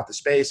map out the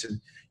space.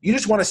 And you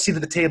just want to sit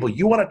at the table.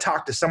 You want to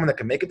talk to someone that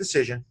can make a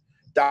decision,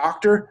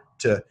 doctor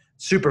to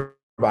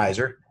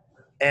supervisor,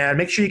 and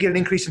make sure you get an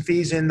increase in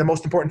fees in the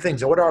most important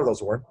things. And what are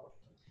those, Warren?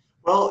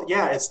 Well,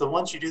 yeah, it's the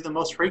ones you do the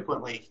most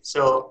frequently.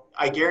 So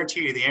I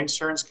guarantee you the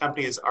insurance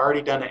company has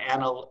already done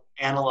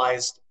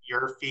analyzed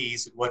your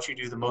fees and what you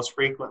do the most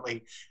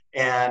frequently.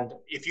 And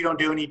if you don't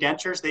do any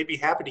dentures, they'd be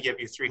happy to give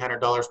you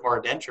 $300 more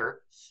a denture,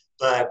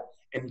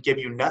 and give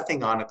you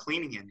nothing on a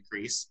cleaning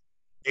increase.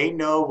 They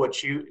know what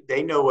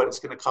it's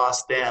going to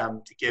cost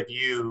them to give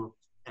you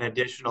an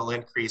additional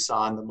increase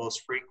on the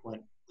most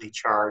frequently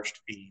charged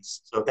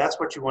fees. So that's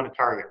what you want to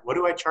target. What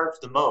do I charge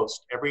the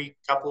most? Every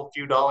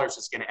few dollars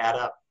is going to add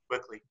up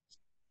quickly.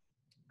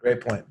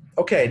 Great point.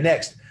 Okay,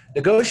 next,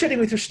 negotiating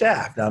with your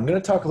staff. Now I'm going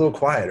to talk a little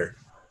quieter,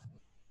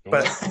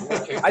 but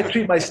I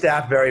treat my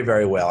staff very,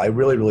 very well. I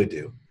really, really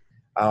do.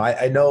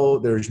 I know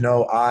there's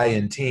no I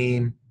in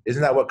team.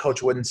 Isn't that what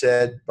Coach Wooden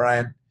said,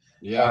 Brian?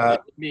 Yeah,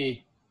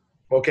 me.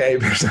 Okay.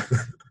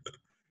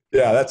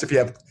 Yeah, that's if you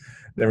have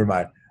 – never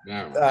mind.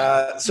 No.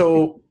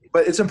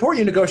 But it's important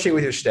you negotiate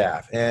with your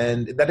staff,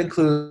 and that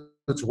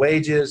includes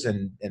wages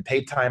and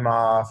paid time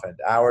off and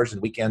hours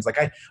and weekends. Like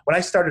when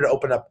I started to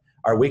open up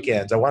our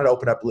weekends, I wanted to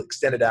open up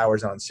extended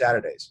hours on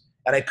Saturdays,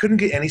 and I couldn't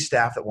get any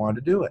staff that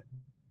wanted to do it.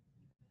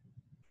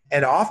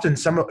 And often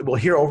we'll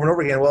hear over and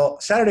over again, well,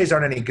 Saturdays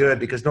aren't any good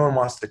because no one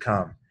wants to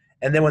come.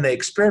 And then when they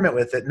experiment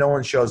with it, no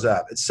one shows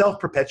up. It's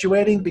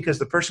self-perpetuating because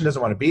the person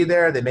doesn't want to be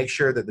there. They make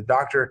sure that the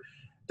doctor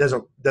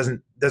doesn't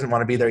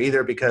want to be there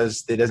either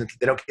because they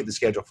don't keep the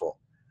schedule full.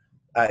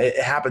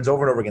 It happens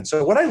over and over again.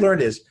 So what I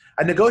learned is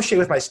I negotiate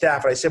with my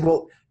staff, and I said,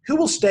 well, who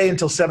will stay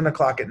until 7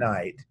 o'clock at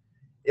night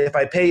if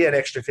I pay you an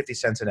extra 50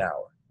 cents an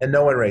hour? And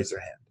no one raised their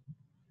hand.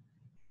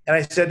 And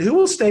I said, who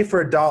will stay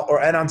for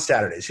 $1? And on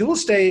Saturdays, who will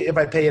stay if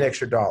I pay an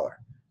extra $1?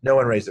 No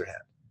one raised their hand.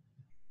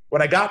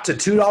 When I got to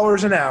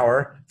 $2 an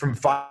hour from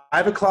 5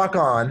 o'clock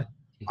on,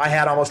 I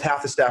had almost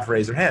half the staff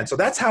raise their hand. So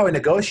that's how I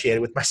negotiated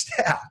with my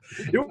staff.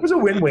 It was a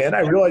win-win.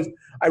 I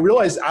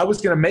realized I was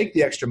going to make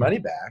the extra money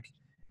back,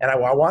 and I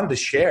wanted to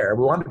share.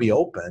 We wanted to be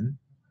open,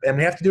 and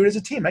we have to do it as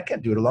a team. I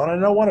can't do it alone. I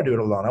don't want to do it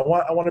alone.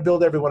 I want to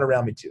build everyone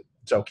around me too.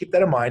 So keep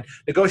that in mind.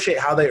 Negotiate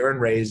how they earn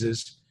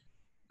raises,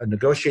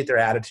 negotiate their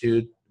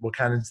attitude, what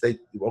kind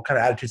of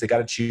attitudes they got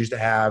to choose to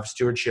have,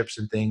 stewardships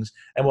and things.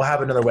 And we'll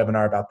have another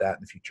webinar about that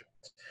in the future.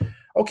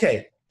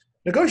 Okay,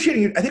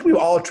 negotiating. I think we've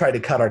all tried to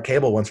cut our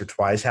cable once or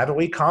twice, haven't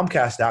we?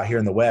 Comcast out here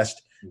in the West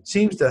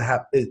seems to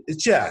have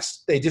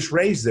they just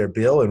raise their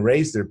bill and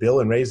raise their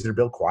bill and raise their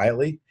bill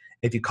quietly.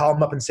 If you call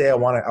them up and say I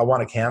want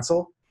to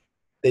cancel,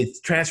 they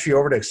transfer you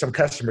over to some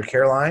customer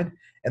care line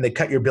and they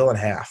cut your bill in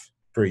half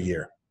for a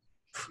year.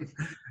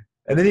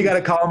 And then you got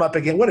to call them up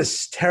again. What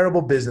a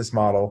terrible business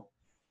model.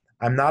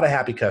 I'm not a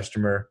happy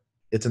customer.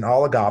 It's an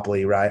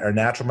oligopoly, right? Or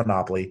natural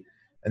monopoly.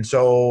 And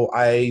so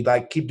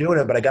I keep doing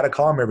it, but I got to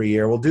call them every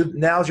year.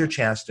 Now's your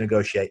chance to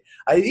negotiate.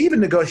 I even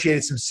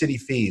negotiated some city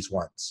fees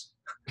once.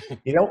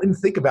 You don't even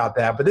think about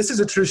that, but this is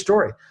a true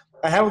story.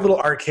 I have a little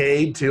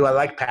arcade too. I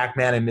like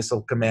Pac-Man and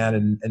Missile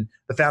Command, and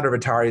the founder of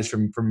Atari is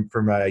from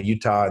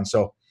Utah, and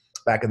so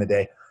back in the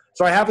day.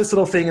 So I have this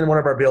little thing in one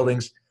of our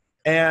buildings,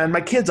 and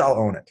my kids all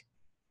own it.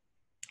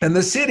 And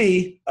the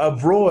city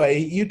of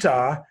Roy,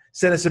 Utah,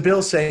 sent us a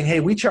bill saying,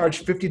 hey, we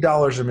charge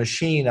 $50 a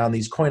machine on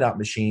these coin-op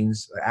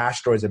machines,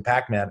 Asteroids and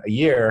Pac-Man, a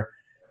year,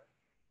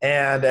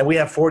 and we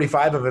have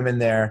 45 of them in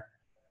there.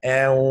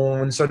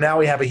 And so now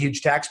we have a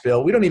huge tax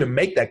bill. We don't even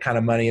make that kind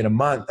of money in a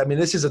month. I mean,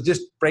 this is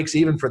just breaks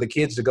even for the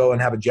kids to go and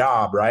have a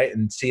job, right,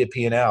 and see a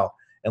P&L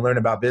and learn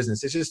about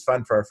business. It's just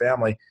fun for our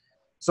family.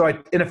 So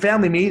in a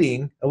family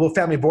meeting, a little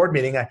family board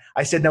meeting,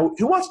 I said, now,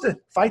 who wants to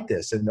fight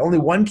this? And only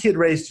one kid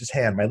raised his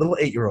hand, my little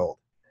 8-year-old.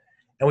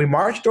 And we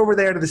marched over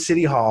there to the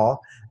city hall,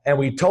 and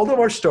we told him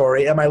our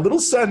story, and my little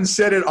son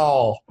said it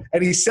all.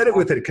 And he said it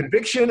with a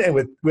conviction and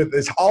with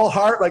his all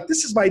heart, like,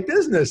 this is my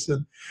business.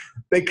 And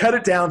they cut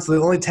it down so they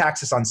only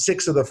tax us on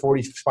 6 of the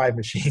 45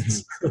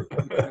 machines. So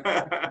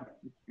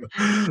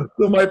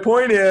my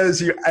point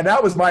is, and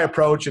that was my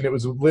approach, and it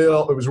was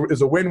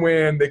a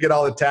win-win. They get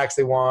all the tax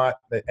they want,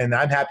 and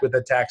I'm happy with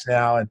the tax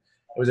now. And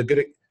it was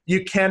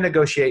you can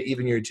negotiate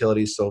even your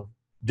utilities, so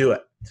do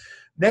it.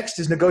 Next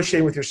is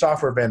negotiating with your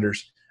software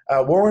vendors.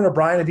 Warren or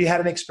Brian, have you had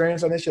any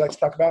experience on this you'd like to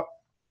talk about?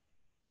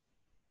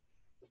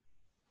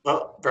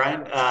 Well,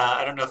 Brian,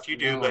 I don't know if you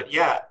do, but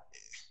yeah,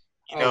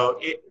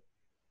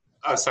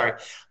 oh, sorry.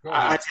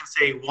 I was going to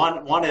say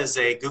one is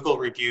a Google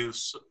review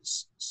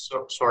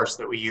source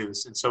that we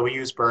use, and so we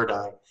use Bird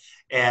Eye.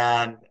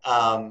 And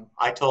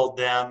I told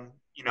them,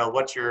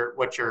 what's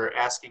your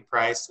asking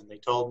price, and they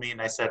told me,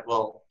 and I said,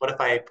 well, what if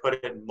I put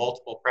it in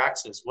multiple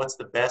practices? What's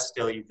the best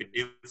deal you could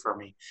do for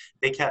me?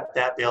 They kept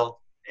that bill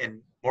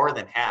in more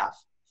than half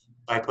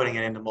by putting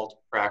it into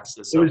multiple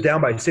practices. So it was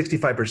down by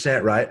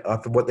 65%, right,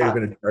 off of what they were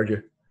going to charge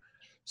you.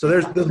 So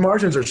those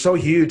margins are so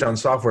huge on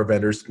software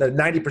vendors,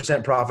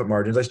 90% profit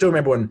margins. I still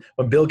remember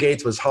when Bill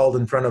Gates was hauled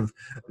in front of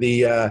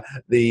the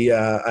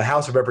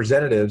House of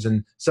Representatives,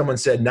 and someone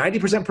said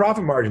 90%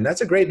 profit margin. That's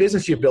a great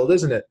business you built,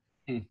 isn't it?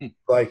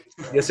 Like,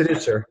 yes, it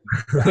is, sir.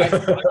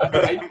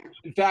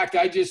 In fact,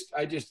 I just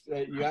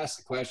you asked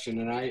the question,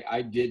 and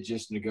I did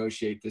just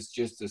negotiate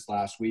this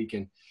last week,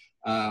 and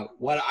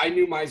what I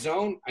knew my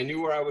zone, I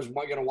knew where I was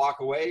going to walk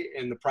away,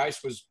 and the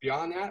price was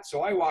beyond that,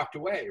 so I walked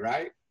away,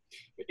 right?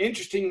 But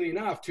interestingly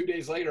enough, 2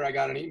 days later, I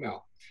got an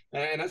email,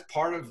 and that's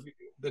part of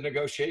the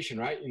negotiation,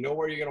 right? You know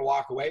where you're going to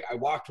walk away. I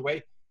walked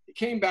away. He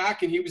came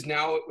back, and he was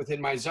now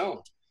within my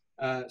zone.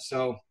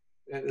 So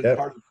it's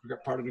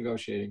part of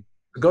negotiating.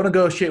 Go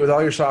negotiate with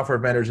all your software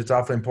vendors. It's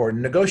awfully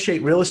important.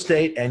 Negotiate real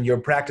estate and your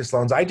practice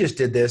loans. I just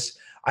did this.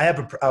 I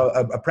have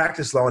a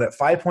practice loan at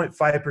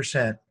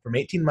 5.5% from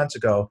 18 months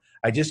ago.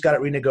 I just got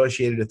it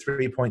renegotiated to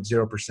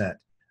 3.0%.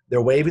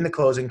 They're waiving the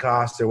closing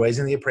costs. They're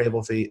waiving the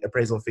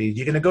appraisal fees.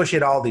 You can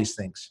negotiate all these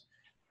things.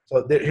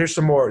 So here's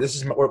some more.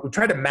 We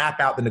tried to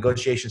map out the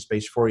negotiation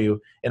space for you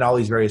in all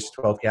these various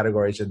 12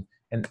 categories. And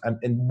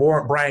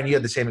more, Brian, you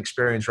had the same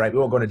experience, right? We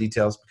won't go into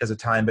details because of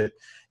time, but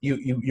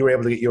you were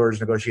able to get yours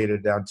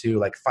negotiated down to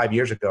like 5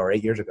 years ago or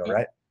 8 years ago,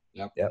 right?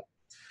 Yep.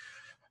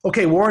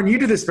 Okay, Warren, you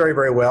do this very,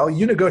 very well.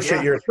 You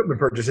negotiate your equipment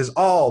purchases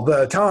all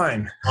the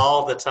time.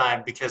 All the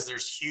time, because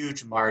there's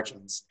huge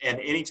margins. And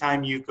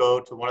anytime you go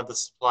to one of the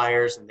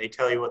suppliers and they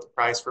tell you what the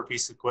price for a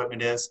piece of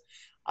equipment is,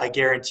 I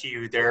guarantee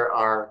you there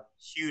are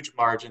huge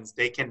margins.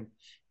 They can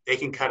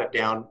cut it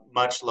down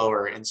much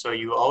lower. And so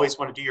you always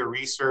want to do your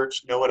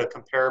research, know what a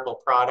comparable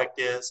product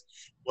is,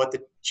 what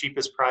the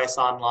cheapest price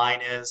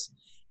online is.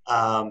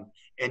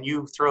 And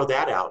you throw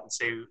that out and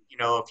say,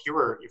 if you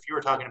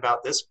were talking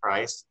about this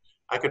price,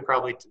 I could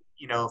probably,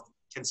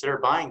 consider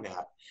buying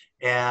that,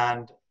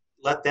 and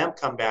let them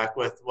come back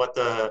with what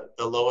the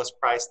lowest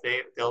price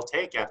they'll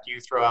take after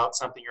you throw out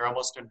something you're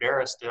almost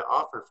embarrassed to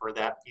offer for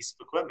that piece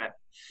of equipment.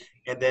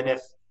 And then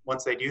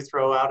once they do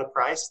throw out a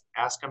price,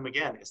 ask them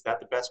again, is that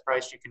the best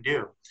price you can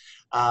do?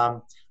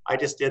 I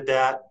just did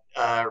that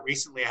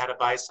recently. I had to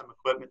buy some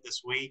equipment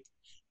this week.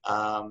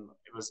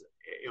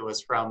 It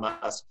was from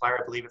a supplier.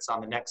 I believe it's on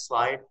the next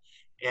slide.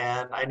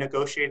 And I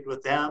negotiated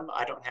with them.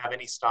 I don't have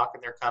any stock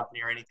in their company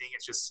or anything.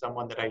 It's just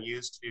someone that I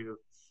use to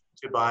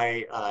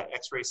buy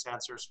X-ray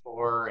sensors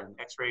for and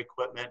X-ray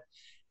equipment.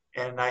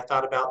 And I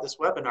thought about this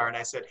webinar, and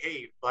I said,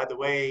 hey, by the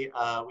way,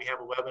 we have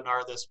a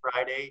webinar this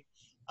Friday.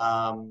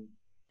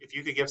 If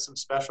you could give some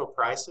special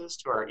prices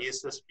to our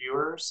eAssist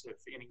viewers,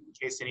 in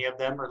case any of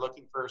them are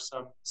looking for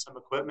some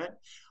equipment,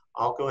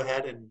 I'll go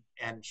ahead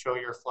and show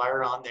your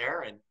flyer on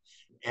there.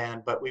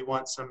 But we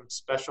want some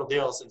special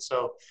deals. And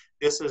so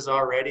this is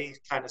already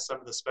kind of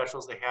some of the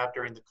specials they have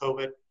during the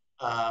COVID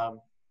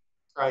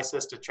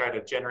crisis to try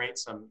to generate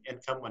some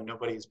income when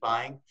nobody's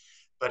buying.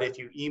 But if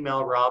you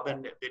email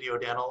Robin at Video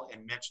Dental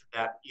and mention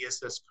that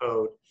eAssist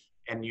code,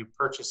 and you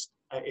purchase,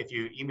 if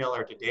you email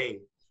her today,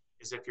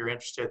 if you're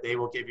interested, they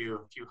will give you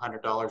a few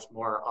 $100s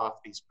more off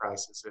these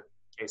prices in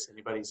case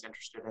anybody's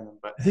interested in them.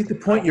 But I think the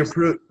point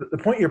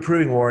you're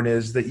proving, Warren,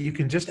 is that you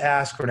can just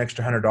ask for an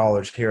extra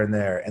 $100 here and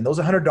there, and those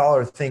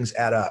 $100 things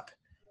add up.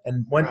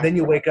 And then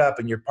you wake up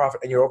and your profit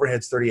and your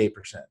overhead's 38%.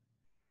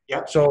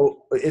 Yep.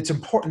 So it's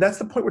important. That's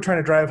the point we're trying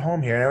to drive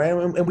home here.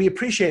 And we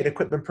appreciate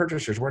equipment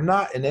purchasers. We're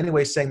not in any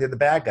way saying they're the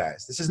bad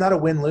guys. This is not a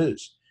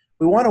win-lose.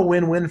 We want a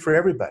win-win for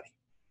everybody.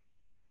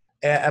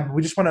 And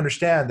we just want to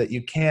understand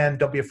that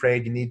don't be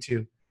afraid, you need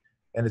to,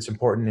 and it's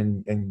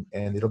important,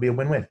 and it'll be a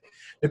win-win.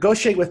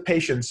 Negotiate with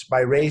patients by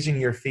raising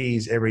your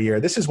fees every year.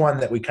 This is one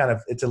that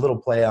it's a little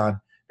play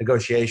on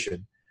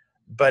negotiation,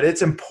 but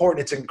it's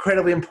important. It's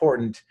incredibly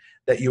important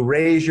that you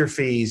raise your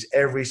fees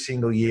every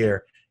single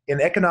year. In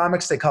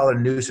economics, they call it a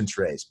nuisance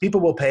raise. People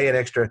will pay an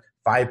extra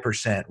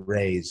 5%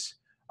 raise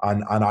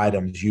on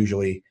items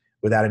usually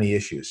without any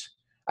issues.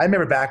 I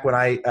remember back when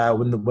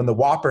when the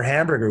Whopper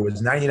hamburger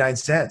was 99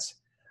 cents.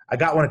 I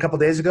got one a couple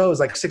days ago. It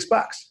was like $6.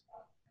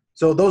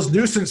 So those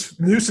nuisance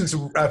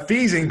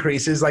fees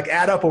increases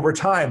add up over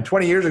time.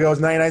 20 years ago, it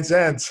was 99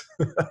 cents.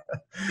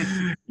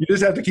 You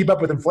just have to keep up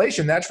with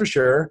inflation, that's for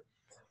sure.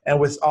 And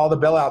with all the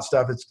bailout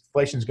stuff,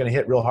 inflation's going to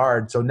hit real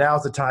hard. So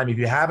now's the time. If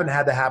you haven't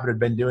had the habit of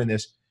been doing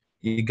this,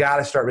 you got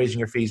to start raising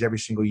your fees every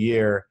single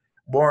year.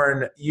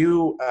 Warren,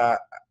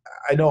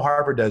 I know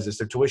Harvard does this.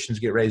 Their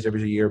tuitions get raised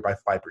every year by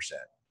 5%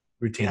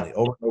 routinely,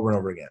 over and over and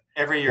over again.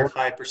 Every year,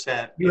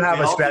 5%. You have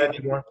a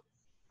strategy, Warren?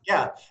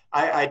 Yeah,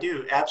 I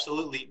do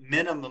absolutely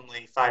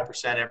minimally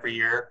 5% every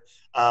year.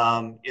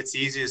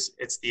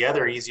 It's the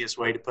other easiest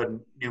way to put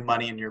new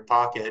money in your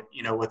pocket,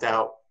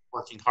 without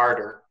working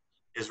harder,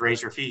 is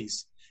raise your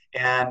fees.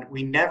 And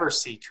we never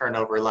see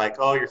turnover like,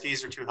 oh, your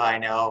fees are too high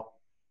now.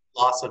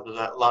 Loss of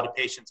a lot of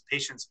patients.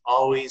 Patients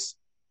always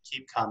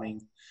keep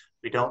coming.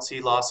 We don't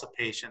see loss of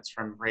patients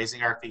from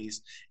raising our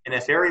fees. And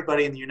if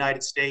everybody in the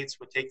United States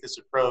would take this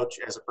approach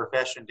as a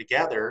profession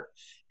together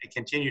and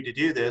continue to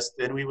do this,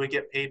 then we would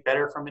get paid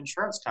better from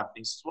insurance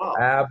companies as well.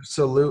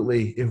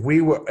 Absolutely. If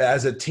we were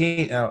as a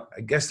team, now,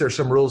 I guess there's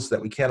some rules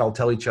that we can't all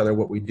tell each other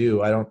what we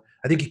do. I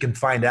think you can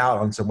find out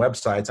on some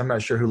websites. I'm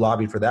not sure who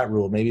lobbied for that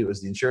rule. Maybe it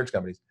was the insurance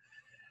companies.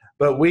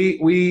 But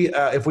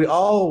if we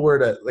all were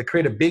to like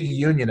create a big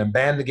union and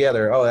band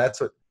together,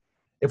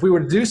 if we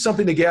were to do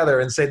something together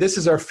and say, this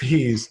is our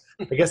fees,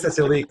 I guess that's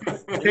illegal.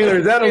 Taylor,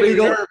 is that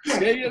illegal?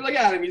 Look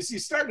at him.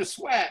 He's starting to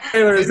sweat.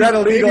 Taylor, is that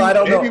illegal? I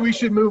don't know. Maybe we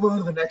should move on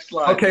to the next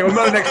slide. Okay, we'll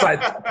go to the next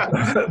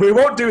slide. We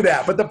won't do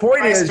that. But the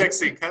point is,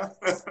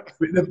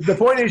 the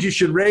point is you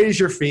should raise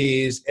your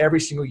fees every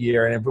single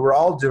year. And if we were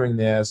all doing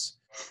this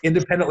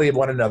independently of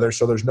one another,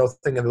 so there's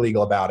nothing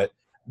illegal about it,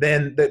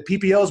 then the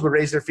PPOs would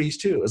raise their fees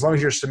too, as long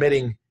as you're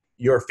submitting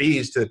your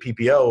fees to the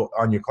PPO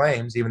on your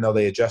claims, even though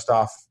they adjust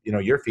off,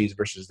 your fees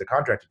versus the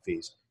contracted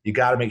fees. You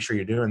got to make sure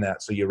you're doing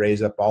that. So you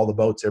raise up all the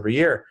boats every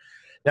year.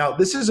 Now,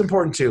 this is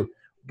important too.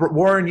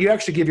 Warren, you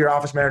actually give your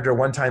office manager a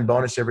one-time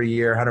bonus every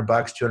year, $100,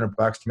 $200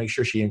 to make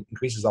sure she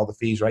increases all the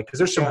fees, right? Because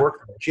there's some work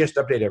for her. She has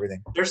to update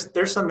everything.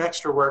 There's some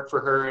extra work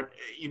for her, and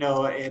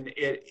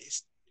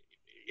it's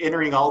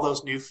entering all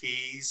those new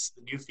fees,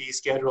 the new fee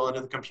schedule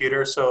into the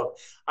computer. So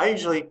I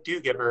usually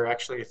do give her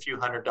actually a few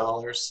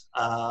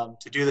 $100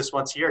 to do this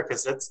once a year,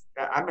 because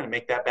I'm going to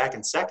make that back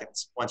in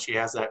seconds once she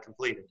has that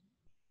completed.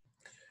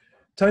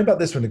 Tell me about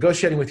this one,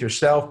 negotiating with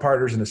yourself,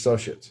 partners, and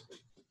associates.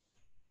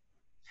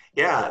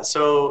 Yeah,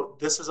 so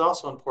this is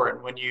also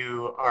important. When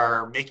you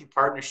are making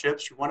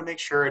partnerships, you want to make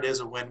sure it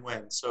is a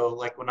win-win. So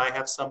like when I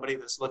have somebody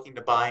that's looking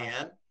to buy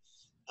in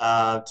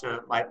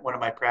to one of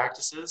my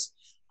practices,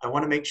 I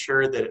want to make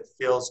sure that it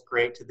feels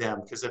great to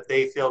them, because if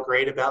they feel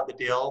great about the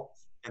deal,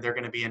 then they're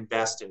going to be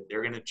invested.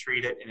 They're going to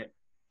treat it, and it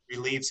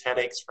relieves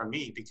headaches from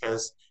me,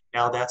 because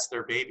now that's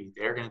their baby.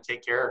 They're going to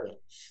take care of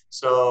it.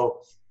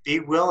 So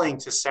be willing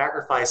to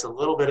sacrifice a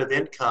little bit of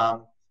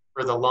income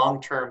for the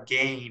long-term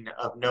gain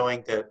of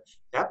knowing that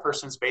that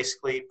person's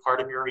basically part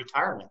of your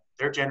retirement.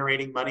 They're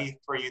generating money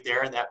for you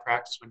there in that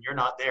practice when you're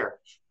not there.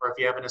 Or if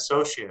you have an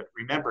associate,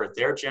 remember,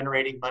 they're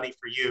generating money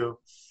for you.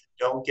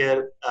 Don't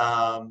get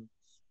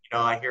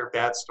I hear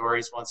bad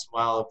stories once in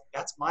a while of,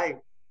 that's my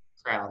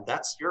crown,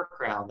 that's your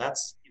crown,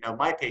 that's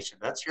my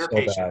patient, that's your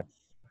patient. Bad.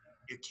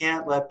 You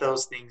can't let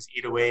those things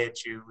eat away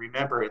at you.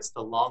 Remember, it's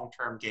the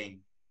long-term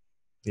gain.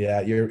 Yeah,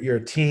 you're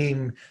a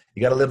team.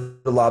 You got to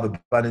live the law of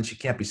abundance. You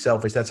can't be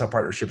selfish. That's how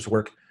partnerships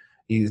work.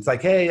 It's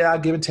like, hey,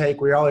 give and take.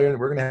 We're all here.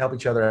 We're going to help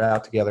each other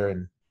out together.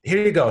 And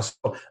here you go.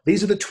 So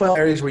these are the 12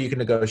 areas where you can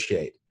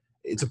negotiate.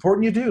 It's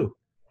important you do.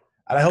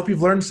 And I hope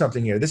you've learned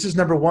something here. This is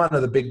number one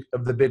of the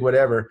big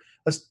whatever.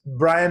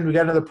 Brian, we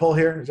got another poll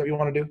here. Is that what you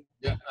want to do?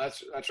 Yeah,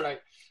 that's right.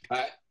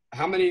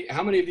 How many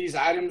of these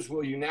items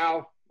will you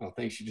now? Oh,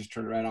 thanks. You just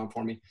turned it right on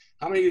for me.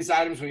 How many of these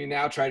items will you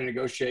now try to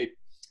negotiate?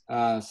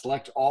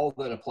 Select all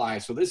that apply.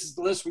 So this is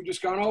the list we've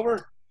just gone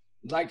over.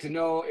 I'd like to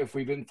know if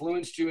we've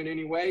influenced you in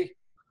any way.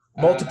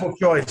 Multiple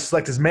choice.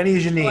 Select as many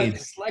as you need.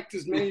 Select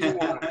as many as you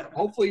want.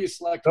 Hopefully you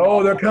select.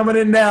 Oh, they're coming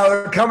in now.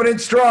 They're coming in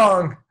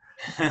strong.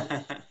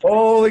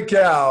 Holy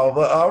cow.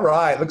 All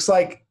right. Looks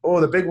like,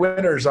 the big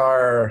winners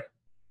are.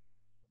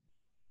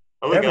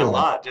 We got a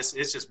lot. It's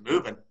just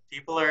moving.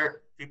 People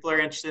are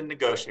interested in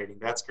negotiating.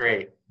 That's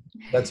great.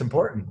 That's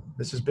important.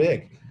 This is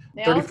big.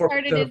 They all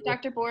started as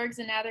Dr. Borg's,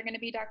 and now they're going to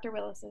be Dr.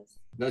 Willis's.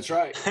 That's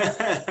right.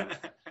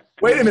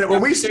 Wait a minute.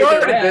 When we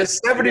started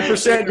this,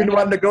 70% didn't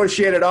want to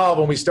negotiate at all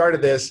when we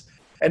started this.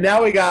 And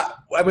now we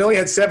only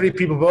had 70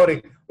 people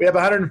voting. We have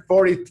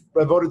 140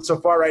 voted so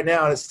far right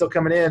now, and it's still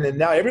coming in. And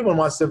now everyone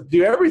wants to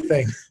do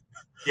everything.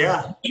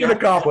 Yeah.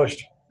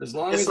 Accomplished. As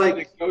long as they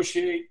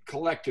negotiate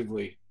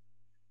collectively.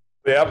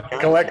 Yep,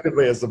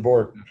 collectively as the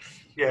board.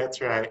 Yeah,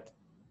 that's right.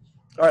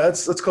 All right,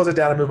 let's close it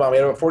down and move on. We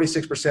have about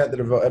 46%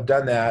 that have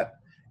done that.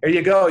 There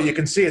you go. You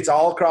can see it's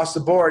all across the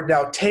board.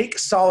 Now take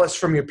solace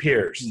from your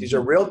peers. Mm-hmm. These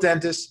are real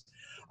dentists.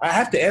 I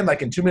have to end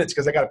like in 2 minutes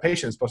because I got a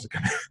patient that's supposed to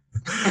come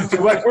in.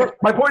 So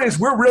my point is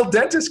we're real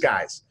dentists,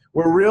 guys.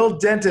 We're real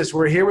dentists.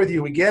 We're here with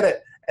you. We get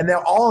it. And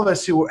now all of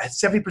us who at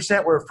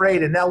 70% were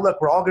afraid. And now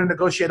look, we're all going to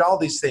negotiate all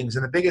these things.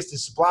 And the biggest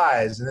is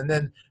supplies, and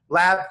then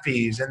lab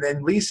fees, and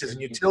then leases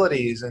and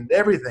utilities and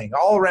everything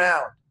all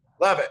around.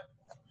 Love it.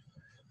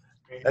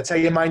 That's how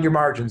you mind your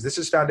margins. This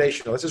is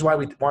foundational. This is why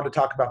we want to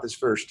talk about this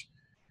first.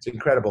 It's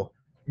incredible.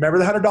 Remember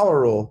the $100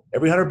 rule.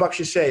 Every $100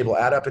 you save will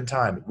add up in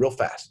time real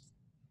fast.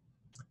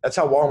 That's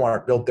how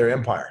Walmart built their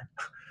empire.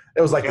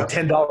 It was like the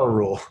 $10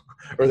 rule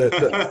or the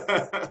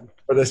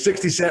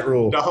 60-cent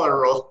rule. The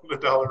dollar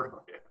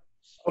rule. Yeah.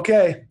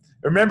 Okay.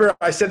 Remember,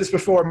 I said this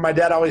before. My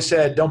dad always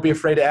said, don't be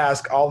afraid to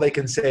ask. All they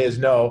can say is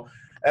no.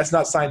 That's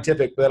not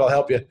scientific, but that'll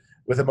help you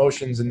with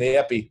emotions and the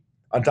epi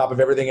on top of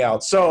everything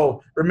else.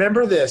 So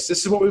remember this.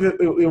 This is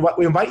what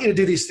we invite you to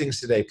do these things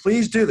today.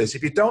 Please do this.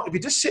 If you don't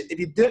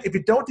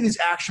do these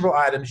actionable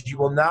items, you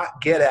will not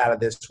get out of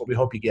this what we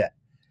hope you get.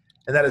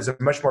 And that is a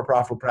much more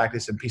profitable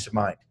practice and peace of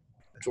mind.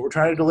 That's what we're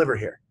trying to deliver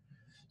here.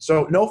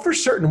 So know for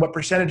certain what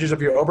percentages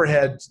of your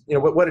overhead,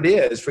 what it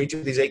is for each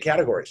of these 8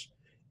 categories.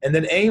 And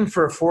then aim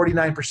for a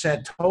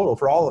 49% total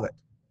for all of it.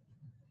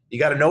 You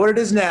got to know what it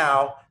is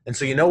now, and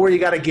so you know where you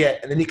got to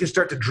get, and then you can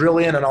start to drill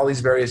in on all these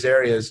various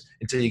areas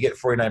until you get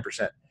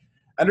 49%.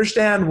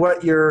 Understand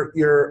what your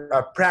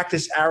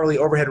practice hourly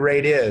overhead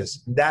rate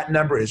is. That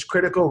number is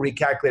critical.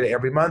 Recalculate it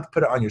every month.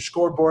 Put it on your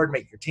scoreboard.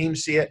 Make your team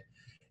see it.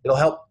 It'll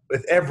help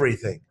with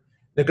everything.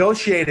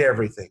 Negotiate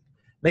everything.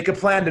 Make a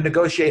plan to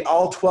negotiate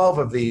all 12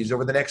 of these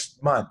over the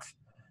next month,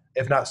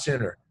 if not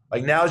sooner.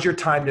 Like, now's your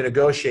time to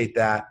negotiate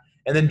that,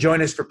 and then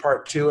join us for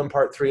part 2 and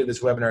part 3 of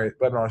this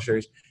webinar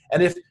series.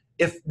 And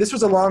if this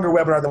was a longer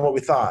webinar than what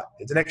we thought,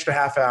 it's an extra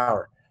half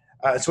hour.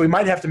 So we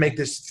might have to make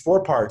this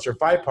 4 parts or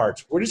 5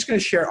 parts. We're just going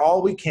to share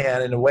all we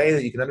can in a way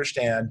that you can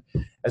understand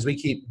as we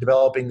keep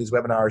developing these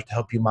webinars to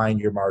help you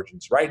mind your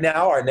margins. Right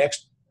now, our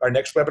next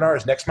webinar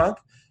is next month,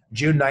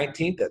 June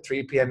 19th at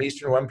 3 p.m.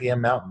 Eastern, 1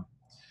 p.m. Mountain.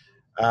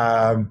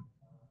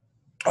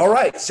 All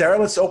right, Sarah,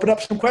 let's open up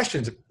some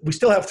questions. We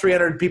still have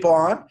 300 people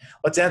on.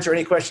 Let's answer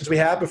any questions we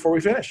have before we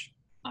finish.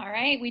 All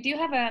right, we do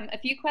have a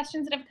few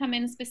questions that have come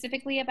in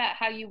specifically about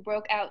how you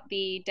broke out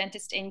the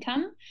dentist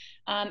income.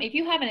 If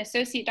you have an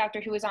associate doctor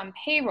who is on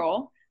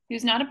payroll,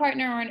 who's not a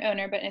partner or an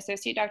owner, but an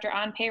associate doctor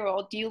on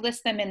payroll, do you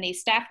list them in the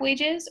staff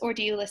wages or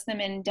do you list them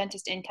in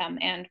dentist income,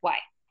 and why?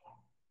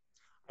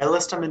 I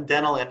list them in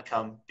dental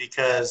income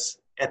because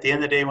at the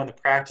end of the day, when the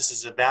practice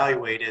is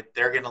evaluated,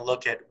 they're going to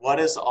look at what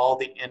is all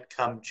the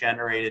income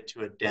generated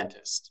to a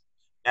dentist.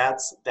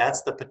 That's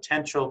the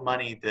potential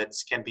money that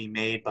can be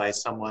made by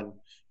someone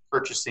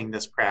purchasing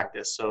this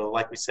practice. So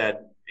like we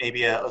said,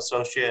 maybe an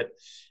associate,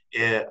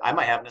 I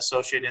might have an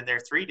associate in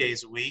there 3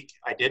 days a week.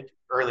 I did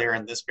earlier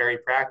in this very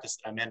practice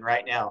that I'm in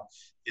right now.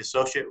 The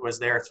associate was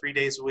there 3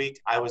 days a week.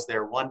 I was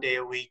there 1 day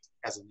a week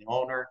as an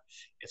owner.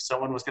 If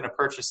someone was going to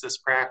purchase this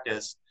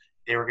practice,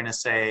 they were going to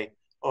say,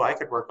 oh, I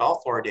could work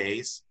all 4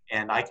 days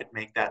and I could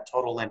make that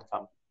total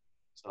income.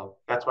 So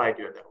that's why I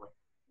do it that way.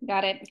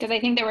 Got it. Because I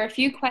think there were a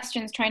few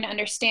questions trying to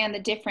understand the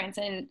difference.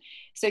 And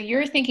so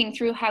you're thinking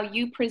through how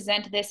you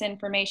present this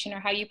information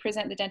or how you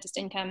present the dentist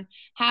income,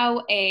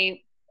 how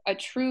a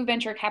true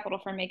venture capital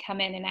firm may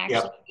come in and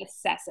actually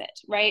assess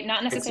it, right?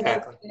 Not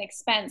necessarily an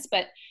expense,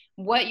 but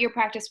what your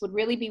practice would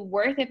really be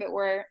worth if it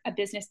were a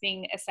business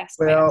being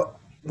assessed. Well,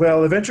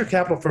 the venture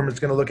capital firm is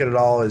going to look at it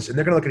all and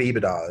they're going to look at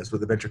EBITDA is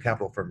what the venture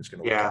capital firm is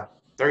going to look at.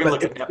 They're going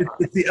to look at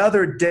it's the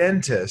other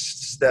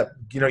dentists that,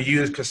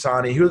 use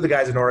Kasani. Who are the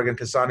guys in Oregon?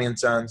 Kasani and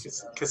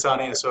Sons.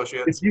 Kasani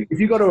Associates. If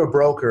you go to a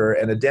broker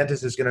and a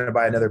dentist is going to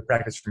buy another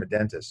practice from a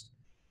dentist,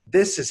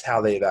 this is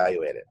how they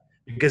evaluate it.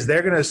 Because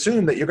they're going to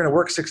assume that you're going to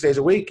work 6 days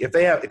a week.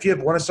 If you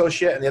have one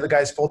associate and the other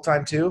guy's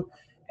full-time too,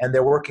 and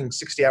they're working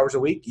 60 hours a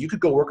week, you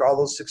could go work all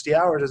those 60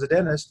 hours as a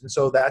dentist. And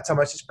so that's how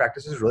much this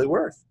practice is really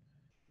worth.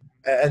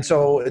 And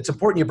so it's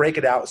important you break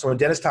it out. So when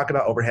dentists talk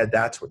about overhead,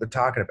 that's what they're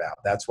talking about.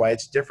 That's why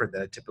it's different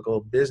than a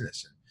typical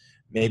business, and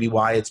maybe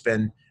why it's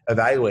been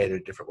evaluated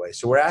a different way.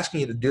 So we're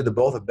asking you to do the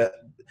both of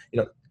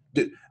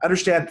it.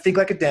 Understand, think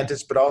like a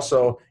dentist, but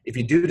also if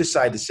you do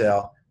decide to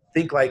sell,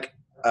 think like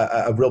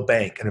a real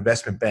bank, an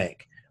investment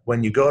bank.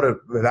 When you go to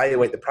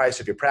evaluate the price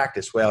of your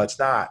practice, well, it's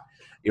not.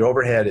 Your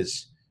overhead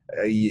is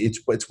it's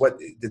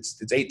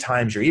 8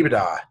 times your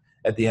EBITDA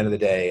at the end of the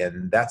day,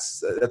 and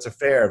that's a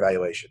fair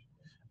evaluation.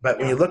 But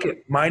when you look at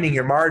mining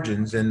your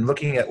margins and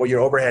looking at what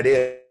your overhead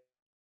is.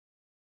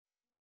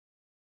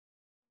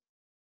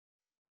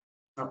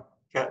 Oh,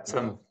 got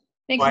some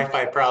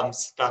Wi-Fi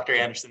problems, Dr.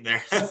 Anderson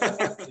there.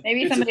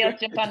 Maybe somebody else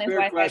jumped on his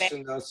Wi-Fi.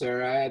 Question though,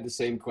 Sarah. I had the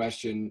same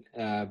question,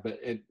 but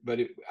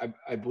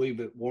I believe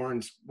that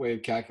Warren's way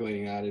of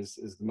calculating that is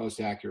the most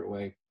accurate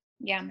way.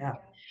 Yeah.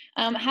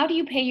 How do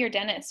you pay your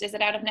dentist? Is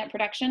it out of net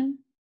production?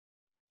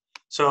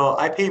 So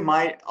I pay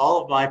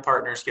all of my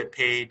partners get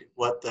paid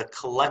what the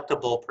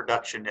collectible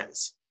production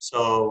is.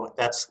 So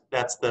that's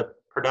the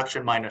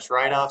production minus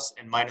write-offs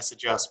and minus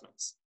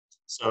adjustments.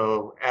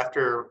 So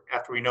after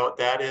we know what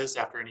that is,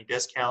 after any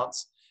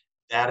discounts,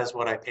 that is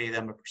what I pay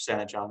them a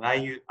percentage on. And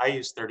I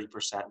use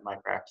 30% in my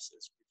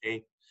practices.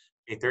 We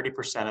pay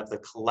 30% of the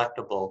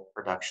collectible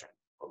production,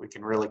 what we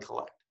can really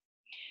collect.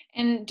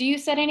 And do you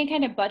set any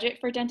kind of budget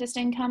for dentist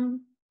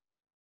income?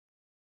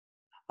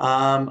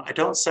 I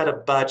don't set a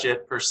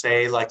budget per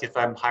se, like if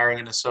I'm hiring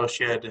an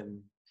associate and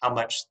how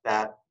much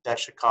that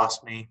should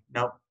cost me.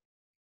 Nope.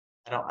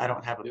 I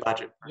don't have a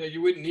budget. Yeah,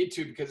 you wouldn't need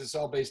to because it's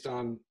all based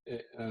on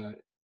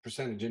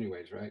percentage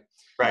anyways, right?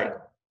 Right.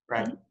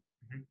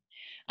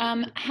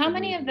 Mm-hmm. How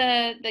many of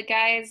the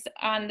guys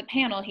on the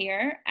panel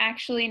here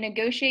actually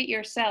negotiate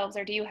yourselves,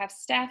 or do you have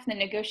staff that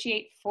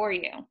negotiate for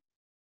you?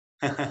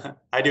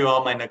 I do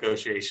all my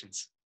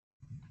negotiations.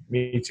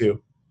 Me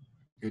too.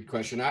 Good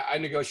question. I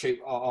negotiate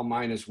all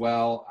mine as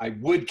well. I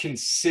would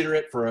consider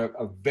it for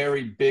a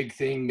very big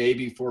thing,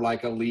 maybe for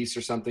like a lease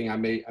or something. I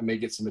may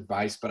get some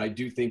advice, but I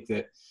do think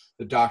that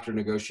the doctor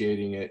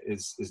negotiating it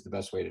is the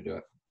best way to do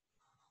it.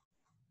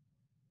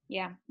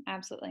 Yeah,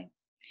 absolutely.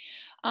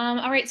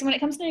 All right. So when it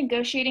comes to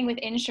negotiating with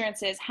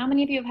insurances, how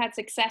many of you have had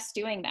success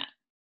doing that?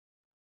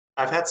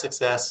 I've had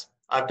success.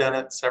 I've done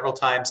it several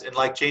times. And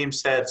like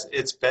James said,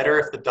 it's better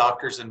if the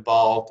doctor's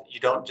involved. You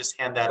don't just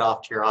hand that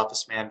off to your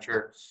office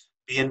manager.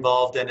 Be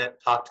involved in it.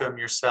 Talk to him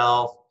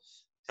yourself.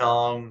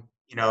 Tell him,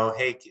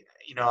 hey,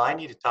 I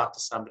need to talk to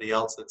somebody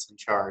else that's in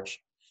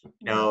charge.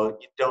 You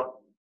don't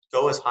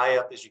go as high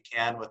up as you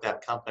can with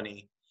that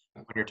company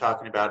when you're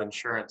talking about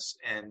insurance,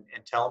 and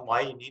tell them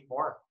why you need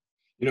more.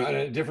 And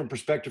a different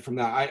perspective from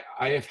that,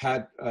 I have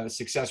had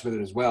success with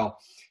it as well.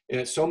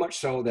 And it's so much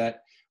so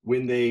that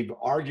when they've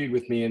argued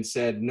with me and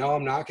said, no,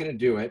 I'm not going to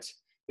do it,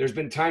 there's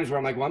been times where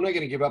I'm like, well, I'm not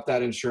going to give up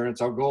that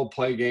insurance. I'll go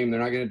play a game. They're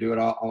not going to do it.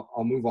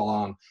 I'll move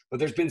along. But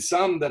there's been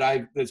some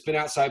that's been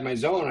outside my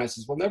zone. And I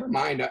says, well, never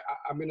mind.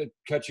 I'm going to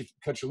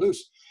cut you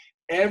loose.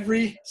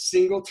 Every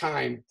single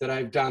time that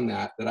I've done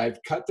that I've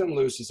cut them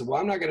loose and said,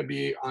 well, I'm not going to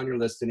be on your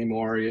list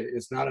anymore.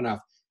 It's not enough.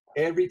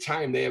 Every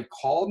time they have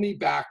called me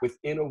back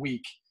within a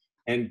week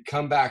and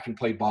come back and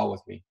play ball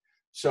with me.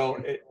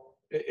 So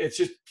it's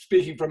just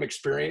speaking from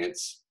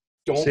experience.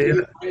 Don't be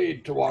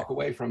afraid to walk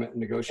away from it and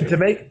negotiate.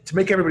 To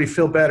make everybody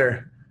feel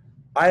better,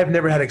 I have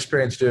never had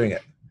experience doing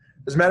it.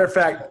 As a matter of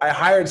fact, I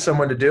hired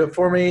someone to do it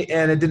for me,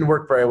 and it didn't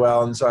work very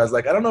well. And so I was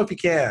like, I don't know if you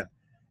can.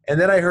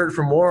 And then I heard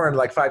from Warren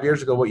like 5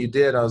 years ago what you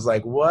did. And I was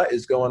like, what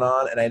is going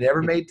on? And I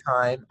never made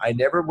time. I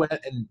never went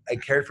and I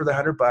cared for the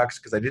 $100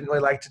 because I didn't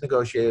really like to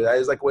negotiate it. I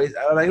was like, wait,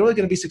 am I really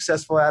going to be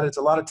successful at it? It's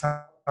a lot of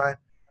time.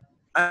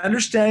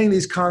 Understanding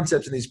these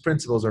concepts and these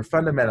principles are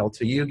fundamental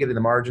to you getting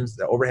the margins,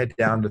 the overhead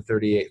down to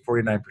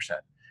 49%.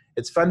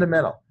 It's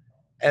fundamental.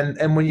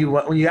 And when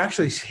you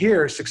actually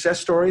hear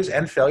success stories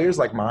and failures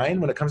like mine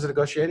when it comes to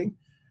negotiating,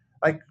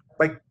 like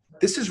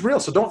this is real.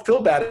 So don't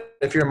feel bad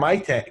if you're in my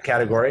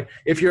category.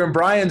 If you're in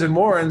Brian's and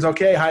Warren's,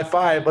 okay, high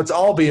five. Let's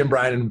all be in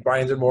Brian's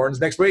and Warren's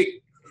next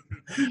week.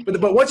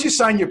 But once you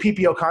sign your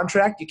PPO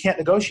contract, you can't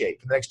negotiate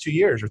for the next 2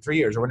 years or 3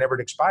 years or whenever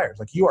it expires.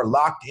 Like you are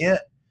locked in.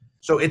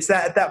 So it's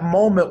at that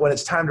moment when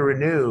it's time to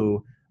renew,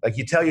 like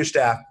you tell your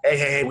staff,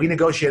 hey, we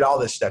negotiate all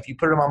this stuff. You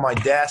put them on my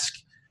desk.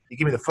 You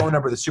give me the phone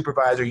number of the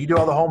supervisor. You do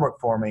all the homework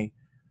for me.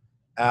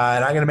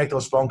 And I'm going to make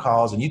those phone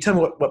calls. And you tell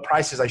me what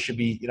prices I should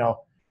be,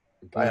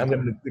 I'm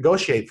going to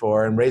negotiate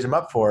for and raise them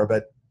up for.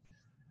 But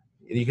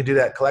you can do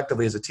that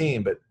collectively as a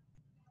team. But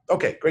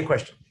okay, great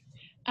question.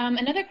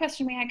 Another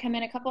question we had come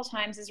in a couple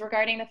times is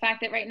regarding the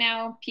fact that right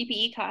now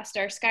PPE costs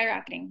are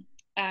skyrocketing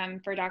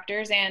for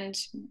doctors, and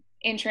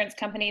insurance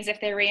companies, if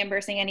they're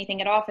reimbursing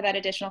anything at all for that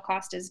additional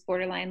cost, is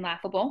borderline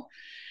laughable.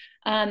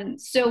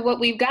 So what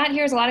we've got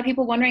here is a lot of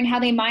people wondering how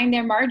they mine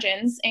their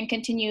margins and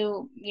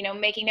continue,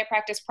 making their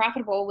practice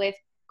profitable with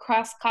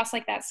costs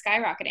like that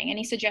skyrocketing.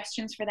 Any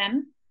suggestions for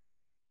them?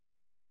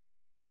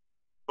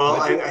 Well,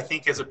 I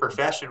think as a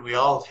profession, we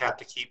all have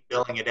to keep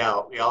billing it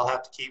out. We all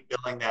have to keep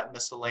billing that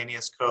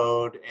miscellaneous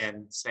code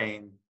and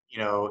saying,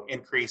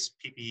 increase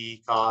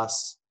PPE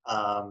costs,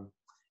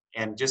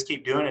 and just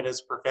keep doing it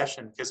as a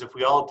profession. Because if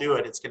we all do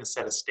it, it's going to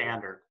set a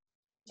standard.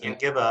 Can't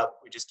give up.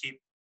 We just keep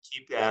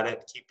at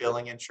it, keep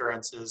billing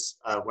insurances,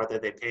 whether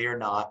they pay or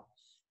not.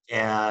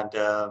 And,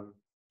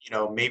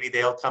 maybe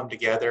they'll come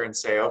together and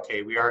say,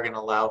 okay, we are going to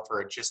allow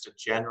for just a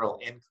general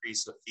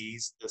increase of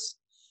fees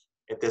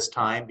at this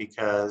time,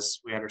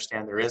 because we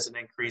understand there is an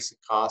increase in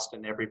cost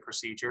in every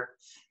procedure.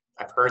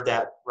 I've heard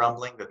that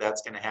rumbling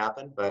that's going to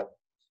happen, but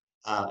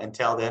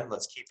until then,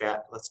 let's keep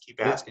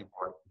asking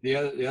for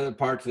it. The other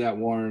part to that,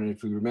 Warren,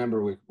 if we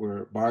remember,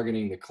 we're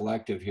bargaining the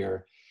collective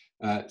here.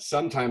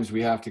 Sometimes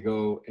we have to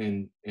go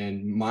and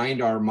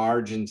mind our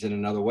margins in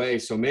another way.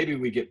 So maybe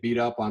we get beat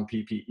up on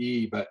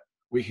PPE, but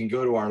we can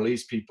go to our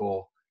lease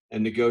people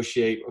and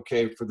negotiate,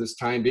 okay, for this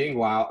time being,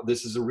 while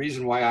this is a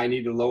reason why I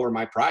need to lower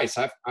my price.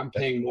 I'm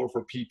paying more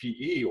for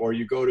PPE. Or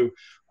you go to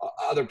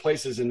other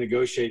places and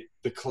negotiate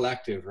the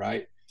collective,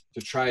 right?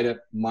 To try to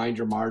mind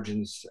your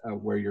margins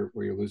where you're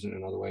losing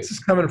in other ways. This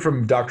is coming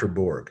from Dr.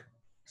 Borg.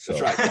 So.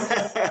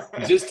 That's right.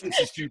 Resistance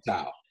is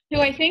futile. Who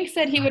I think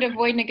said he would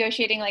avoid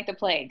negotiating like the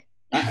plague.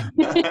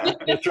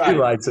 That's right. He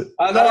likes it.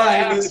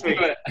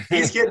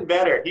 He's getting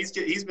better. He's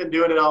been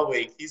doing it all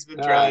week. He's been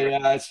trying. Yeah,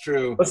 that's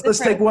true. Let's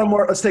take one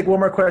more. Let's take one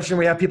more question.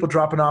 We have people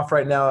dropping off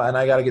right now, and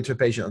I got to get to a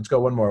patient. Let's go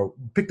one more.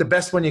 Pick the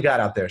best one you got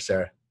out there,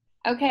 Sarah.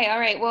 Okay, all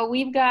right. Well,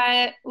 we've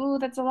got,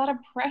 that's a lot of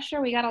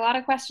pressure. We got a lot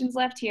of questions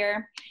left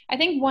here. I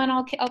think one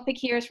I'll pick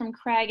here is from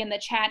Craig in the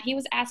chat. He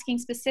was asking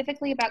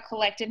specifically about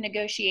collective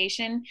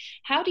negotiation.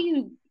 How do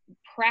you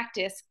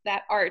practice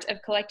that art of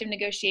collective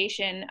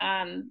negotiation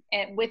and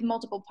with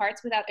multiple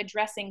parts without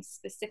addressing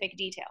specific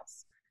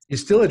details? You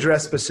still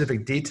address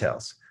specific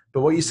details. But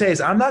what you say is,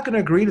 I'm not going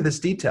to agree to this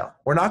detail.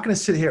 We're not going to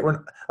sit here.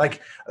 We're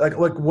like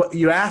what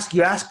you ask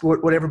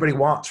what everybody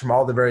wants from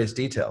all the various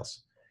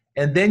details.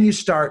 And then you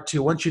start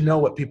to, once you know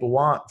what people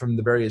want from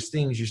the various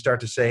things, you start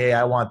to say, hey,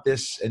 I want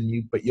this,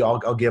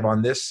 I'll give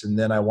on this, and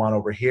then I want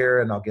over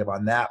here, and I'll give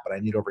on that, but I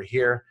need over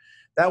here.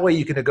 That way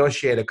you can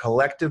negotiate a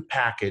collective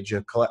package,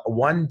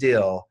 one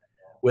deal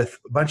with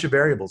a bunch of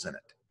variables in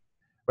it,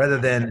 rather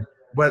than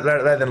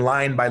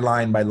line by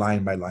line by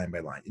line by line by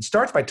line. It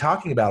starts by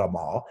talking about them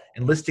all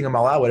and listing them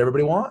all out, what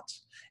everybody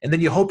wants. And then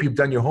you hope you've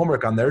done your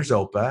homework on their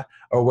ZOPA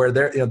or where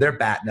their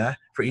BATNA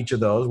for each of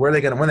those. When are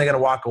they going to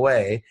walk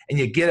away? And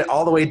you get it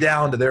all the way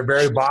down to their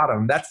very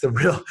bottom. That's the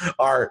real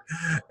art.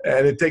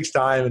 And it takes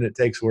time and it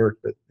takes work,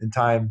 but in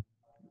time,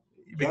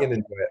 you begin to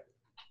enjoy it.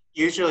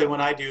 Usually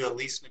when I do a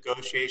lease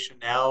negotiation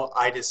now,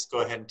 I just go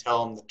ahead and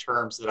tell them the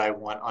terms that I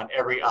want on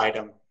every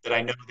item that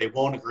I know they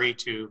won't agree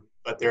to,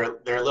 but they're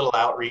a little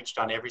outreached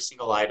on every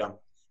single item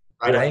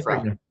up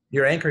front.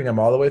 You're anchoring them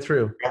all the way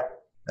through. Yep.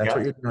 That's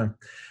what you're doing.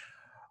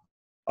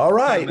 All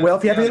right. Well,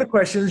 if you have any other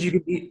questions, you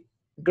can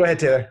go ahead,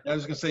 Taylor. I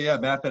was going to say,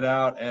 map it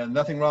out, and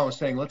nothing wrong with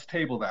saying, let's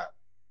table that.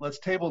 Let's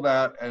table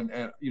that, and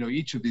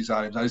each of these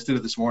items. I just did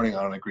it this morning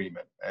on an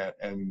agreement,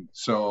 and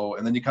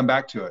then you come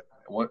back to it,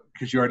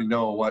 because you already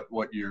know what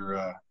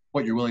you're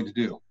willing to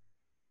do.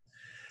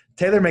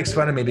 Taylor makes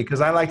fun of me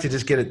because I like to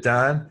just get it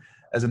done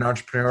as an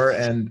entrepreneur,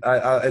 and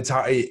it's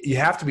hard. You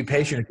have to be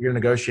patient if you're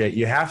going to negotiate.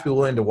 You have to be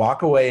willing to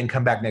walk away and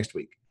come back next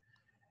week,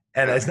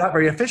 and it's not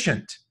very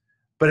efficient.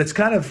 But it's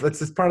part of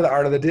the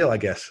art of the deal, I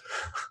guess.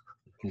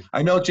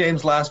 I know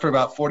James lasts for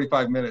about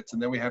 45 minutes,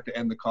 and then we have to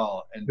end the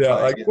call. And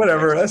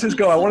whatever. Let's just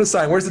go. I want to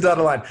sign. Where's the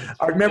dotted line?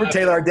 I remember,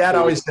 Taylor, our dad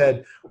always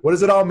said, what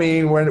does it all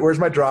mean? Where's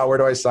my draw? Where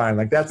do I sign?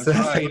 That's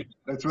right.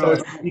 That's right.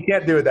 So you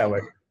can't do it that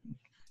way.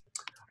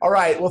 All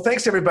right. Well,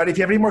 thanks, everybody. If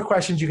you have any more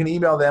questions, you can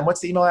email them.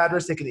 What's the email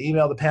address? They can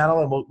email the panel,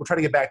 and we'll try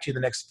to get back to you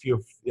the next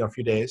few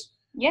days.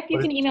 Yep. You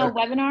can email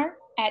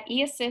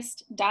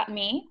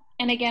webinar@eassist.me.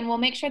 And again, we'll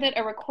make sure that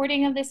a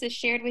recording of this is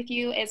shared with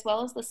you as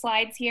well as the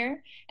slides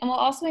here. And we'll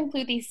also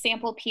include these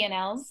sample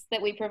P&Ls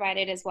that we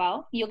provided as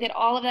well. You'll get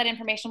all of that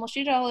information. We'll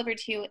shoot it all over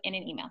to you in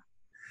an email.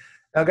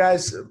 Now,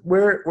 guys,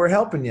 we're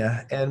helping you,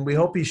 and we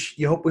hope you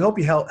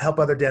help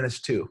other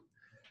dentists too.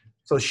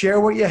 So share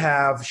what you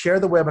have, share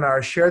the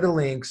webinar, share the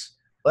links.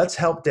 Let's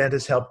help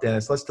dentists help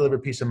dentists. Let's deliver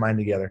peace of mind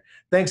together.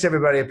 Thanks,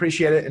 everybody.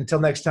 Appreciate it. Until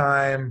next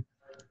time,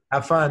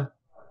 have fun.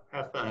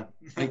 Have fun.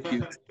 Thank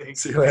you.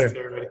 Thanks. See you later. Thanks,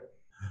 everybody.